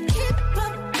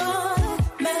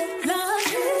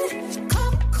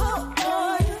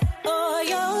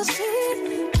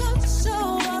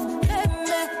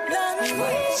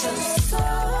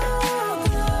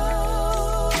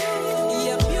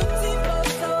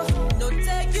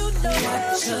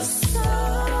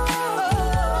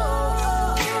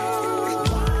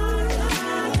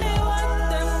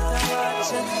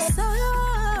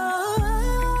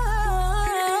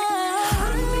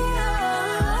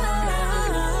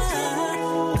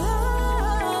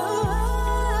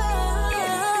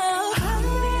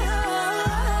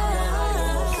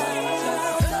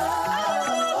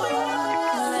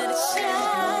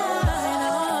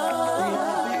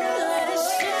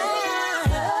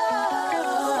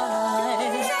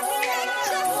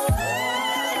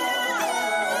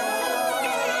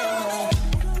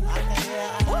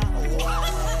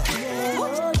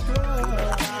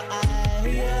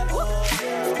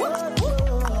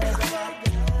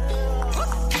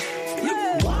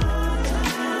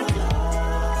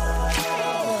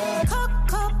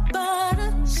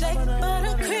 like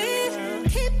buttercream.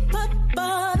 Keep up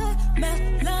all the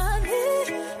melody.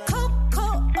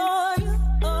 Cocoa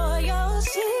oil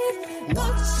sheet. Go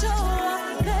show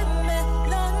off that melody.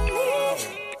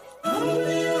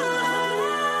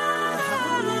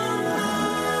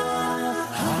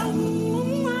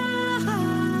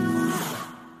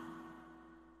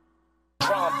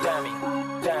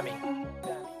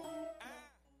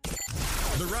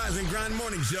 The Rise and Grind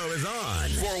Morning Show is on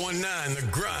 419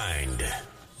 The Grind.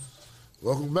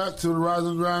 Welcome back to the Rise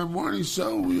and Grind Morning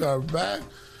Show. We are back.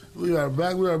 We are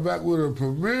back with a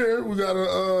premiere. We got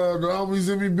the homie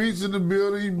Zimmy Beats in the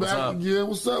building. He back again.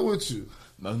 What's up with you?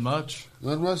 Nothing much.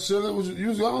 Nothing much chilling. You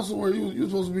was gone somewhere. You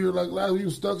was supposed to be here like last week. You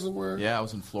was stuck somewhere. Yeah, I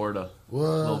was in Florida. What?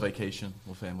 Little vacation,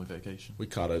 little family vacation. We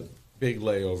caught a big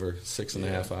layover,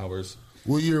 6.5 hours.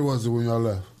 What year was it when y'all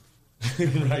left?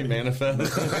 Right, Manifest.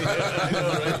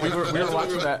 We were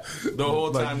watching that the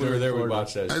whole time we were there. We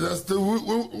watched that. Hey, that's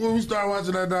when we started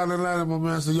watching that down in Atlanta, my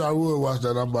man said, "Y'all would watch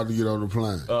that. I'm about to get on the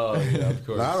plane." Oh yeah, of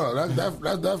course.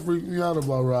 That freaked me out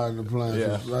about riding the plane.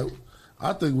 Yeah. Like,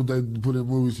 I think what they put in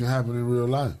movies can happen in real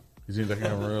life. You think that can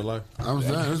happen in real life? I'm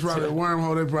saying it's probably a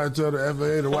wormhole. They probably tell the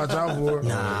FAA to watch out for.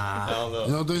 I don't know.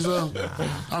 You don't think so?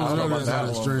 I don't know that's not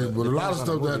extreme, but a lot of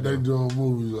stuff that they do in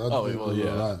movies, I think in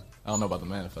real life. I don't know about the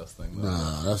Manifest thing, though.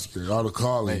 Nah, that's scary. All the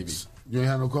callings. Maybe. You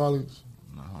ain't had no callings?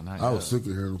 No, not yet. I was sick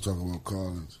of hearing them talking about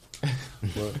callings.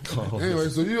 But anyway,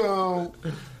 so you,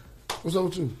 what's up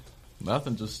with you?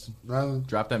 Nothing, just Nothing.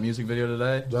 dropped that music video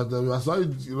today. I saw you,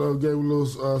 gave a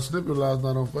little snippet last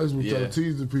night on Facebook trying to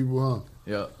tease the people, huh?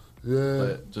 Yeah. Yeah.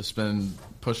 But just been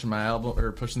pushing my album,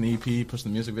 or pushing the EP, pushing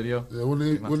the music video. Yeah, when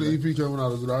the EP coming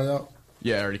out, is it already out?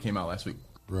 Yeah, it already came out last week.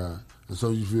 Right. And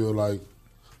so you feel like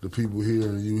the people here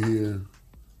and you here,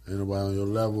 ain't nobody on your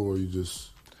level, or you just...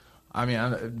 I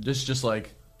mean, just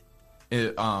like,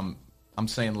 I'm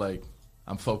saying, like,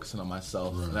 I'm focusing on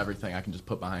myself and everything I can just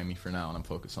put behind me for now, and I'm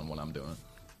focused on what I'm doing.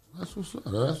 That's what's up.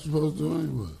 That's what you're supposed to do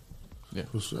anyway. Yeah.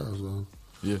 For sure, so.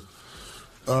 Yeah.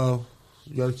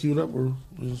 You got it queued up, or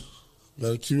just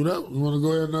got it queued up? You want to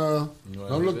go ahead and...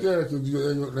 don't look there, because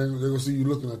they're going to see you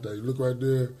looking at that. You look right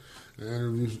there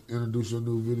and introduce your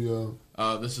new video.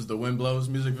 This is the Wind Blows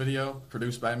music video,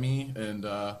 produced by me, and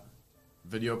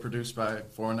video produced by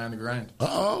 419 The Grind.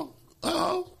 Uh-oh.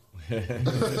 Uh-oh.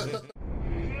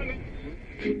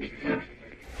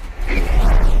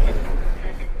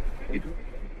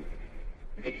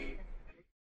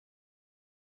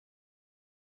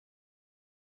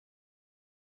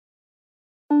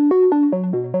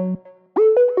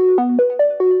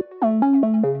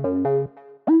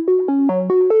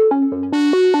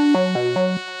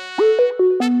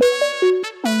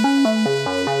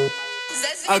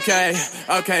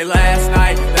 Okay, last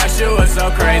night, that shit was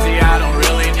so crazy, I don't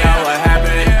really know what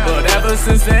happened. But ever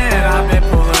since then, I've been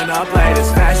pulling up latest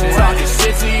fashion. Talking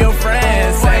shit to your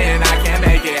friends, saying I can't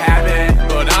make it happen.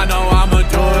 But I know I'ma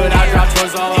do it, I drop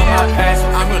towards all of my passion.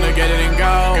 I'm gonna get it and go,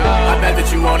 I bet that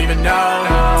you won't even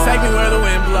know. Take me where the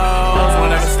wind blows,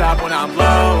 won't ever stop when I'm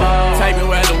low. Take me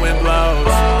where the wind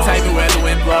blows, take me where the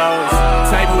wind blows,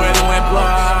 take me where the wind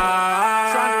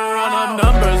blows. Trying to run up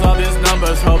numbers, all these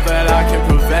numbers, hope that I can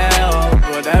prevail.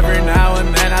 But every now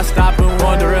and then I stop and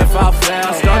wonder if I'll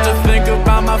fail. Start to think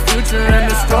about my future and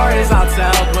the stories I'll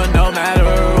tell. But no matter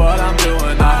what I'm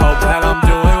doing, I hope that I'm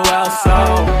doing well. So,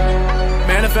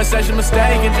 manifestation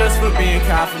mistaken just for being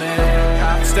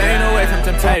confident. Staying away from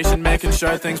temptation, making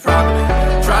sure things prominent.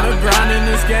 Trying to grind in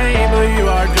this game, but you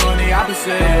are doing the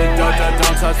opposite.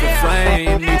 Don't touch the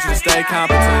flame, need you to stay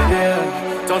competent.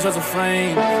 Yeah, don't touch the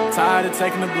flame, tired of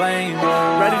taking the blame.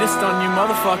 Ready to stun you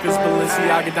motherfuckers,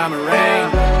 Balenciaga diamond ring.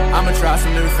 I'ma try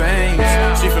some new things,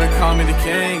 she finna call me the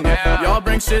king. Y'all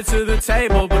bring shit to the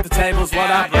table, but the table's what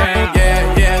I bring.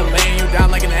 Yeah, laying you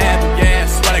down like an apple, yeah.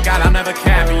 Swear to God, I'm never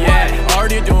capping, yeah.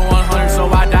 Already doing 100, so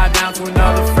I dive down to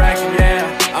another fraction, yeah.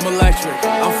 I'm electric,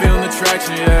 I'm feeling the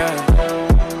traction, yeah.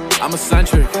 I'm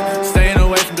eccentric, staying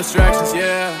away from distractions,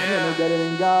 yeah. I'm gonna get it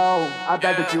and go, I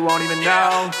bet that you won't even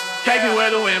know. Take me where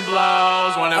the wind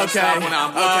blows, won't ever stop when I'm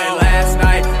low. Okay, last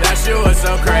night, that shit was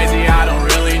so crazy, I don't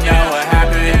really know what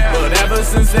happened. But ever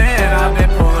since then, I've been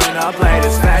pulling up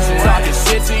latest fashion. Talking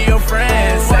shit to your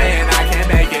friends, saying I can't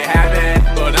make it happen.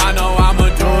 But I know I'ma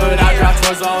do it, I drop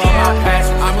towards all of my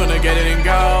passion. I'm gonna get it and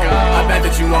go, I bet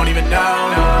that you won't even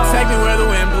know. Take me where the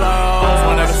wind blows,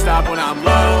 won't ever stop when I'm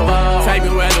low. Take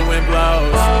me where the wind blows,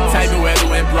 take me where the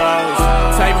wind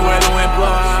blows, take me where the wind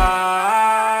blows.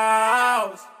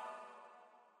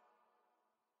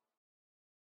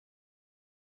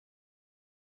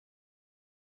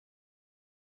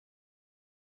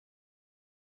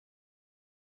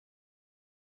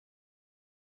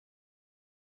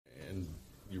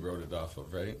 You wrote it off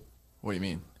of, right? What do you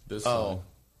mean? This Oh. song.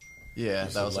 Yeah, You that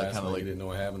was said like last kind of night like you didn't know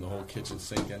what happened. The whole kitchen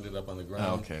sink ended up on the ground.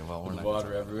 Oh, okay, well, we're with not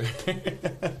water everywhere.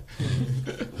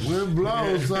 Wind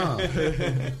blows, huh?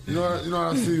 You know what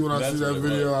I see when I That's see that what it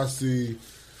video? was. I see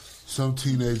some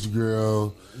teenage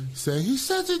girl say, "He's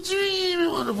such a dream." He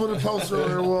wanted to put a poster on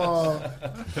her wall.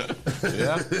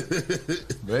 Yeah.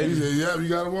 He said, "Yeah, you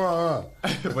got a wall,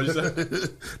 huh?" What'd you say?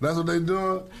 That's what they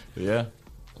doing? Yeah.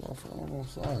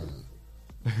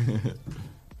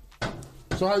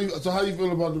 So how you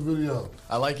feel about the video?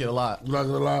 I like it a lot. You like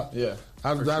it a lot? Yeah.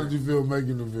 How for did you feel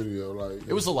making the video? Like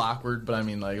It was a little awkward, but I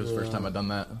mean, like, it was the first time I'd done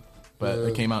that. But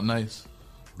it came out nice.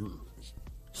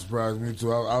 Surprised me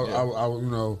too. I you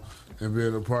know, and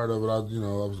being a part of it, I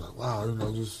was like,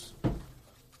 wow, just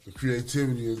the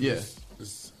creativity is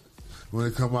just, when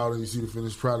it come out and you see the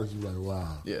finished product, you're like,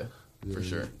 wow. Yeah, for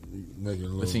sure. You making a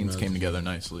The little scenes magic. came together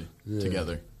nicely.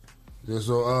 Together. Yeah,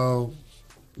 so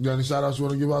you got any shout outs you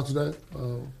want to give out today?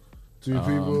 To your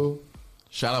people?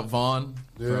 Shout out Vaughn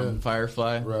from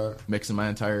Firefly. Right. Mixing my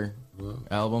entire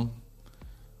album.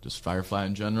 Just Firefly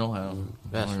in general. I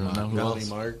don't know who Money else.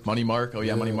 Mark. Money Mark. Oh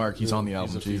yeah, Money Mark. He's on the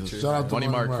album. He's a Jesus. feature. Shout out to Money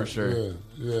Mark for sure.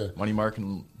 Yeah. Money Mark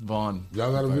and Vaughn.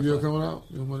 Y'all got a Firefly. video coming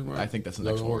out? Money Mark? I think that's the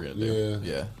next one we're gonna do.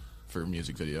 Yeah. For a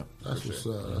music video. That's what's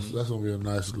up. That's gonna be a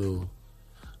nice little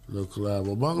collab.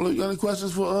 Well, Bungalow, you got any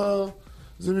questions for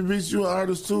Zimmy Beats? You an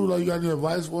artist too? Like, you got any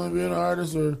advice for him being an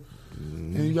artist, or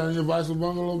and you got any advice for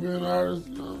Bungalow being an artist?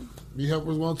 You know, be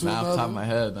helpers one to Nah, another. off the top of my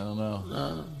head, I don't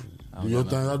know. Do your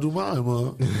thing, I do mine,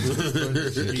 man.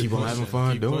 Keep on having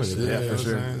fun doing it. Yeah, for for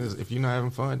sure. sure. If you're not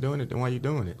having fun doing it, then why you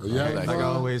doing it? Yeah, like I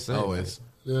always say. Always.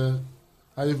 Yeah.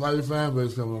 How your fan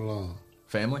base coming along?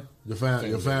 Family? Your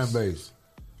fan base.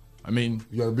 I mean,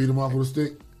 you got to beat them off with a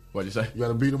stick. What'd you say? You got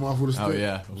to beat them off with a stick. Oh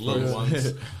yeah, Little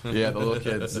ones. Yeah, the little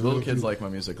kids. The little kids like my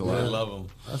music a lot. I love them.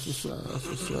 That's what's up. That's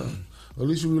what's up. At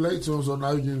least you relate to them, so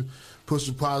now you can push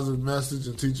a positive message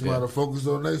and teach them how to focus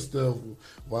on their stuff.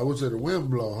 Why would you say the wind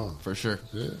blow, huh? For sure.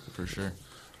 Yeah, for sure.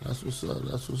 That's what's up.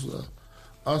 That's what's up.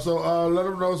 Also, let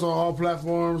them know it's on all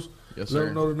platforms. Yes, let sir.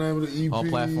 them know the name of the EP. All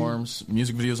platforms.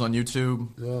 Music videos on YouTube.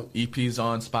 EPs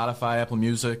on Spotify, Apple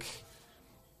Music,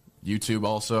 YouTube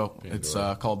also. It's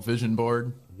called Vision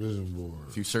Board. Vision Board.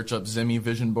 If you search up Zimmy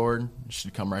Vision Board, it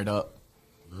should come right up.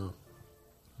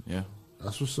 Yeah.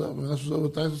 That's what's up, man. That's what's up. Well,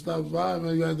 thanks for stopping by,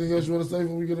 man. You got anything else you want to say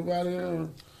before we get up out of here? Or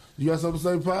you got something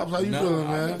to say, Pops? How you feeling,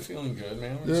 man? I'm feeling good,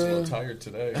 man. I'm just a little tired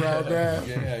today. Proud dad?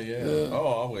 Yeah. Oh,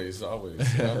 always. How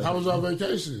was your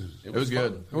vacation? It was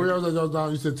good. And where y'all was at? Down?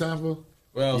 You said Tampa?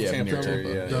 Well, Yeah, Tampa near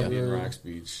area, Tampa. in Yeah. Rocks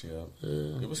Beach. Yeah.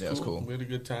 It was Yeah, it was cool. cool. We had a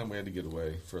good time. We had to get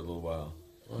away for a little while.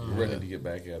 We're ready to get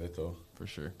back at it, though. For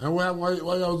sure. And why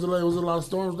y'all was delayed? Was there a lot of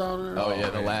storms down there? Oh yeah,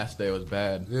 the last day was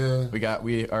bad.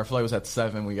 Yeah. Our flight was at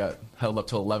 7. We got held up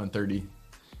till 11:30.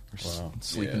 Wow.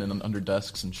 Sleeping in under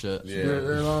desks and shit. Yeah. Spirit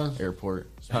Airlines? Airport.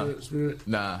 Spirit?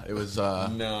 Nah, it was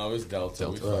No, it was Delta.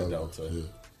 We fly Delta. Yeah.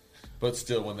 But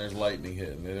still, when there's lightning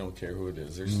hitting, they don't care who it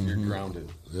is. You're grounded.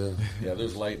 Yeah. Yeah,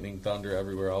 there's lightning, thunder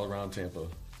everywhere, all around Tampa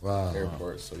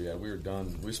Airport. So yeah, we were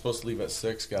done. We were supposed to leave at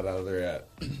 6. Got out of there at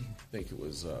I think it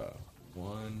was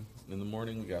 1 in the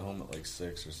morning. We got home at like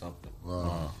 6 or something.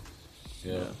 Wow.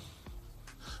 Yeah.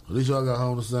 At least y'all got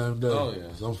home the same day. Oh,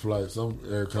 yeah. Some flights, some air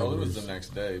Well, it companies. was the next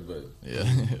day,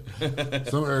 but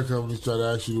Some air companies try to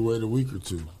ask you to wait a week or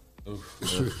two.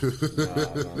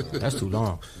 That's too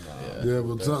long. Yeah,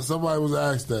 but somebody was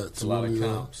asked that. It's a lot of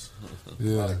comps.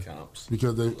 Yeah, A lot of comps.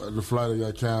 because the flight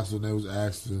got canceled. and They was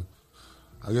asked to.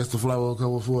 I guess the flight won't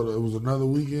come before. It was another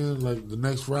weekend, like the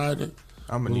next Friday.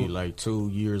 I'm gonna need like 2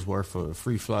 years worth of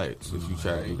free flights if you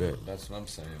try to do that. That's what I'm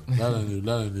saying. That ain't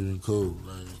even cool.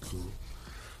 That ain't cool.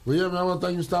 Well, yeah, man, I want to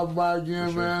thank you for stopping by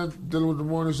again, man. Dealing with the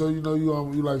morning show, you know, you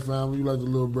like family, you like the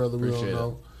little brother we Appreciate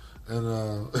all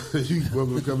know. And you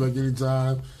welcome to come back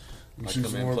anytime. We I shoot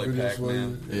come some in more play videos for you.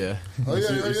 Pac-Man. Yeah. Oh,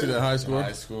 yeah, You see that high score?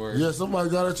 High score. Yeah, somebody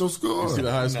got at your score. You see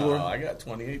the high score? No, I got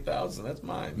 28,000. That's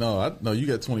mine. No, you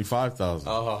got 25,000.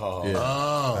 Oh,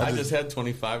 Yeah. I just had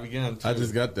 25 again. Too. I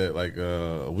just got that like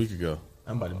a week ago.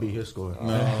 I'm about to beat his score.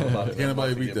 Can't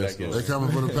nobody beat that score. They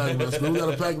coming for the Pac-Man score. We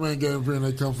got a Pac-Man game here, and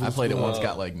they come for I the played it score. once,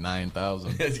 got like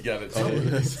 9,000. You got it.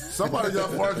 Somebody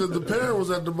got far because the pair was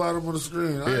at the bottom of the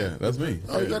screen. Yeah, that's me.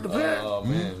 Oh, you got the pair? Oh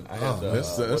man, I had the,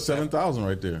 That's 7,000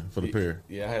 right there for the pair.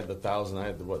 Yeah, I had the 1,000. I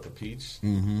had the the peach.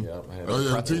 Mhm. Yeah, I had Oh, yeah,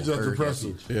 the peach pretzel. at the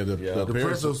pretzel. Yeah, the The pear.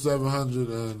 pretzel 700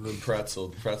 and the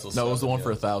pretzel. No, it was the one for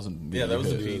 1,000. 1,000. Yeah, that was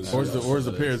the peach. Or is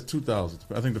the pair is 2,000?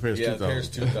 I think the pair is 2,000. Yeah, the pair's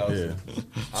 2,000. Yeah.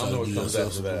 I don't know what comes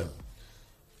after that.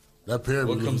 That pear.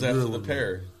 What was comes good after with the it.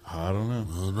 pear? I don't know.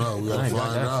 I don't know. We I gotta ain't got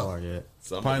find that out. far yet.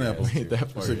 Somebody Pineapple. has to. Ain't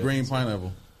that far It's a yet. green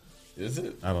pineapple. Is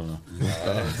it? I don't know.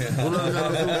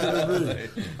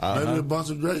 Maybe a bunch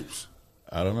of grapes.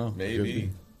 I don't know.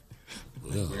 Maybe.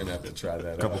 Yeah. We're gonna have to try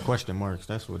that. A couple question marks.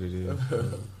 That's what it is.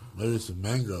 Maybe it's a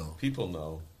mango. People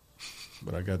know,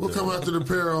 but I got. We'll come after the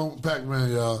pair on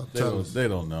Pac-Man, y'all. They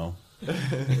don't know.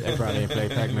 They probably ain't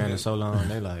played Pac-Man in so long.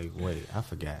 They like, wait, I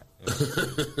forgot.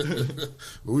 But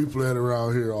we play it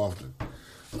around here often.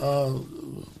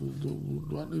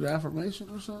 Do I need affirmation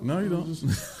or something? No, you don't.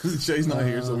 Shay's not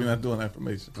here, so we're not doing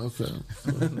affirmation. Okay.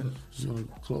 Just gonna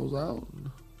close out.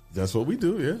 That's what we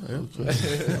do, yeah. Okay.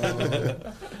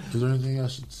 Is there anything I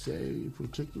should say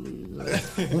particularly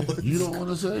that you don't want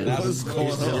to say? What's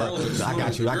going on? I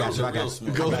got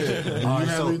you. Go ahead. All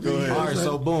right,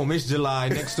 so boom, it's July.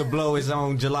 Next to Blow is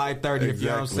on July 30th. Exactly. You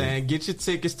know what I'm saying? Get your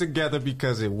tickets together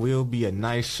because it will be a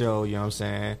nice show. You know what I'm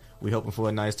saying? We're hoping for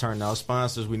a nice turnout.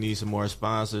 Sponsors, we need some more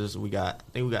sponsors. I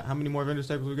think we got, how many more vendors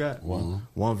tables we got?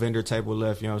 One vendor table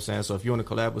left, you know what I'm saying? So if you want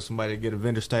to collab with somebody to get a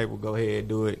vendor's table, go ahead,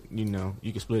 do it. You know,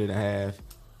 you can split it in half.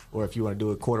 Or if you want to do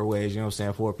it quarter ways, you know what I'm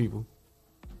saying, 4 people.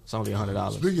 It's only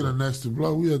 $100. Speaking of Next to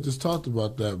Blow, we had just talked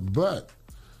about that, but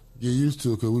get used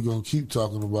to it because we're going to keep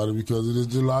talking about it because it is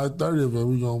July 30th and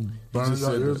we're going to burn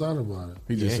our ears out about it.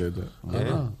 He just said that. I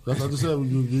know. That's what I just said. We're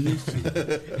going to get used to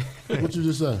it. What you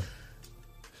just said?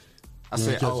 I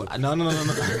said, no.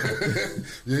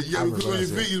 Yeah, we cook on your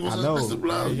feet. You know what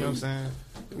I'm saying?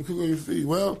 We cook on your feet.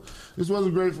 Well, this was a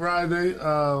great Friday,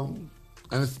 and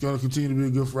it's going to continue to be a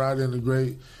good Friday and a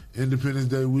great Independence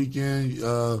Day weekend.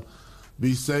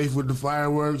 Be safe with the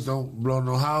fireworks. Don't blow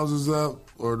no houses up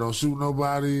or don't shoot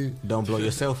nobody. Don't blow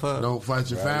yourself up. Don't fight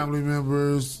your family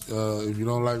members. If you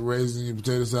don't like raisins in your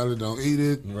potato salad, don't eat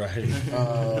it. Right. You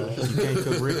can't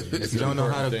cook ribs. If you don't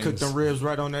know how to cook them ribs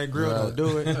right on that grill, don't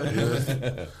do it.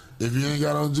 Yeah. If you ain't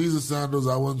got on Jesus sandals,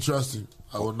 I wouldn't trust him.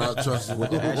 I would not trust him.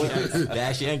 The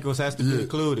ashy ankles has to be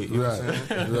included. You know what I'm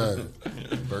saying? Right.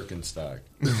 Birkenstock.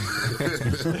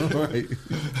 Right.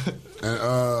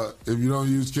 And if you don't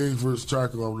use Kingford's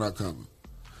charcoal, I'm not coming.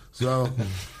 So,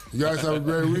 you guys have a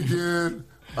great weekend.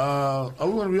 Are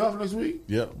we going to be off next week?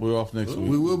 Yep, we're off next week.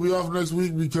 We will be off next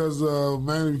week because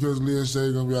mainly because Leah and Shay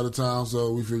are going to be out of town,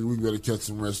 so we figured we better catch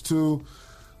some rest too.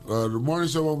 The morning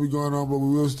show won't be going on, but we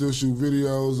will still shoot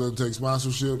videos and take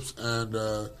sponsorships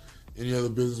and any other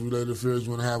business-related affairs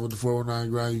you want to have with the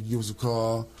 419 Grind. You can give us a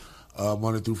call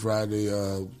Monday through Friday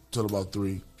till about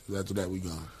 3. After that, we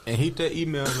gone. And hit that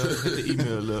email up. Hit the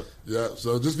email up. Yeah,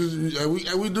 so just because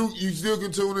we do, you still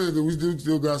can tune in because we do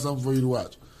still got something for you to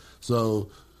watch. So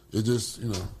it just,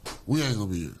 we ain't gonna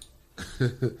be here.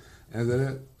 Is that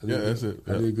it? That's it.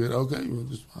 I did good. Okay, you want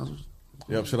the sponsors?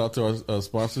 Yep, shout out to our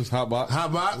sponsors,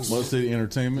 Hotbox, Motor City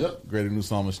Entertainment, Greater New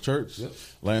Psalmist Church,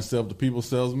 Lancel the People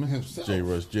Salesman, J.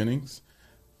 Rush Jennings,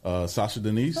 Sasha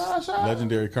Denise,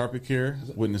 Legendary Carpet Care,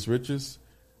 Witness Riches,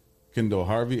 Kendall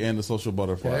Harvey, and the Social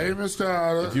Butterfly. Hey, Miss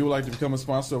Carter. If you would like to become a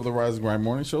sponsor of the Rise and Grind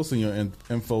Morning Show, send your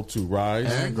info to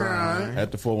Rise and Grind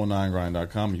at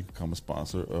the419grind.com. You can become a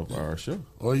sponsor of our show.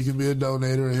 Or you can be a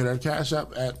donator and hit our cash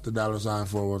app at the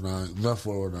 $419, the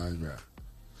 419 Grind.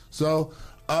 So,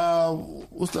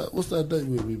 what's that date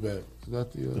we'll be back? Is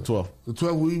that the 12th. The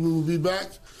 12th we will be back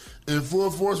in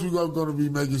full force. We're going to be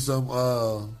making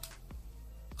some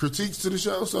critiques to the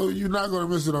show, so you're not going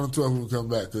to miss it on the 12th when we come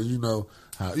back because you know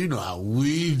how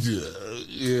we do.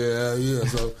 Yeah.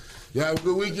 So, have a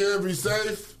good weekend. Be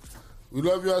safe. We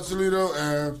love y'all, Toledo,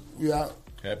 and we out.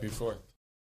 Happy 4th.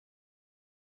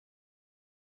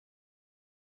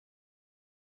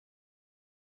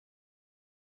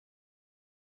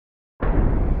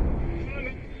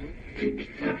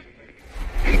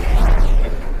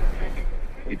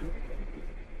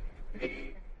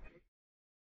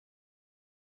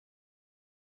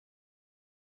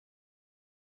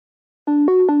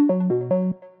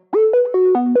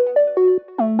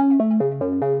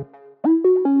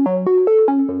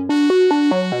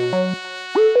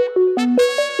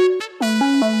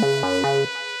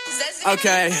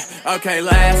 Okay,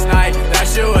 last night, that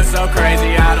shit was so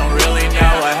crazy, I don't really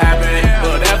know what happened.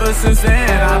 But ever since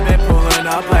then, I've been pulling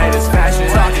up latest fashion,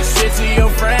 talking shit to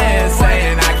your friends,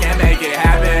 saying I can't make it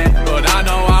happen. But I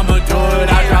know I'ma do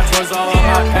it, I got towards all of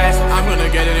my past, I'm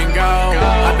gonna get it and go.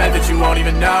 I bet that you won't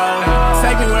even know.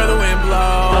 Take me where the wind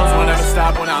blows, won't ever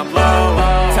stop when I'm low.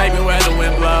 Take me where the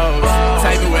wind blows,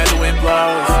 take me where the wind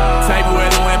blows, take me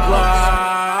where the wind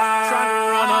blows. Trying to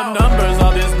run up numbers,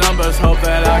 all these numbers, hope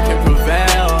that I can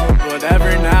prevail. But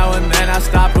every now and then I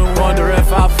stop and wonder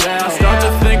if I'll fail. Start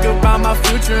to think about my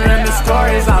future and the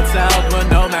stories I'll tell. But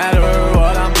no matter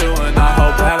what I'm doing, I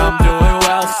hope that I'm doing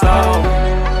well. So,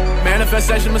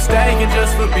 manifestation you're mistaken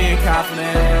just for being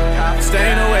confident.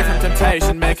 Staying away from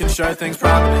temptation, making sure things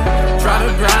prominent. Trying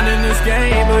to grind in this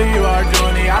game, but you are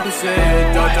doing the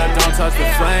opposite. Don't touch the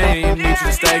flame, need you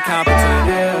to stay competent.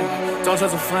 Yeah, don't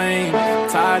touch the flame,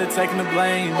 tired of taking the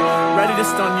blame. Ready to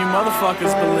stun you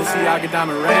motherfuckers, Balenciaga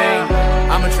diamond ring.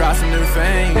 I'ma try some new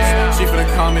things, she finna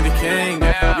call me the king.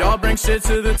 Y'all bring shit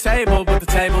to the table, but the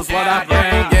table's what I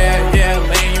bring. Yeah,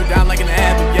 laying you down like an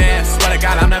apple, yeah. Swear to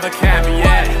God, I'm never capping,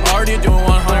 yeah. Already doing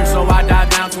 100, so I dive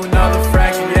down to another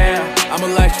fraction, yeah. I'm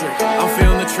electric, I'm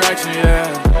feeling the traction,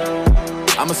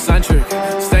 yeah. I'm eccentric,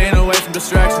 staying away from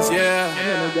distractions, yeah. I'm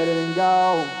gonna get it and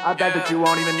go, I bet that you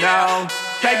won't even know.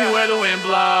 Take me where the wind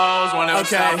blows, won't ever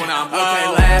stop when I'm low. Okay,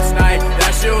 last night,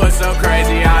 that shit was so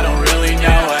crazy, I don't really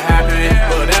know what happened.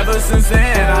 But ever since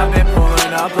then, I've been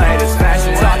pulling up late.